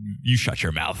 you shut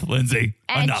your mouth, Lindsay.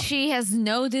 And Enough. she has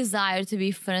no desire to be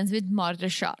friends with Mark the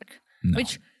Shark,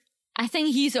 which I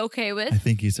think he's okay with. I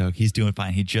think he's okay. He's doing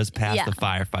fine. He just passed Yeah. the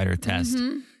firefighter test.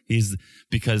 Mm-hmm.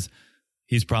 Because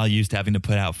he's probably used to having to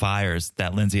put out fires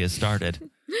that Lindsay has started.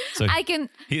 So I can,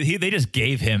 they just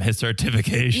gave him his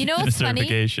certification. You know what's his funny?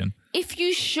 certification. if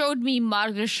you showed me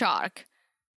Mark the Shark,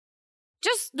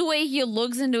 just the way he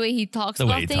looks and the way he talks The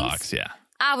about way he things, talks, yeah.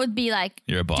 I would be like,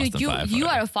 You're a Boston dude, you firefighter.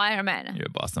 are a fireman. You're a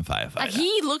Boston firefighter. Like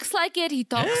he looks like it, he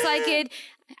talks like it.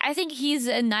 I think he's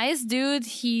a nice dude.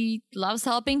 He loves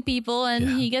helping people, and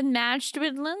Yeah. he got matched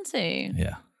with Lindsay.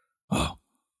 Yeah. Oh,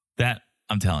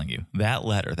 I'm telling you, that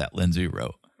letter that Lindsay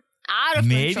wrote, Out of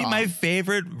maybe control. my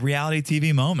favorite reality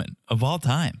TV moment of all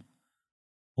time.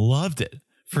 Loved it.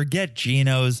 Forget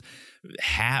Gino's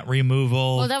hat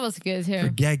removal. Well, that was good too.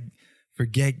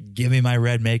 Forget give me my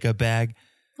red makeup bag.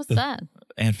 What's that?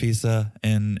 Anfisa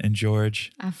and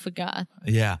George. I forgot.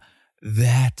 Yeah.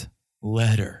 That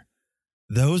letter.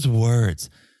 Those words.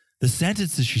 The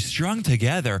sentences she strung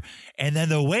together, and then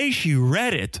the way she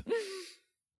read it.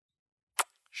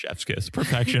 Chef's kiss.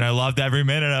 Perfection. I loved every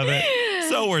minute of it.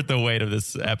 So worth the wait of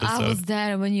this I episode. was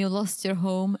there when you lost your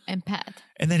home and pet.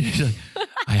 And then she's like,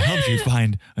 I helped you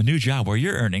find a new job where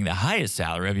you're earning the highest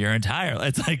salary of your entire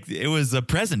life. It's like, it was a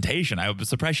presentation. I was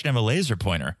surprised she didn't have a laser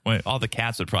pointer. When all the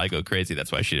cats would probably go crazy.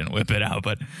 That's why she didn't whip it out.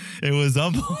 But it was,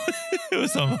 it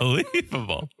was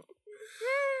unbelievable.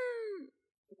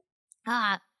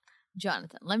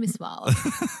 Jonathan, let me smile.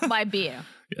 My beer.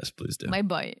 Yes, please do. My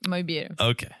beer.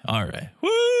 Okay. All right. Woo!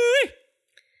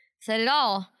 Said it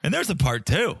all. And there's a part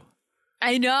 2.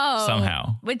 I know.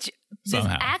 Somehow. Which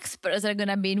Somehow. these experts are going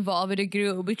to be involved with the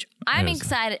group, which I'm Yes.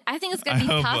 excited. I think it's going to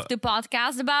be I hope- tough to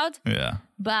podcast about, Yeah.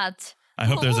 but I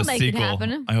hope there's we'll a make it sequel.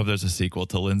 happen. I hope there's a sequel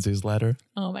to Lindsay's letter.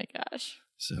 Oh my gosh.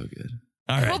 So good.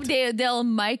 All I right. hope they'll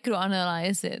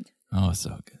microanalyze it. Oh, so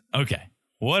good. Okay.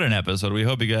 What an episode. We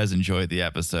hope you guys enjoyed the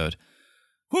episode.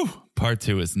 Whew. Part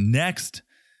 2 is next.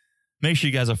 Make sure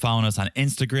you guys are following us on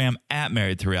Instagram at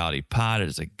Married to Reality Pod. It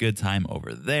is a good time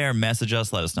over there. Message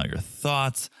us. Let us know your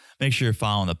thoughts. Make sure you're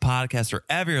following the podcast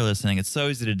wherever you're listening. It's so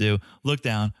easy to do. Look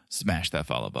down, smash that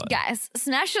follow button. Guys,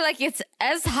 smash it like it's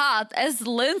as hot as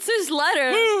Lindsay's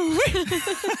letter.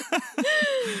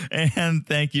 And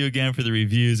thank you again for the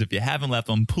reviews. If you haven't left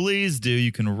one, please do.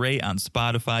 You can rate on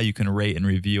Spotify. You can rate and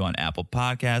review on Apple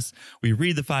Podcasts. We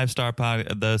read the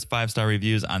 5-star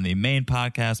reviews on the main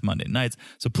podcast Monday nights.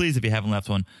 So please, if you haven't left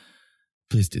one,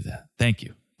 please do that. Thank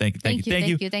you. Thank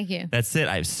you. That's it.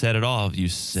 I've said it all. You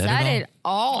said it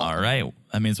all. All right.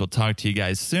 That means we'll talk to you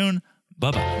guys soon.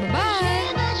 Bye-bye. Bye.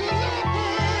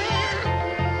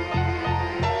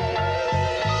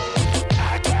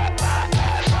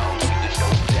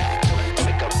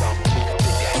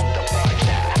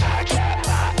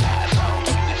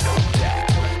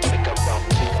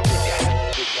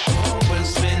 Open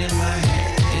spin in my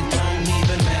head. It don't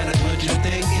even matter what you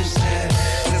think you said.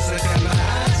 Cause I got my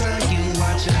eyes on you,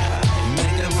 watch out.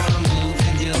 Make a wrong move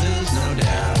and you lose, no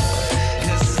doubt.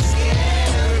 Cause it's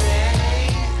scary.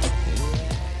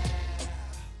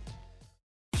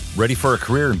 Ready for a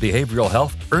career in behavioral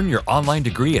health? Earn your online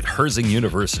degree at Herzing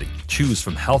University. Choose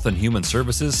from health and human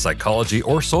services, psychology,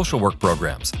 or social work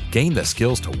programs. Gain the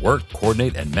skills to work,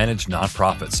 coordinate, and manage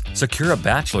nonprofits. Secure a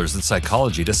bachelor's in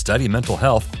psychology to study mental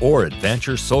health, or advance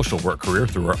your social work career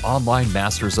through our online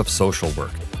Masters of Social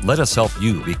Work. Let us help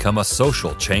you become a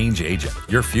social change agent.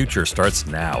 Your future starts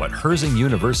now at Herzing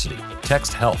University.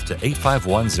 Text HEALTH to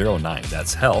 85109.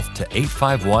 That's HEALTH to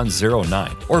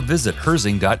 85109. Or visit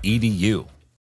herzing.edu.